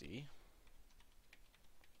 60.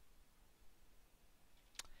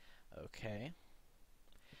 Okay.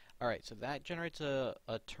 Alright, so that generates a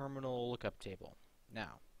terminal lookup table.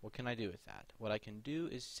 Now, what can I do with that? What I can do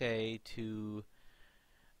is say to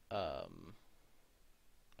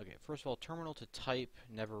okay, first of all, terminal to type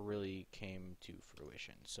never really came to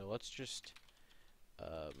fruition. So let's just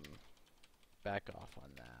back off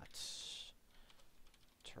on that.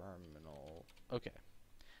 Terminal. Okay.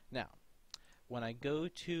 Now, when I go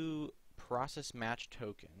to process match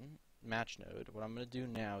node, what I'm going to do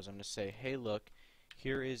now is I'm going to say, hey, look,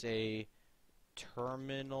 here is a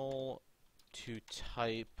terminal to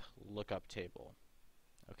type lookup table.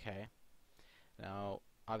 Okay. Now,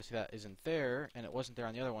 obviously that isn't there, and it wasn't there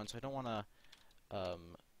on the other one, so I don't want to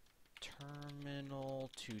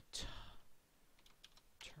terminal to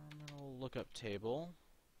terminal lookup table.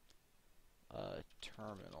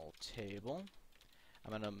 Terminal table.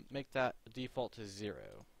 I'm going to make that default to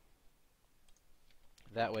 0.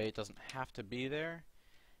 That way it doesn't have to be there.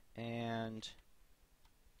 And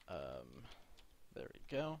there we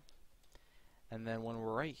go. And then when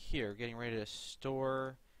we're right here, getting ready to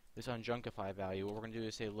store this unjunkify value, what we're going to do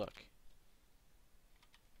is say, look,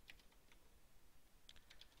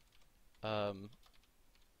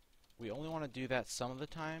 we only want to do that some of the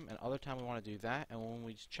time, and other time we want to do that. And when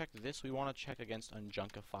we check this, we want to check against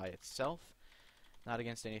unjunkify itself, not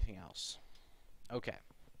against anything else. Okay.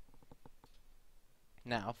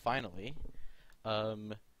 Now, finally,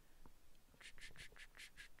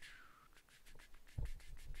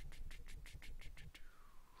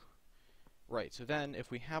 right, so then if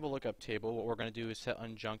we have a lookup table, what we're going to do is set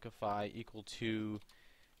unjunkify equal to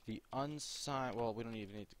the unsigned, well, we don't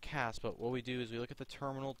even need to cast, but what we do is we look at the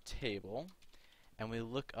terminal table, and we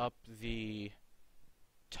look up the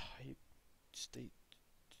type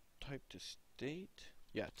to state,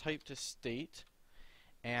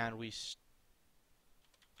 and we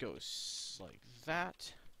go like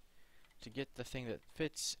that to get the thing that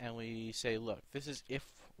fits, and we say, look, this is if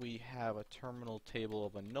we have a terminal table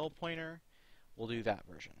of a null pointer, we'll do that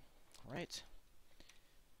version. All right?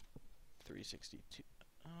 362.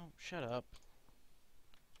 Oh, shut up.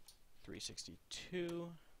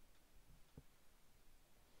 362.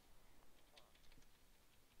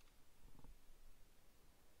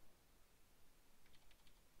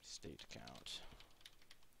 State count.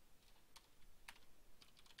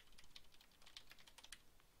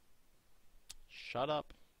 Shut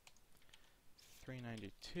up.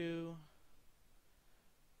 392.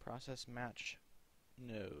 Process match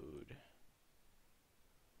node.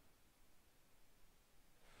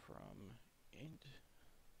 From int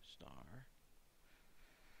star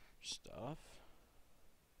stuff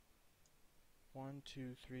 1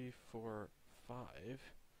 2 3 4 5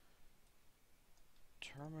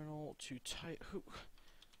 terminal to type.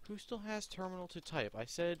 Who still has terminal to type? I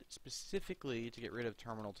said specifically to get rid of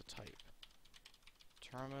terminal to type.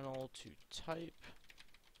 Terminal to type.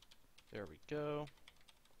 There we go.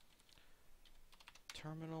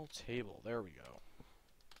 Terminal table. There we go.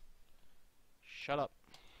 Shut up.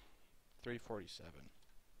 347.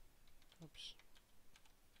 Oops.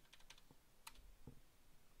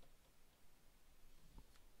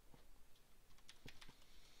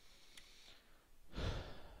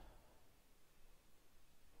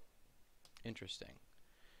 Interesting.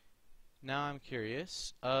 Now I'm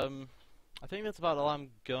curious. I think that's about all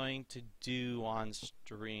I'm going to do on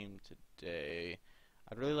stream today.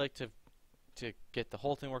 I'd really like to get the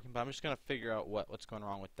whole thing working, but I'm just going to figure out what's going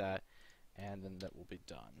wrong with that, and then that will be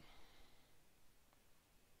done.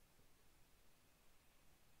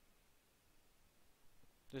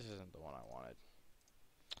 This isn't the one I wanted.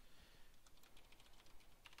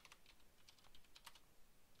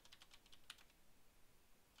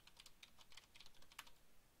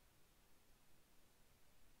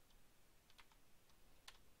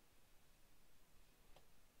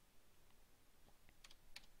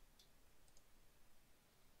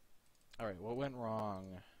 Alright, what went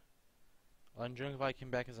wrong? Unjunkify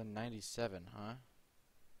came back as a 97, huh?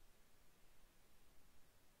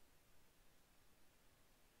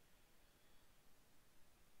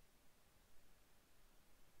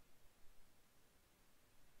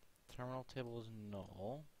 Terminal table is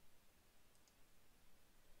null.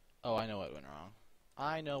 Oh, I know what went wrong.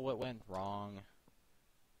 I know what went wrong.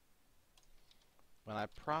 When I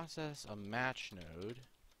process a match node,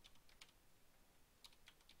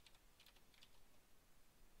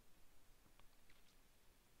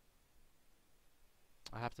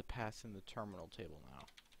 I have to pass in the terminal table now.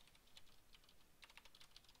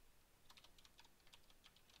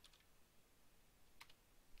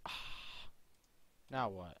 Now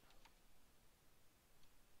what?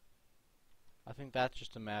 I think that's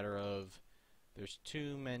just a matter of there's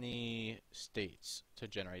too many states to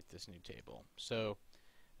generate this new table. So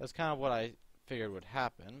that's kind of what I figured would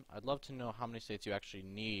happen. I'd love to know how many states you actually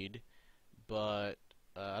need, but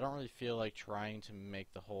I don't really feel like trying to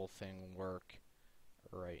make the whole thing work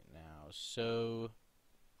right now. So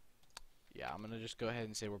yeah, I'm gonna just go ahead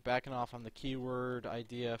and say we're backing off on the keyword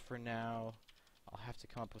idea for now. I'll have to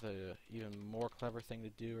come up with a even more clever thing to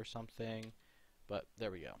do or something, but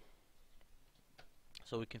there we go.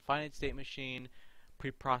 So we can finite state machine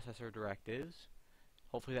preprocessor directives.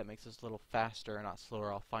 Hopefully that makes this a little faster and not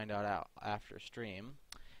slower. I'll find out after stream.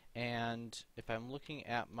 And if I'm looking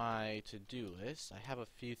at my to-do list, I have a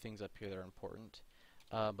few things up here that are important.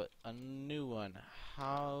 But a new one,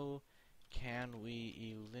 how can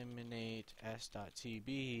we eliminate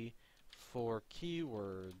s.tb for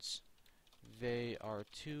keywords? They are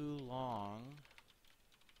too long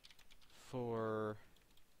for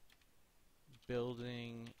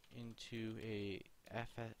building into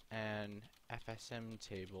an FSM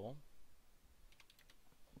table.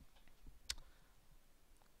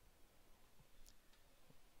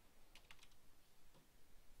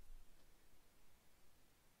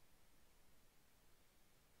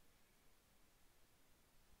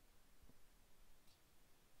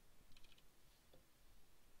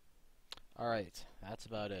 Alright, that's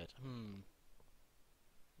about it. Mm,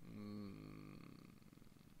 hmm.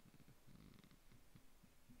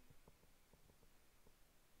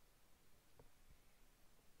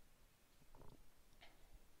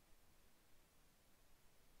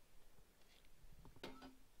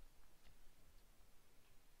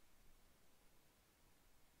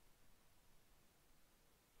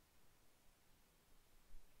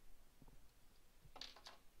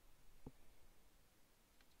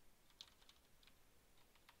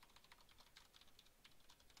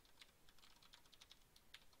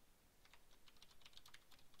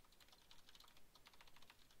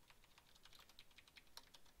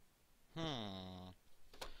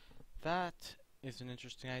 That is an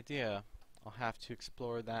interesting idea. I'll have to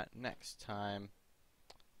explore that next time.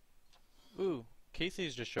 Ooh,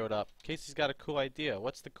 Casey's just showed up. Casey's got a cool idea.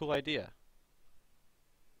 What's the cool idea?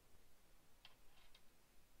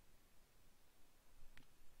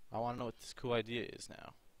 I want to know what this cool idea is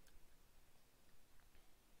now.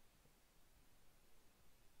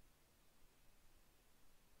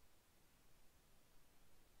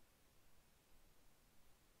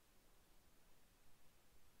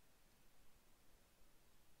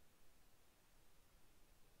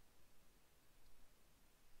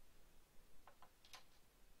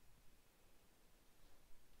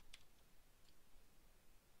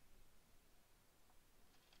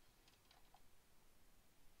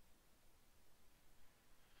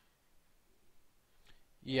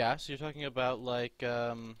 Yeah, so you're talking about like if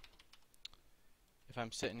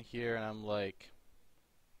I'm sitting here and I'm like,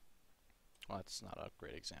 well, that's not a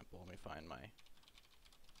great example. Let me find my.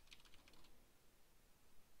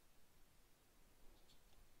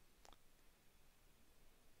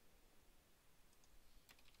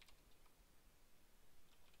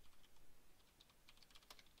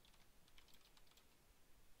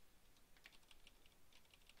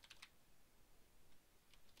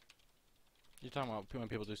 You're talking about when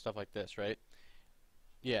people do stuff like this, right?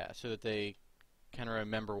 Yeah, so that they kind of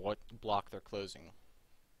remember what block they're closing.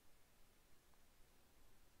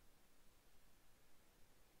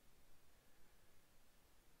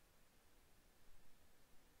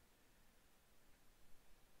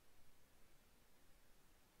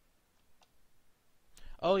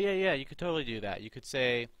 Oh yeah, yeah, you could totally do that. You could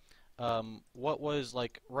say, what was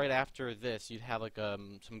like right after this? You'd have like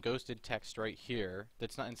some ghosted text right here.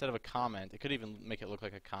 That's not instead of a comment. It could even make it look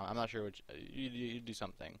like a comment. I'm not sure which. You'd do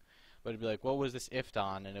something, but it'd be like, what was this ifed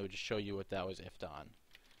on? And it would just show you what that was ifed on.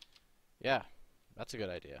 Yeah, that's a good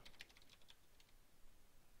idea.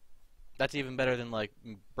 That's even better than like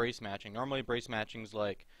brace matching. Normally brace matching's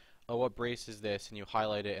like, oh, what brace is this? And you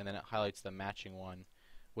highlight it, and then it highlights the matching one,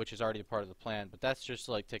 which is already a part of the plan. But that's just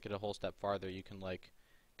like take it a whole step farther. You can like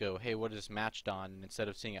go, hey, what is this matched on? And instead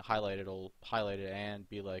of seeing it highlighted, it'll highlight it and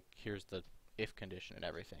be like, here's the if condition and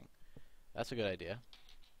everything. That's a good idea.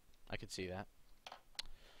 I could see that.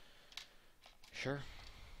 Sure.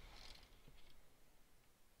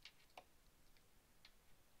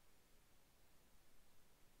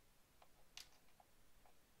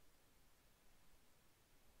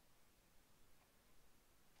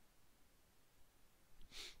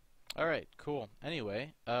 All right, cool.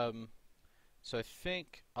 Anyway, so I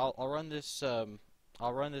think I'll run this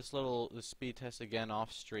speed test again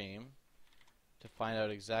off stream to find out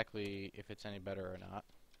exactly if it's any better or not.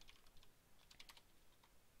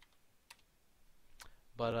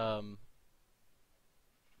 But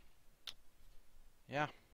yeah,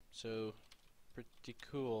 so pretty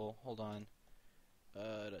cool. Hold on. Where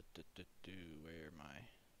am I?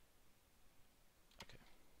 Okay.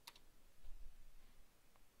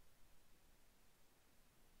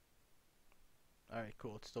 All right,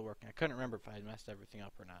 cool. It's still working. I couldn't remember if I had messed everything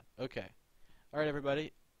up or not. Okay. All right,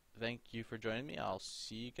 everybody. Thank you for joining me. I'll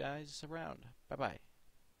see you guys around. Bye bye.